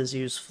cast is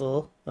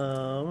useful.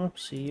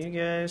 See you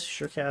guys.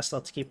 Sure cast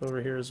I'll have to keep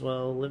over here as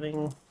well.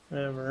 Living,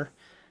 whatever.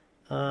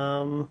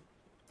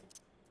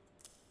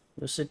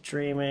 Lucid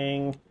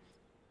dreaming.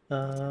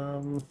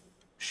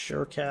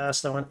 Sure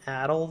cast. I want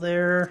Addle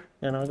there.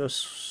 And I'll go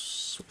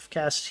Swift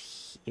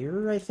cast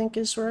here, I think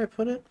is where I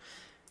put it.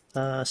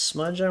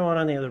 Smudge I want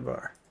on the other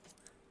bar.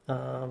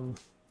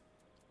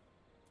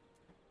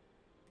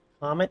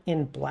 Comet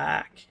in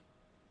black.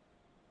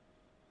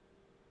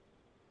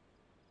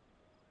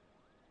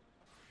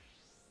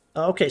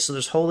 Okay, so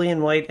there's Holy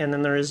in white, and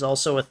then there is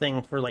also a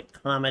thing for,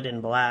 like, Comet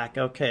in black.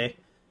 Okay.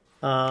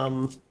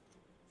 I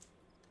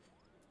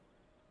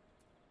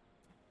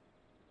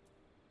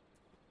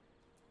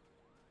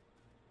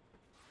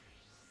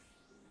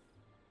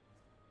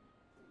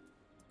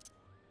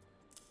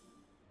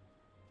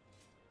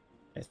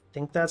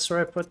think that's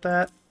where I put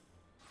that.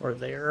 Or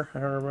there, I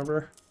don't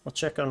remember. I'll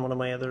check on one of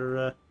my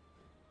other,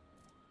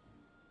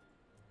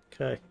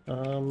 Okay,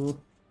 okay,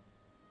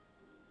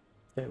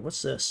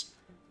 what's this?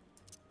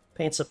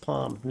 Paints a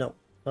palm. No.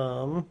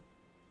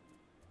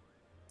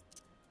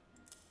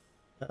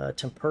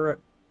 Tempura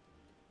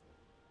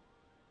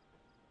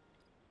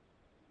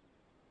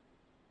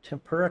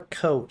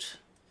coat.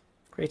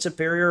 Creates a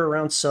barrier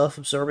around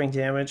self-absorbing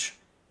damage,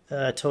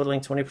 totaling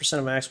 20%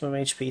 of maximum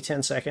HP,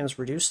 10 seconds.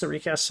 Reduce the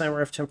recast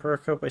timer of Tempura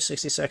Coat by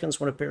 60 seconds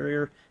when a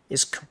barrier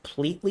is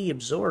completely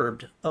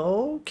absorbed.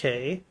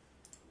 Okay.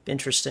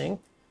 Interesting.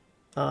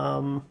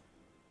 And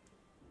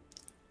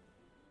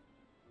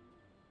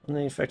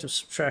the effective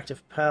subtractive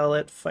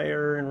palette,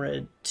 fire in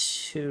red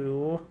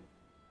 2.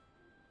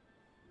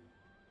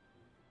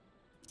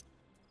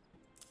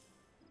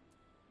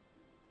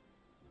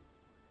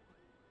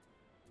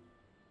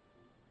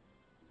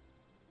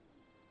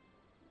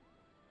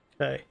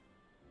 Okay.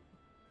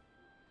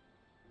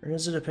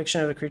 Brings a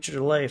depiction of a creature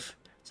to life.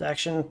 Its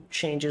action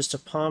changes to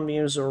Palm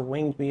Muse or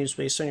Winged Muse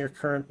based on your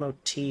current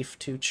motif.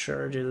 2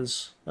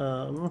 charges.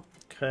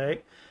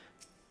 Okay.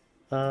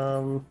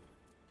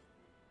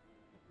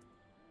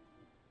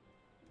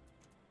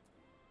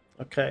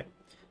 Okay.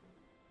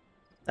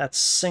 That's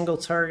single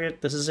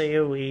target. This is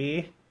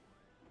AoE.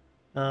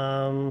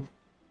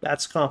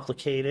 That's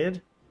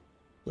complicated.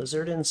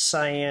 Blizzard and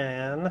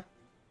Cyan.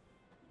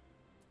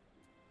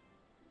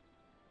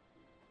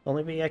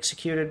 Only be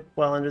executed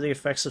while under the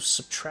effects of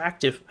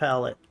subtractive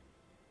palette.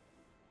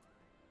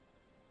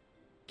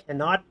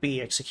 Cannot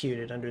be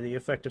executed under the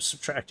effect of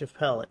subtractive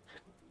palette.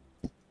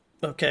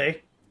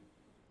 Okay.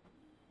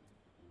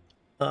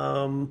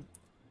 Huh.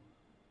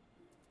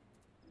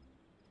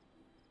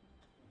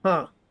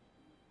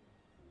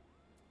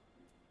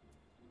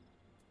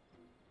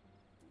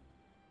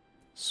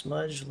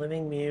 Smudge,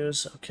 Living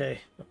Muse.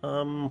 Okay.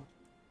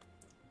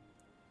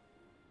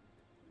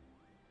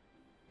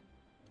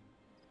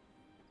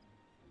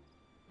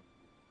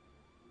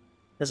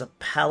 There's a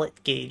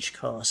palette gauge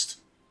cost.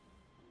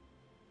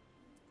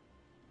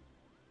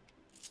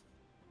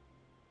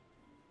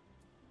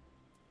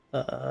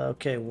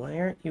 Okay, why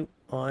aren't you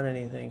on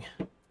anything?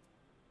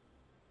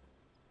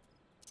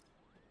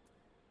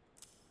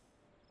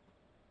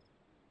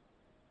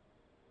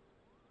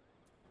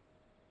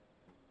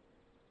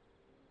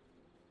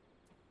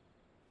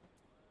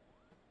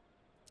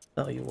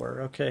 Oh, you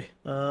were. Okay.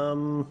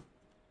 Hmm.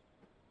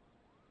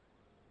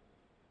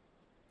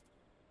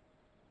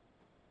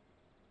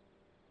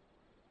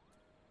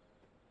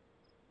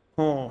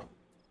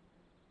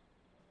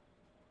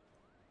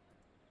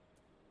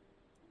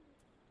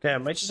 Okay, I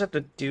might just have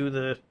to do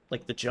the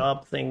the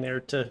job thing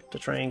there to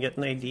try and get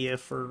an idea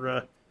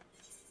for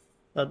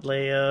HUD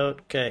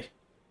layout. Okay.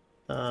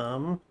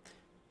 Palette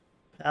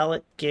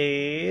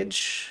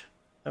gauge.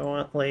 I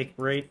want like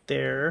right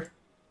there.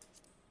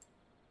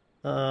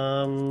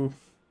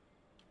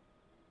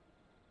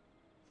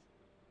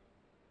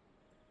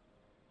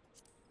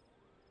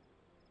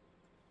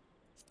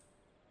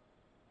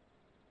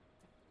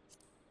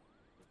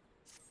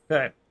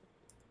 Okay. I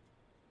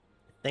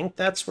think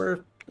that's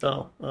where.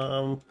 Oh,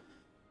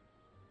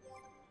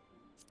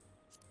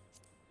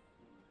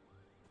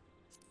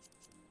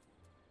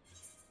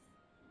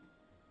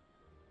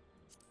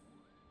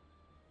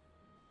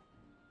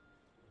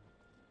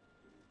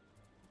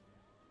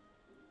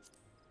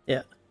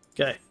 yeah.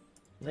 Okay.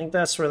 I think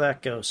that's where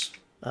that goes.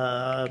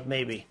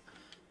 Maybe.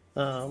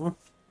 Mind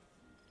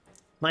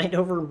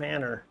over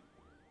manner.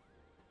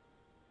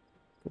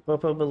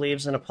 Popo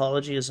believes an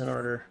apology is in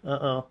order.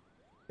 Uh-oh.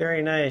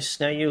 Very nice.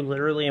 Now you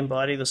literally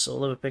embody the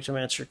soul of a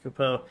Pictomancer,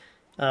 Kupo.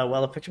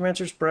 While a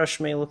Pictomancer's brush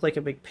may look like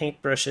a big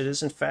paintbrush, it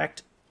is in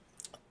fact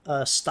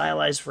a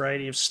stylized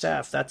variety of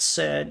staff. That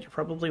said, you're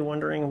probably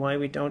wondering why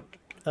we don't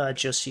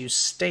just use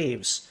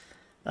staves.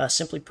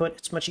 Simply put,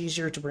 it's much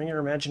easier to bring your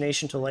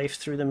imagination to life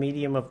through the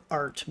medium of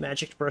art.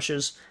 Magic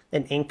brushes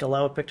and ink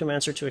allow a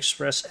Pictomancer to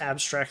express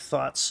abstract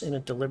thoughts in a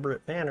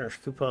deliberate manner,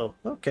 Kupo.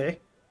 Okay.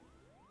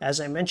 As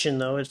I mentioned,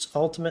 though, it's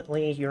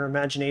ultimately your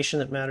imagination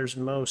that matters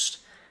most.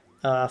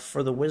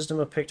 For the wisdom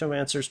of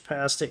Pictomancer's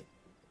past,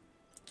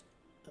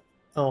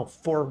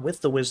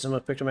 with the wisdom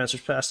of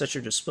Pictomancer's past at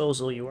your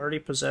disposal, you already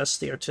possess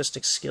the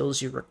artistic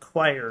skills you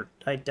require.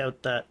 I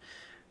doubt that.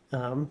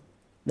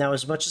 Now,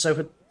 as much as I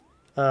would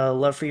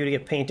love for you to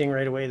get painting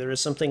right away, there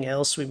is something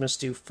else we must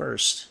do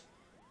first.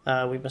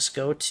 We must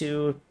go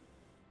to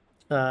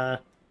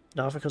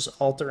Nafiko's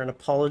altar and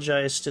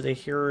apologize to the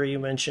hero you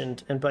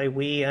mentioned. And by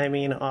we, I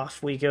mean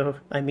off we go.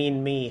 I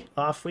mean me.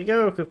 Off we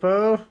go,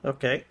 Kupo.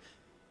 Okay.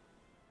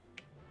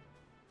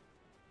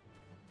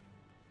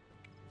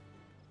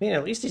 I mean,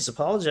 at least he's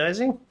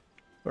apologizing.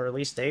 Or at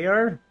least they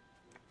are.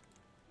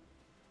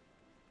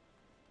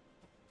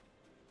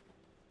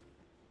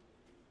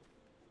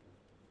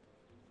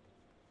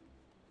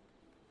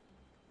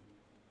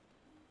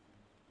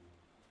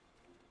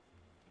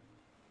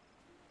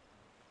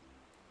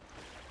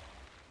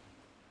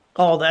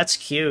 Oh, that's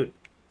cute.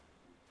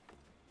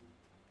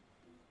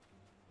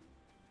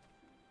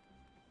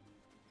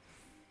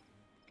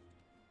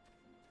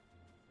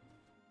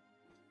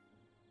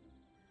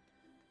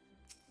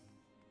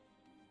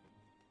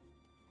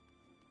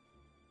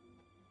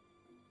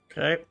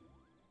 Okay.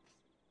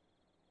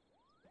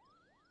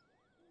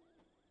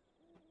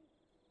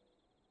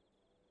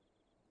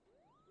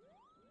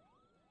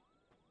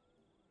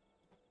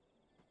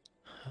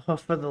 Oh,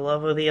 for the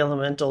love of the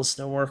elementals,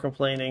 no more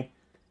complaining.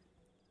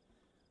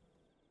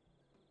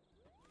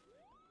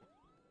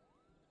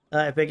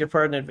 I beg your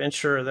pardon,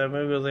 adventurer. That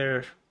movie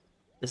there.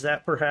 Is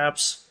that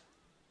perhaps?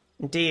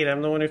 Indeed,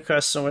 I'm the one who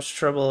caused so much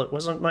trouble. It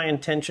wasn't my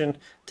intention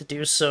to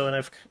do so, and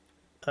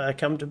I've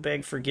come to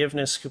beg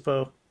forgiveness,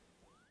 Kupo.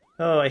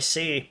 Oh, I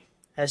see.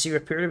 As you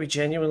appear to be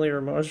genuinely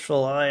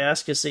remorseful, all I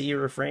ask is that you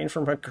refrain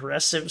from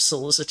aggressive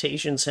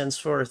solicitations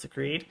henceforth.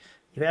 Agreed?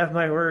 You have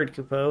my word,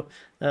 Kupo.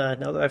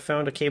 Now that I've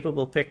found a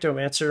capable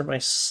Pictomancer, my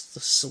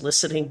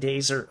soliciting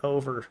days are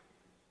over.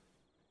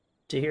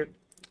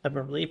 I'm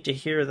relieved to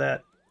hear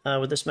that.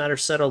 With this matter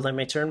settled, I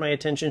may turn my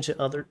attention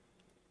to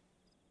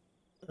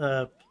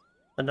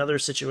another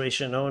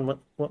situation. Oh, and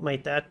what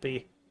might that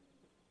be?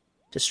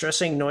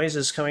 Distressing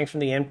noises coming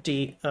from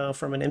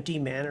from an empty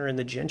manor in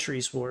the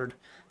Gentry's ward.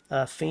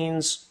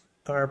 Fiends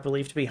are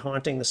believed to be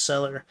haunting the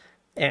cellar,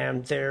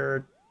 and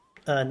their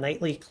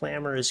nightly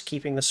clamor is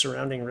keeping the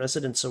surrounding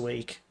residents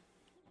awake.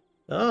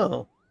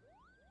 Oh.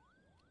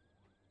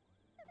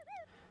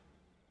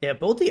 Yeah,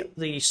 both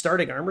the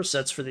starting armor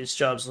sets for these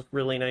jobs look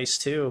really nice,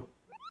 too.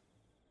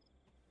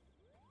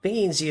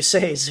 Fiends, you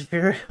say?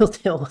 Severe will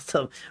deal with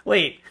them.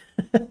 Wait,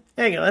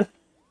 hang on.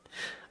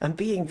 I'm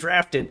being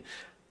drafted.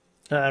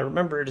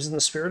 Remember, it is in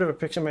the spirit of a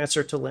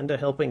Pictomancer to lend a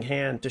helping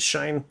hand, to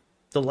shine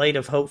the light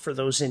of hope for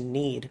those in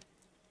need.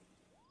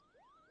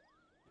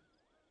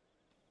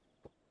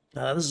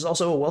 This is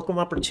also a welcome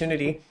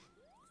opportunity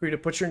for you to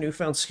put your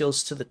newfound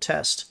skills to the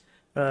test.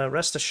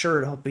 Rest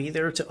assured, I'll be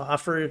there to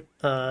offer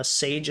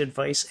sage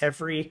advice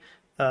every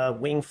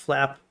wing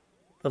flap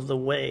of the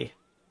way.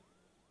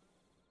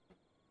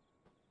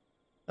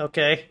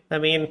 Okay, I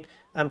mean,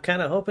 I'm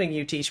kind of hoping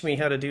you teach me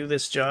how to do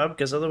this job,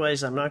 because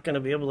otherwise I'm not going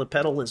to be able to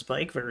pedal this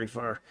bike very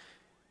far.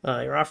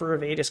 Your offer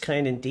of aid is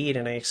kind indeed,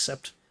 and I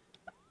accept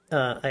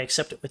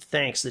it with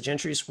thanks. The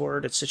Gentry's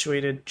ward, it's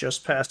situated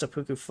just past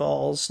Apuku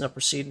Falls. Now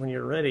proceed when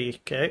you're ready.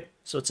 Okay,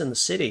 so it's in the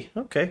city.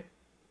 Okay.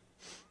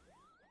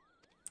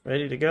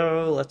 Ready to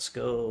go. Let's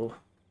go.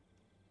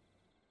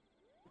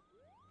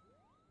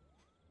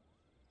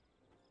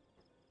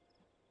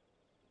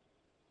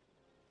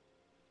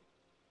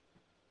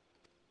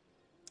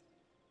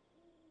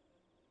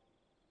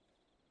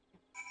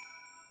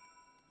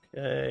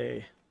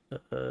 Okay.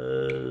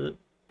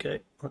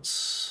 Okay,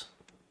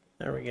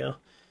 there we go.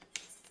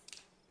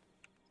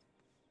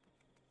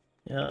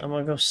 Yeah, I'm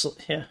gonna go,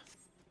 yeah.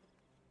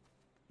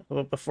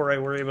 But before I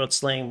worry about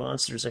slaying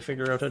monsters, I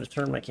figure out how to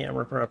turn my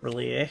camera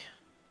properly, eh?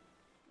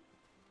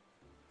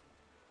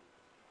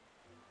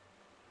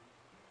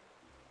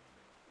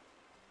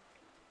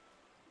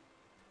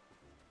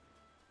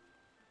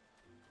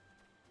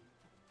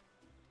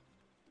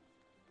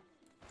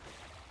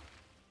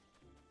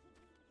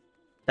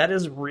 That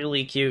is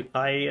really cute.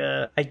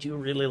 I do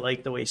really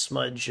like the way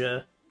Smudge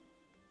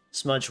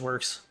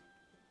works.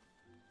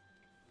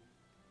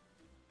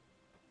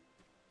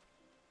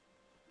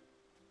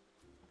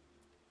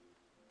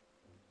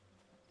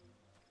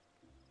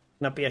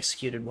 Not be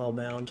executed while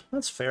bound.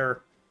 That's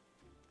fair.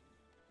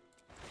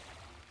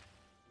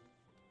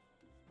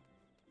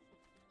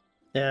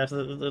 Yeah,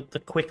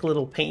 the quick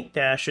little paint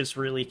dash is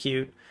really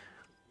cute.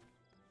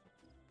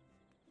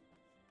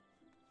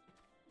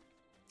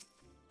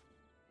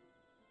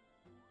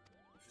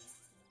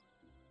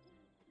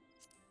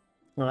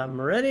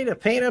 I'm ready to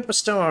paint up a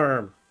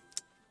storm.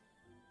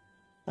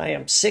 I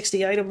am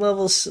 60 item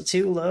levels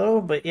too low,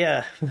 but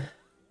yeah.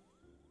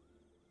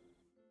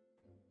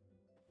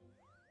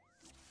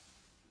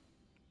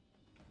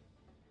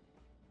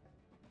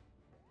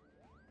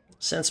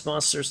 Sense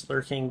monsters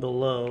lurking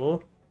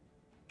below.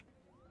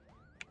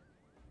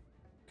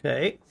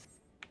 Okay.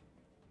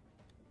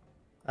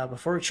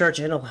 Before we charge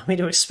in, allow me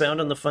to expound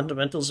on the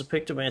fundamentals of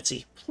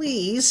Pictomancy.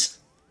 Please!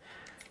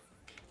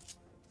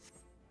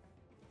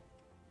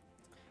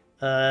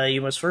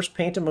 You must first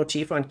paint a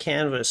motif on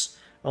canvas.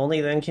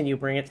 Only then can you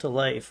bring it to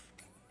life.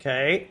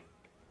 Okay.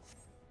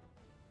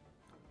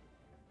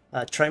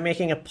 Try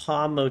making a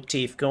paw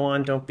motif. Go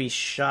on, don't be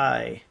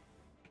shy.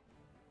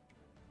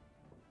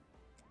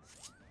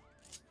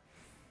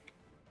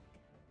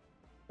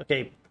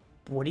 Okay,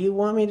 what do you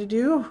want me to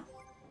do?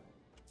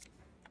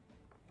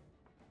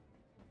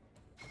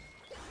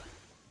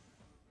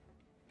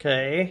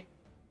 Okay.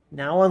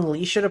 Now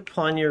unleash it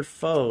upon your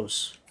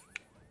foes.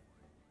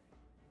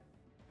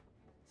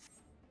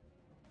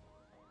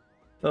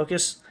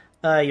 Focus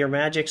your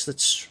magics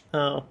that's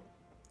on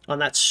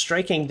that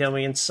striking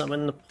dummy and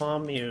summon the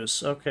Palm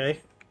Muse.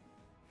 Okay.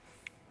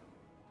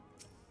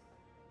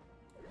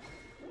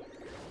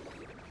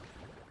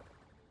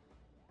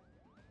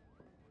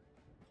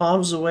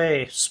 Palms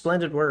away.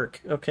 Splendid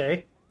work.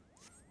 Okay.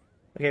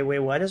 Okay, wait,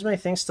 why does my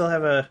thing still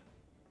have a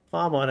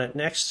palm on it?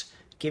 Next,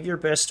 give your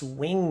best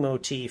wing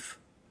motif.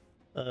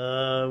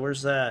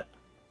 Where's that?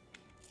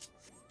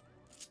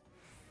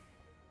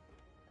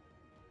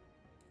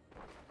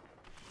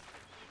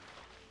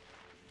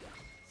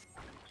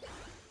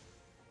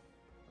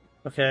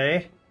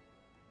 Okay.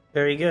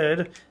 Very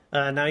good.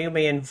 Now you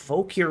may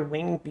invoke your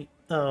winged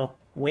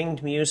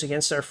muse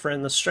against our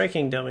friend the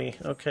striking dummy.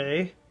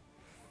 Okay.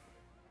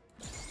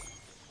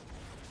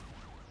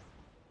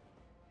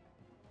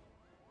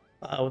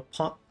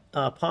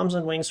 palms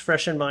and wings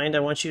fresh in mind. I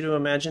want you to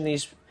imagine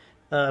these,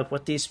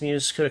 what these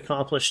Mews could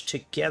accomplish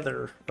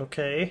together,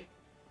 okay?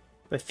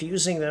 By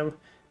fusing them,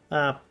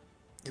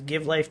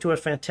 give life to a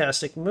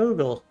fantastic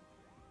Moogle.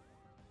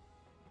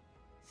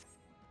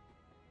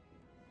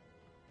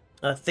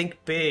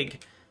 Think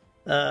big.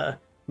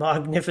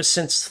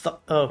 Magnificent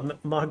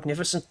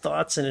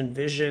thoughts and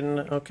envision.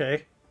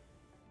 Okay.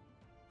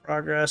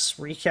 Progress.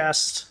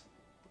 Recast.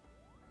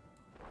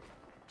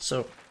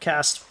 So,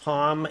 cast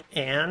Palm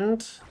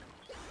and...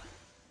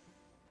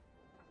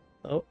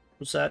 Oh,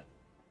 was that...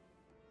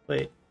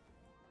 Wait.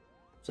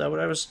 Is that what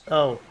I was...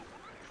 Oh.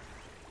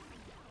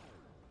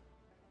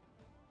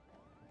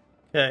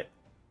 Okay.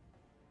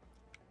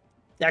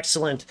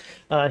 Excellent.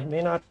 It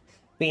may not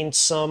mean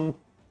some...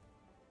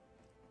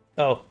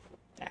 Oh.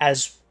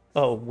 As...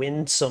 Oh,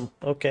 winsome.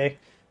 Okay.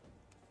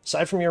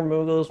 Aside from your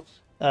Moogle,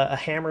 a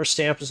hammer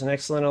stamp is an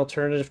excellent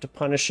alternative to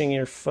punishing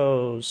your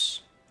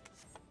foes.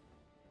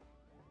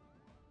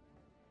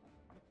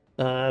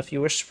 If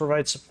you wish to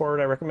provide support,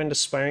 I recommend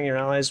inspiring your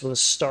allies with a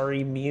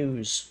starry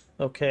muse.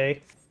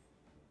 Okay.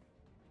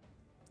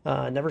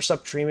 Never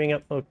stop dreaming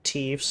up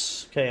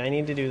motifs. Okay, I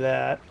need to do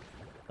that.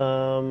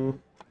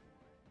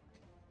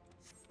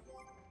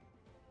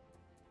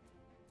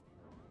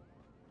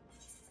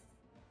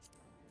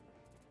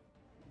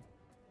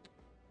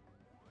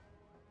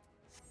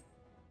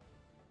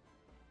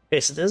 Okay,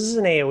 so this is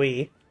an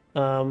AoE.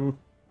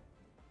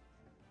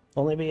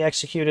 Only be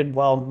executed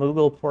while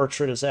Moogle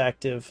Portrait is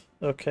active.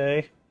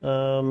 Okay.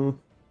 Cannot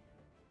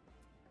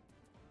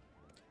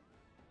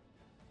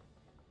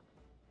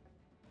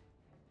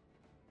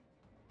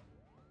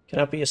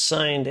be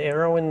assigned.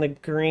 Arrow in the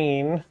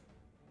green.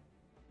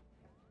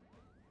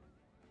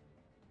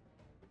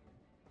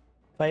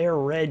 Fire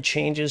red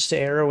changes to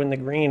arrow in the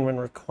green when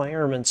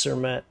requirements are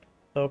met.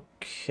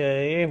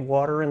 Okay.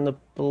 Water in the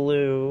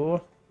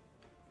blue.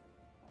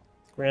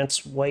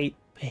 Grants white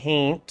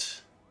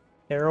paint.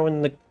 Arrow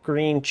in the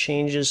green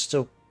changes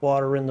to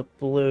water in the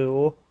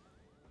blue.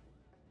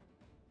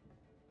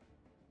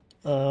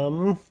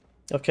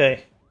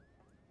 Okay.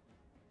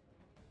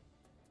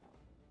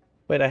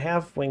 Wait, I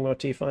have wing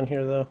motif on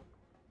here, though.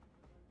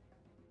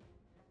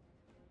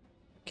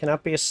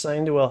 Cannot be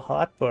assigned to a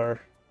hotbar.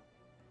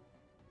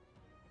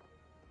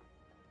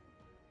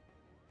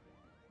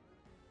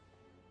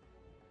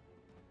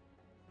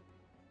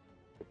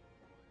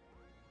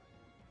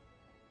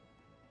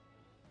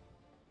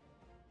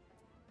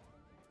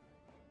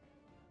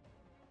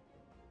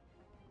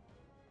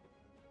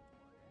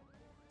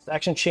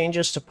 Action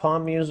changes to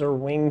Palm Muse or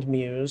Winged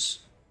Muse.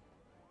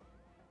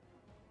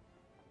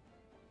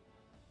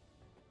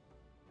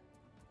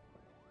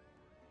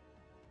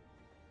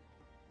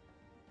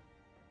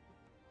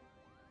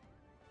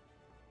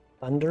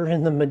 Thunder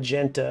in the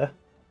magenta.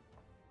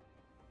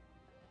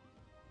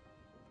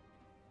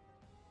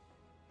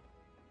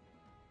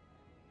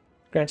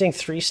 Granting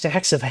 3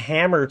 stacks of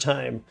hammer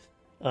time.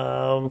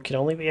 Can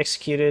only be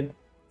executed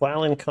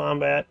while in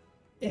combat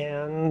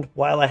and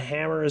while a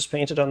hammer is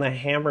painted on the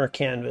hammer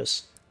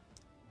canvas.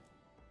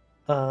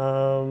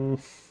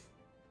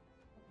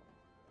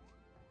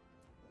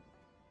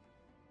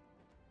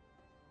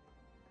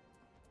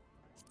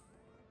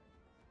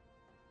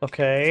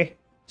 Okay,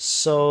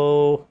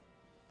 so...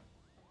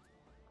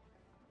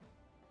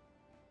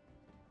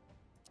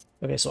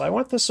 Okay, so I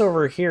want this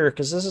over here,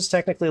 because this is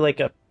technically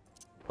like a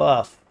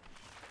buff.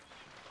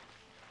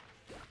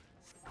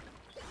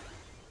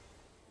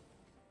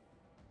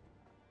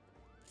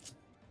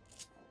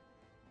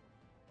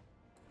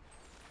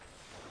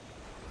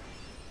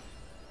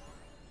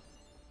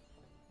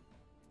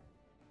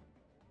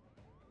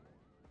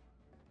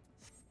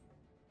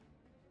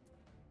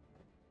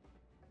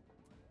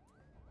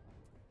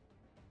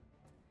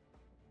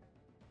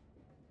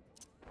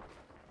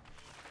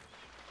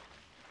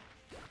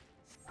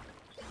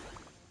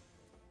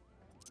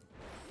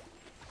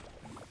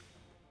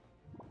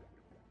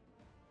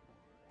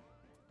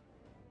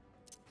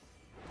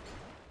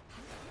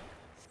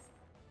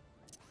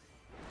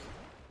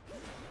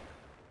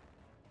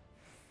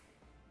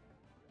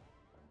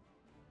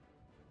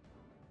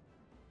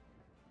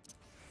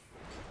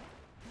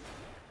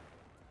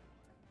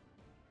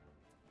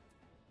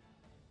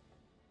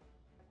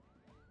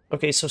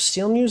 Okay, so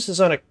Steel Muse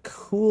is on a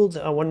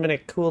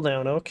 1-minute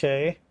cooldown.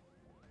 Okay.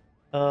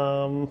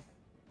 Can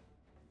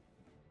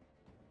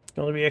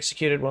only be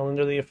executed while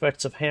under the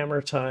effects of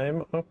hammer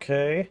time.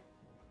 Okay.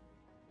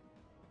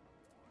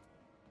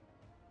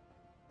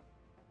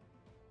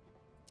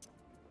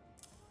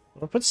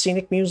 I'll put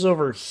Scenic Muse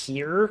over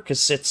here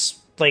because it's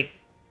like,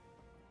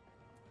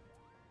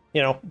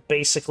 you know,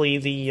 basically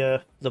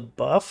the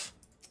buff.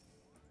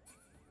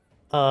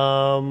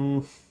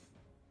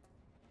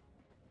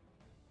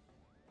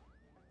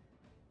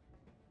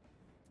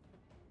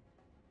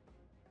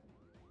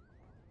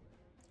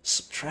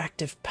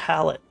 Subtractive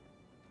palette.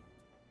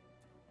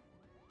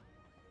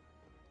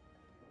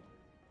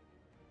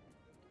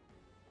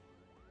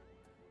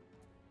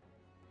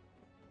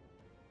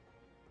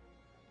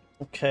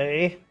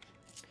 Okay.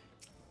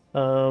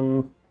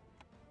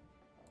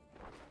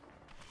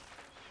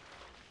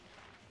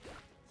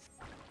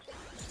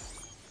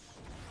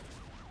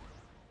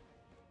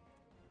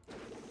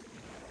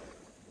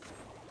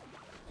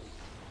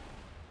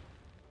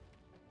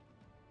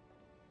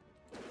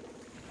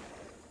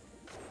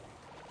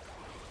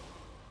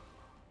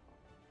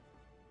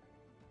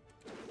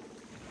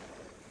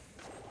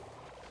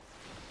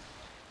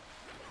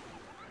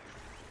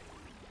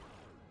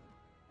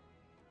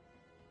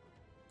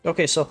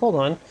 Okay, so hold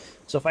on.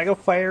 So if I go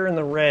fire in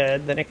the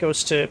red, then it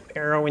goes to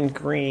arrow in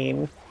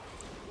green,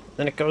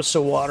 then it goes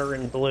to water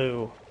in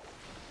blue.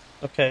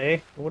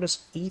 Okay, what does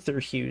ether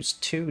hues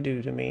 2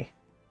 do to me?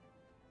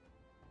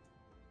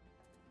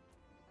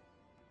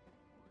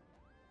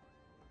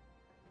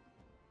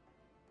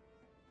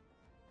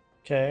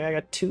 Okay, I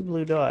got 2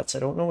 blue dots. I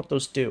don't know what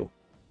those do.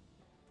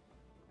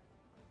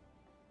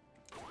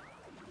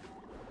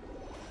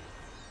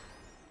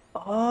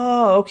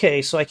 Oh,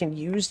 okay, so I can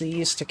use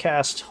these to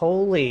cast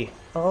Holy.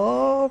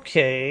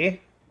 Okay.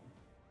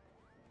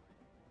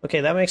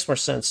 Okay, that makes more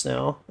sense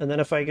now. And then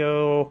if I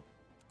go...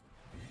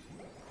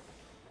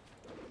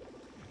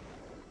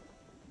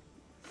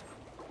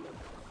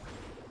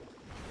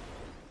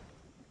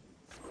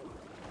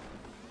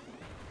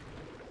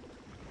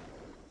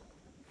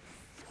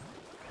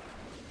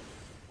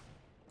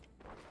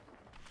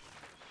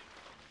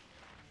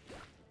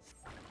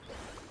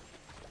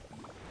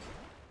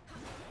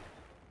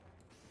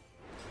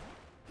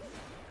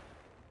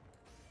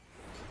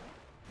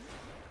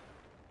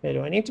 Okay,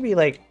 do I need to be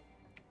like...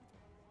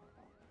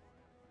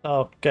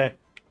 Oh, okay.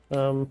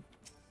 Um...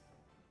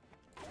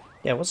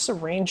 Yeah, what's the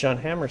range on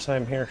hammer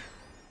time here?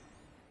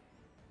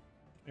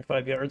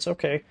 5 yards,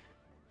 okay.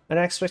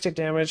 Unexpected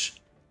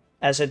damage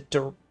as a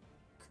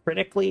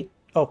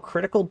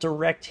critical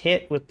direct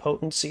hit with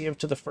potency of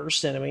to the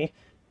first enemy,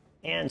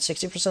 and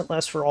 60%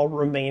 less for all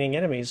remaining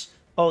enemies.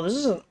 Oh, this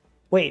is an...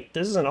 Wait,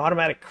 this is an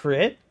automatic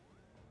crit?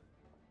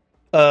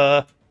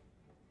 Uh...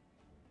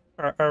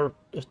 Are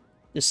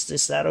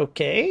is that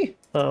okay?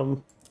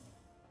 Um...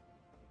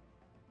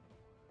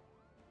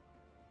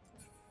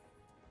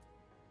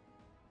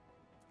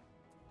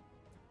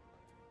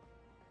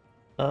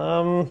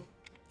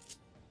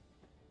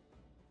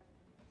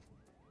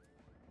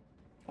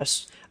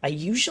 I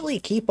usually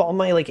keep all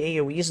my like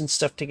AoEs and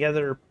stuff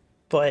together,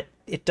 but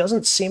it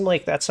doesn't seem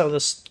like that's how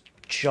this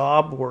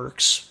job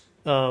works.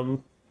 Hmm.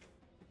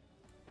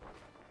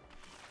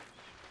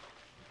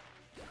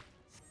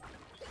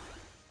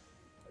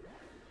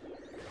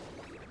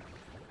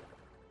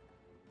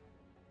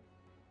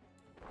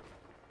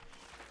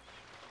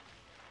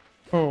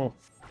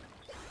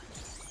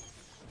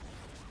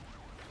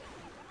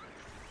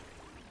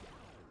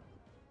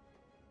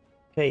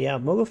 Okay, yeah,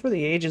 Mogul for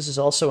the Ages is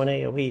also an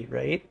AoE,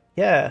 right?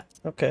 Yeah,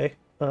 okay.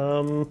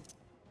 Hmm.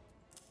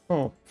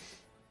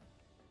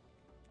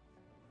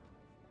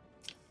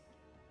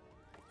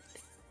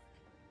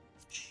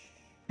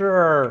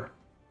 Sure.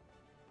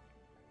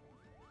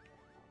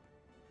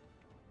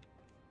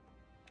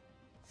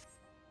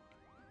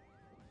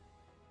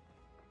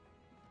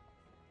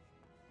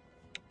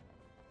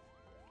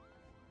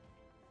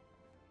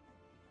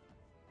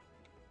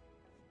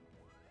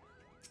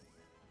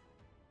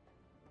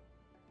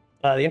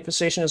 The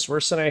infestation is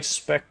worse than I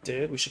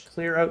expected. We should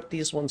clear out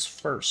these ones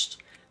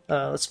first.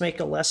 Let's make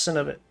a lesson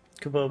of it.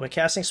 Kubo, by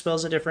casting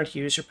spells of different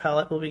hues, your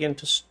palette will begin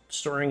to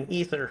storing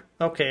ether.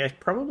 Okay, I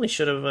probably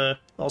should have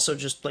also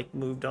just like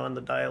moved on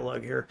the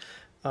dialogue here.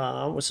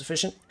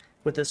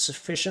 With a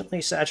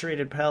sufficiently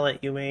saturated palette,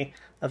 you may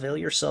avail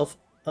yourself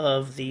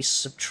of the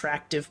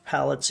subtractive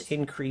palette's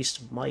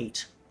increased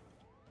might.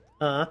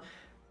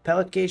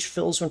 Palette gauge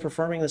fills when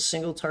performing the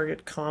single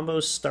target combo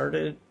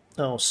starting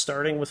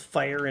with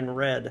fire in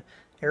red.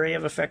 Area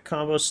of effect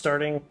combos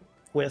starting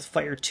with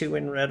fire 2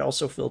 in red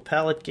also fill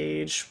palette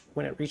gauge.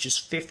 When it reaches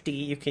 50,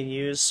 you can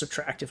use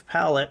subtractive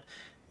palette,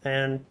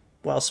 and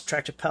while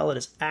subtractive palette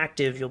is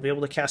active, you'll be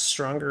able to cast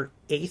stronger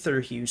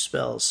aether hue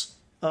spells.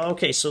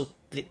 Okay, so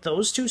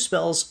those two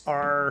spells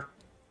are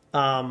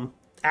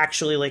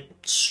actually like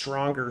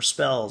stronger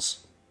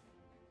spells.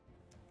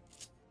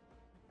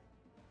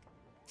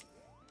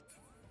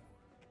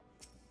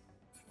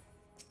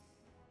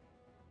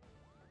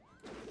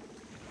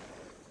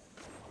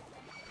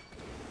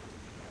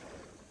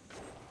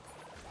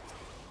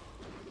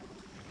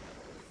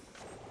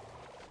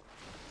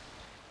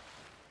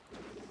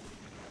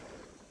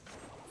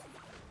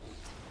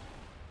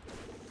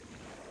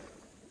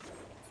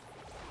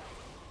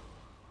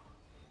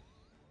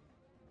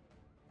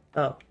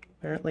 Oh,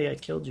 apparently I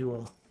killed you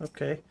all.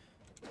 Okay.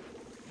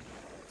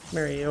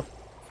 Marry you.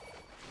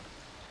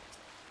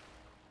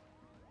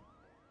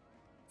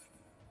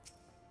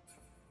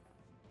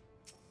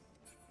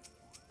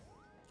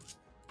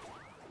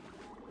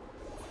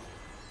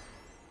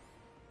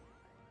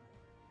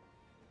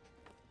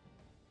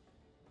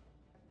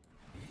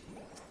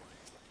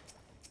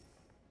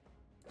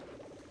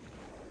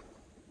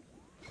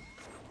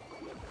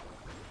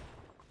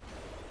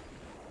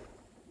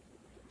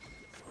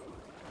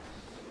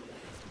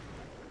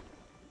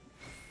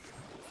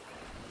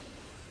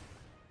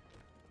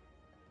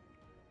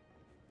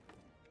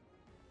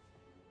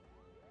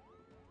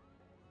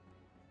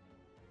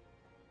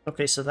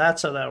 Okay, so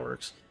that's how that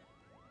works.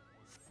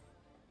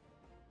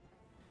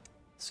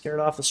 Scared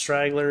off the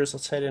stragglers.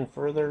 Let's head in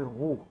further.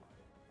 Ooh.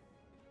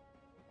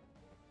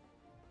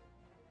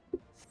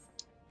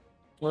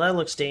 Well, that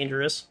looks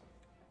dangerous.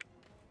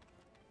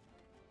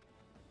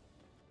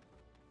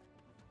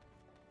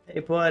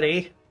 Hey,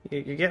 buddy.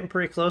 You're getting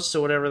pretty close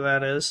to whatever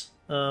that is.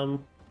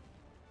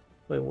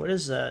 Wait, what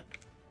is that?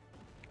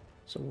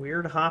 It's a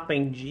weird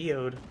hopping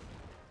geode.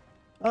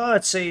 Oh,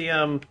 it's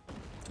a,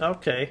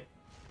 okay.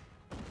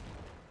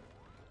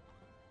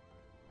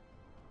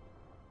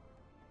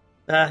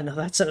 Ah, no,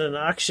 that's an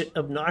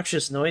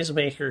obnoxious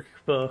noisemaker,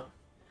 Kupo.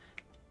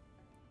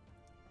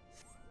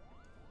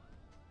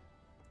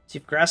 So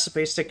you've grasped the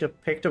basic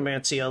of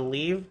Pictomancy. I'll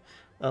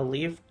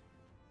leave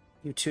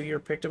you to your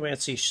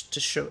Pictomancy to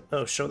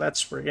show that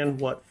Spriggan.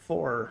 What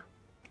for?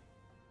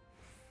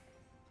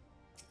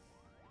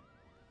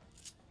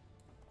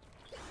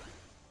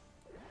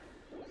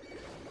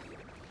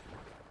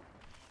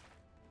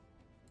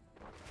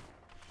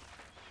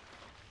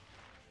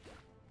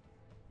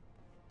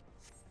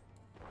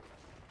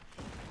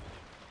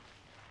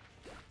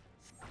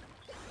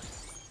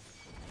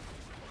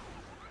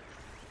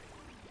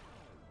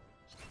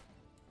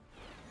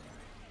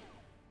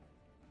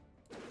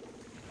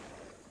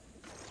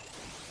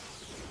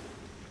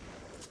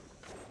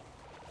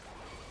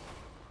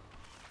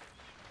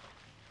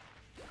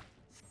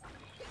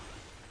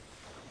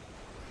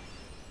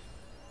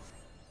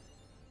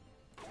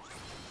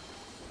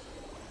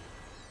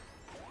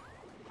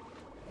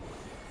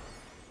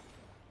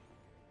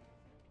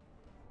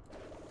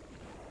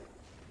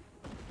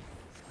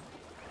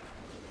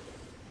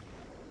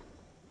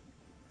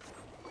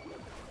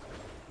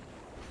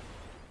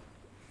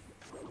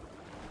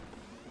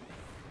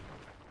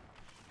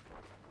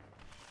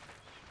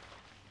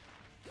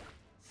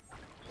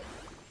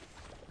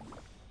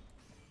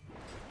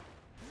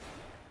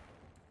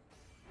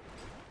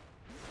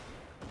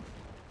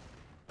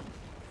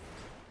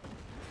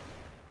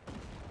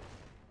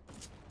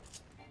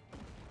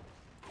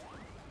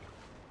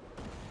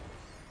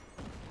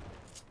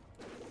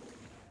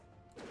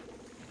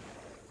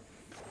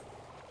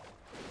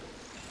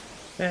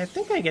 I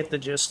think I get the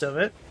gist of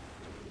it.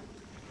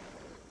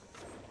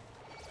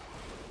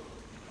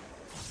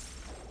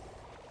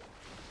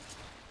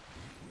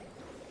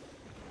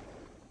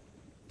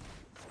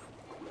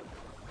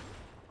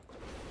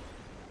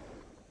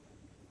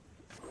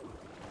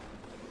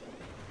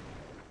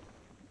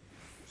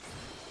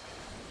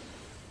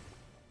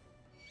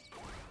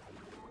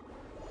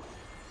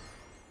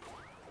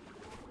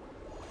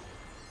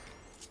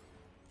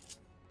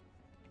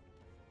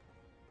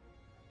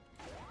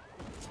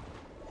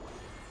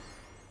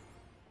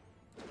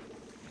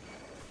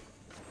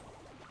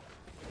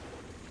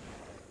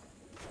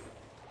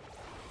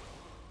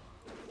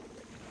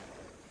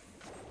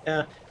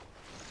 Yeah.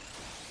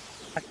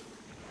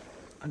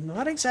 I'm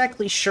not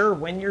exactly sure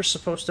when you're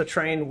supposed to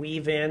try and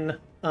weave in,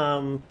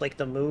 like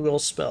the Moogle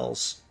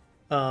spells.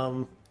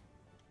 Um,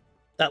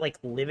 that, like,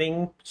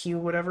 living Q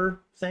whatever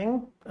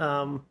thing.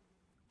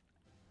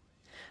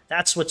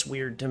 That's what's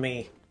weird to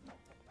me.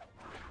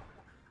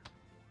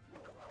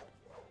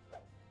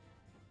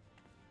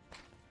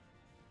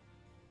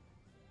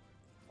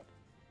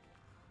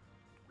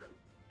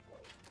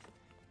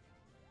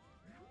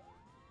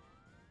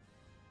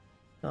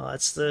 Oh,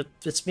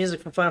 it's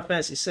music from Final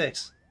Fantasy VI.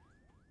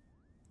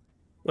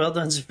 Well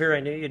done, Zephyr. I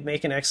knew you'd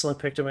make an excellent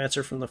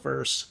Pictomancer from the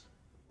first.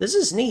 This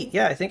is neat.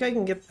 Yeah, I think I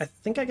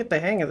get the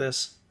hang of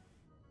this.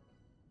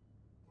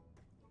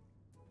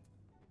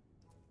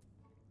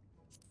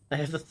 I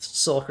have the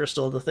soul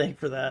crystal to thank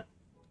for that.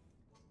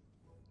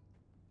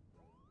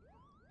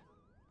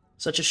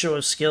 Such a show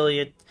of skill,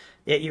 yet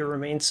you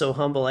remain so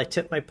humble. I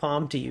tip my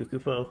palm to you,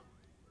 Kupo.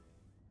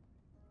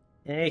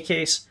 In any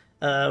case,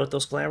 with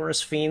those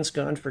glamorous fiends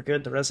gone for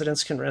good, the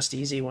residents can rest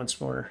easy once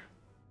more.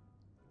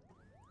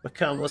 But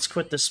come, let's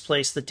quit this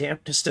place. The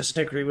dampness doesn't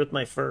agree with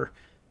my fur.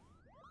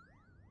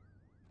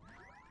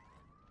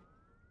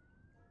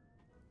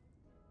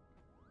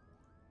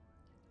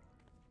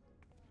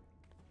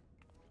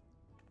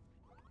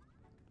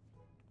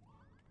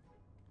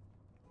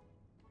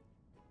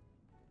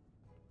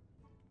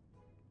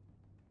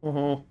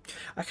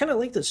 I kind of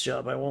like this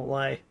job, I won't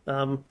lie.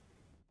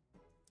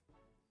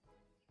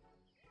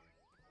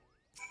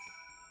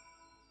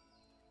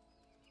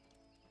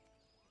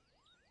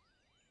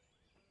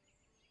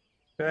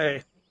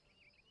 Okay.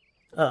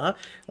 Allow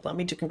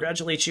me to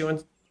congratulate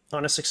you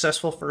on a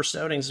successful first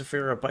outing,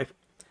 Zephyra.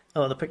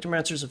 The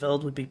Pictomancers of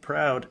Eld would be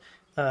proud.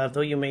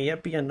 Though you may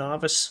yet be a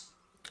novice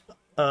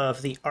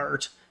of the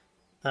art,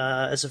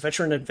 as a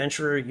veteran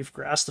adventurer, you've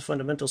grasped the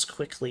fundamentals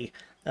quickly.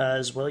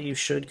 As well you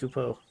should,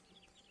 Kupo.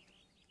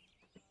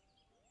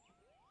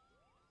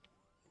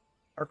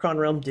 Archon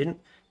Realm didn't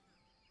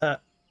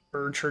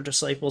urge her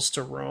disciples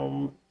to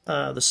roam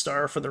the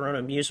star for their own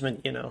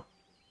amusement, you know.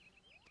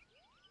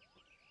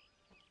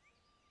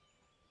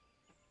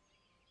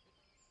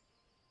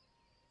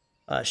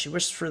 She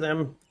wished for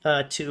them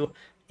to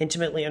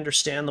intimately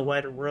understand the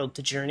wider world,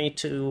 to journey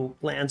to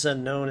lands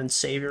unknown and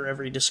savor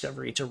every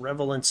discovery, to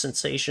revel in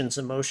sensations,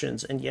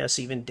 emotions, and yes,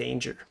 even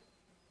danger.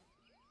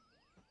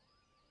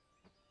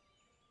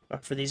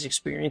 For these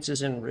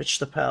experiences enrich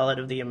the palette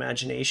of the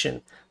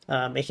imagination,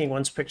 making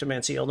one's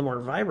Pictomancy all the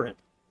more vibrant.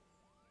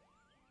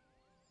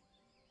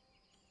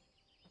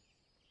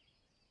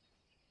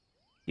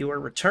 You are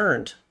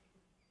returned.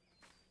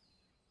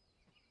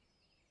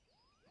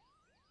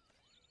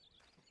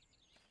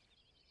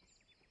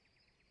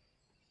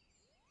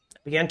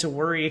 Began to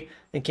worry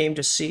and came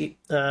to see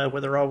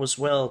whether all was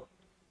well.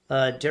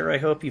 Dare I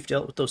hope you've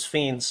dealt with those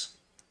fiends.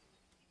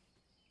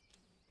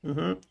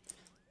 Mm-hmm.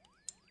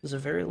 There's a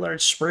very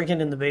large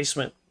Spriggan in the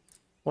basement.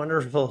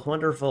 Wonderful,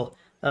 wonderful.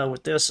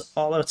 With this,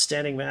 all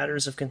outstanding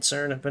matters of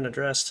concern have been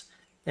addressed.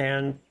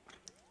 And,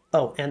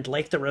 oh, and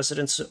like the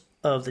residents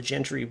of the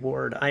Gentry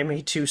Ward, I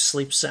may too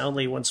sleep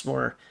soundly once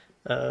more.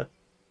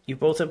 You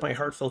both have my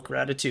heartfelt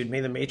gratitude. May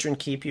the matron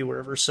keep you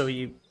wherever so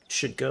you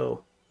should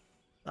go.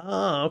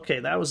 Oh, okay,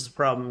 that was the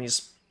problem.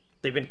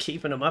 They've been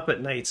keeping him up at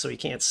night so he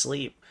can't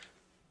sleep.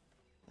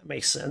 That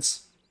makes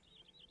sense.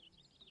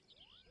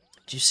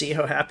 Do you see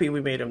how happy we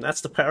made him?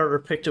 That's the power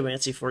of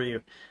Pictomancy for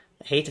you.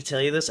 I hate to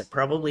tell you this, I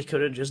probably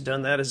could have just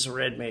done that as a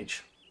red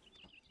mage.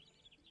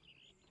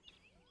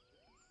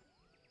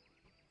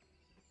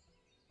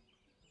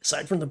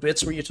 Aside from the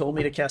bits where you told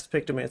me to cast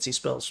Pictomancy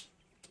spells.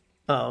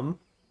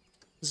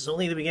 This is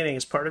only the beginning.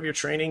 As part of your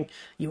training,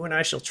 you and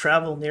I shall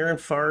travel near and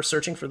far,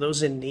 searching for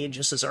those in need,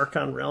 just as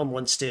Archon Realm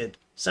once did.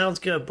 Sounds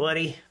good,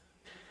 buddy.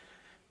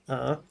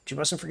 You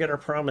mustn't forget our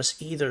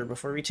promise either.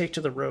 Before we take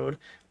to the road,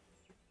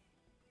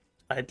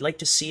 I'd like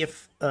to see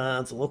if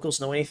the locals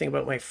know anything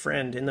about my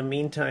friend. In the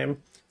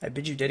meantime, I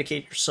bid you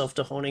dedicate yourself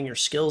to honing your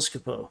skills,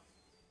 Kupo.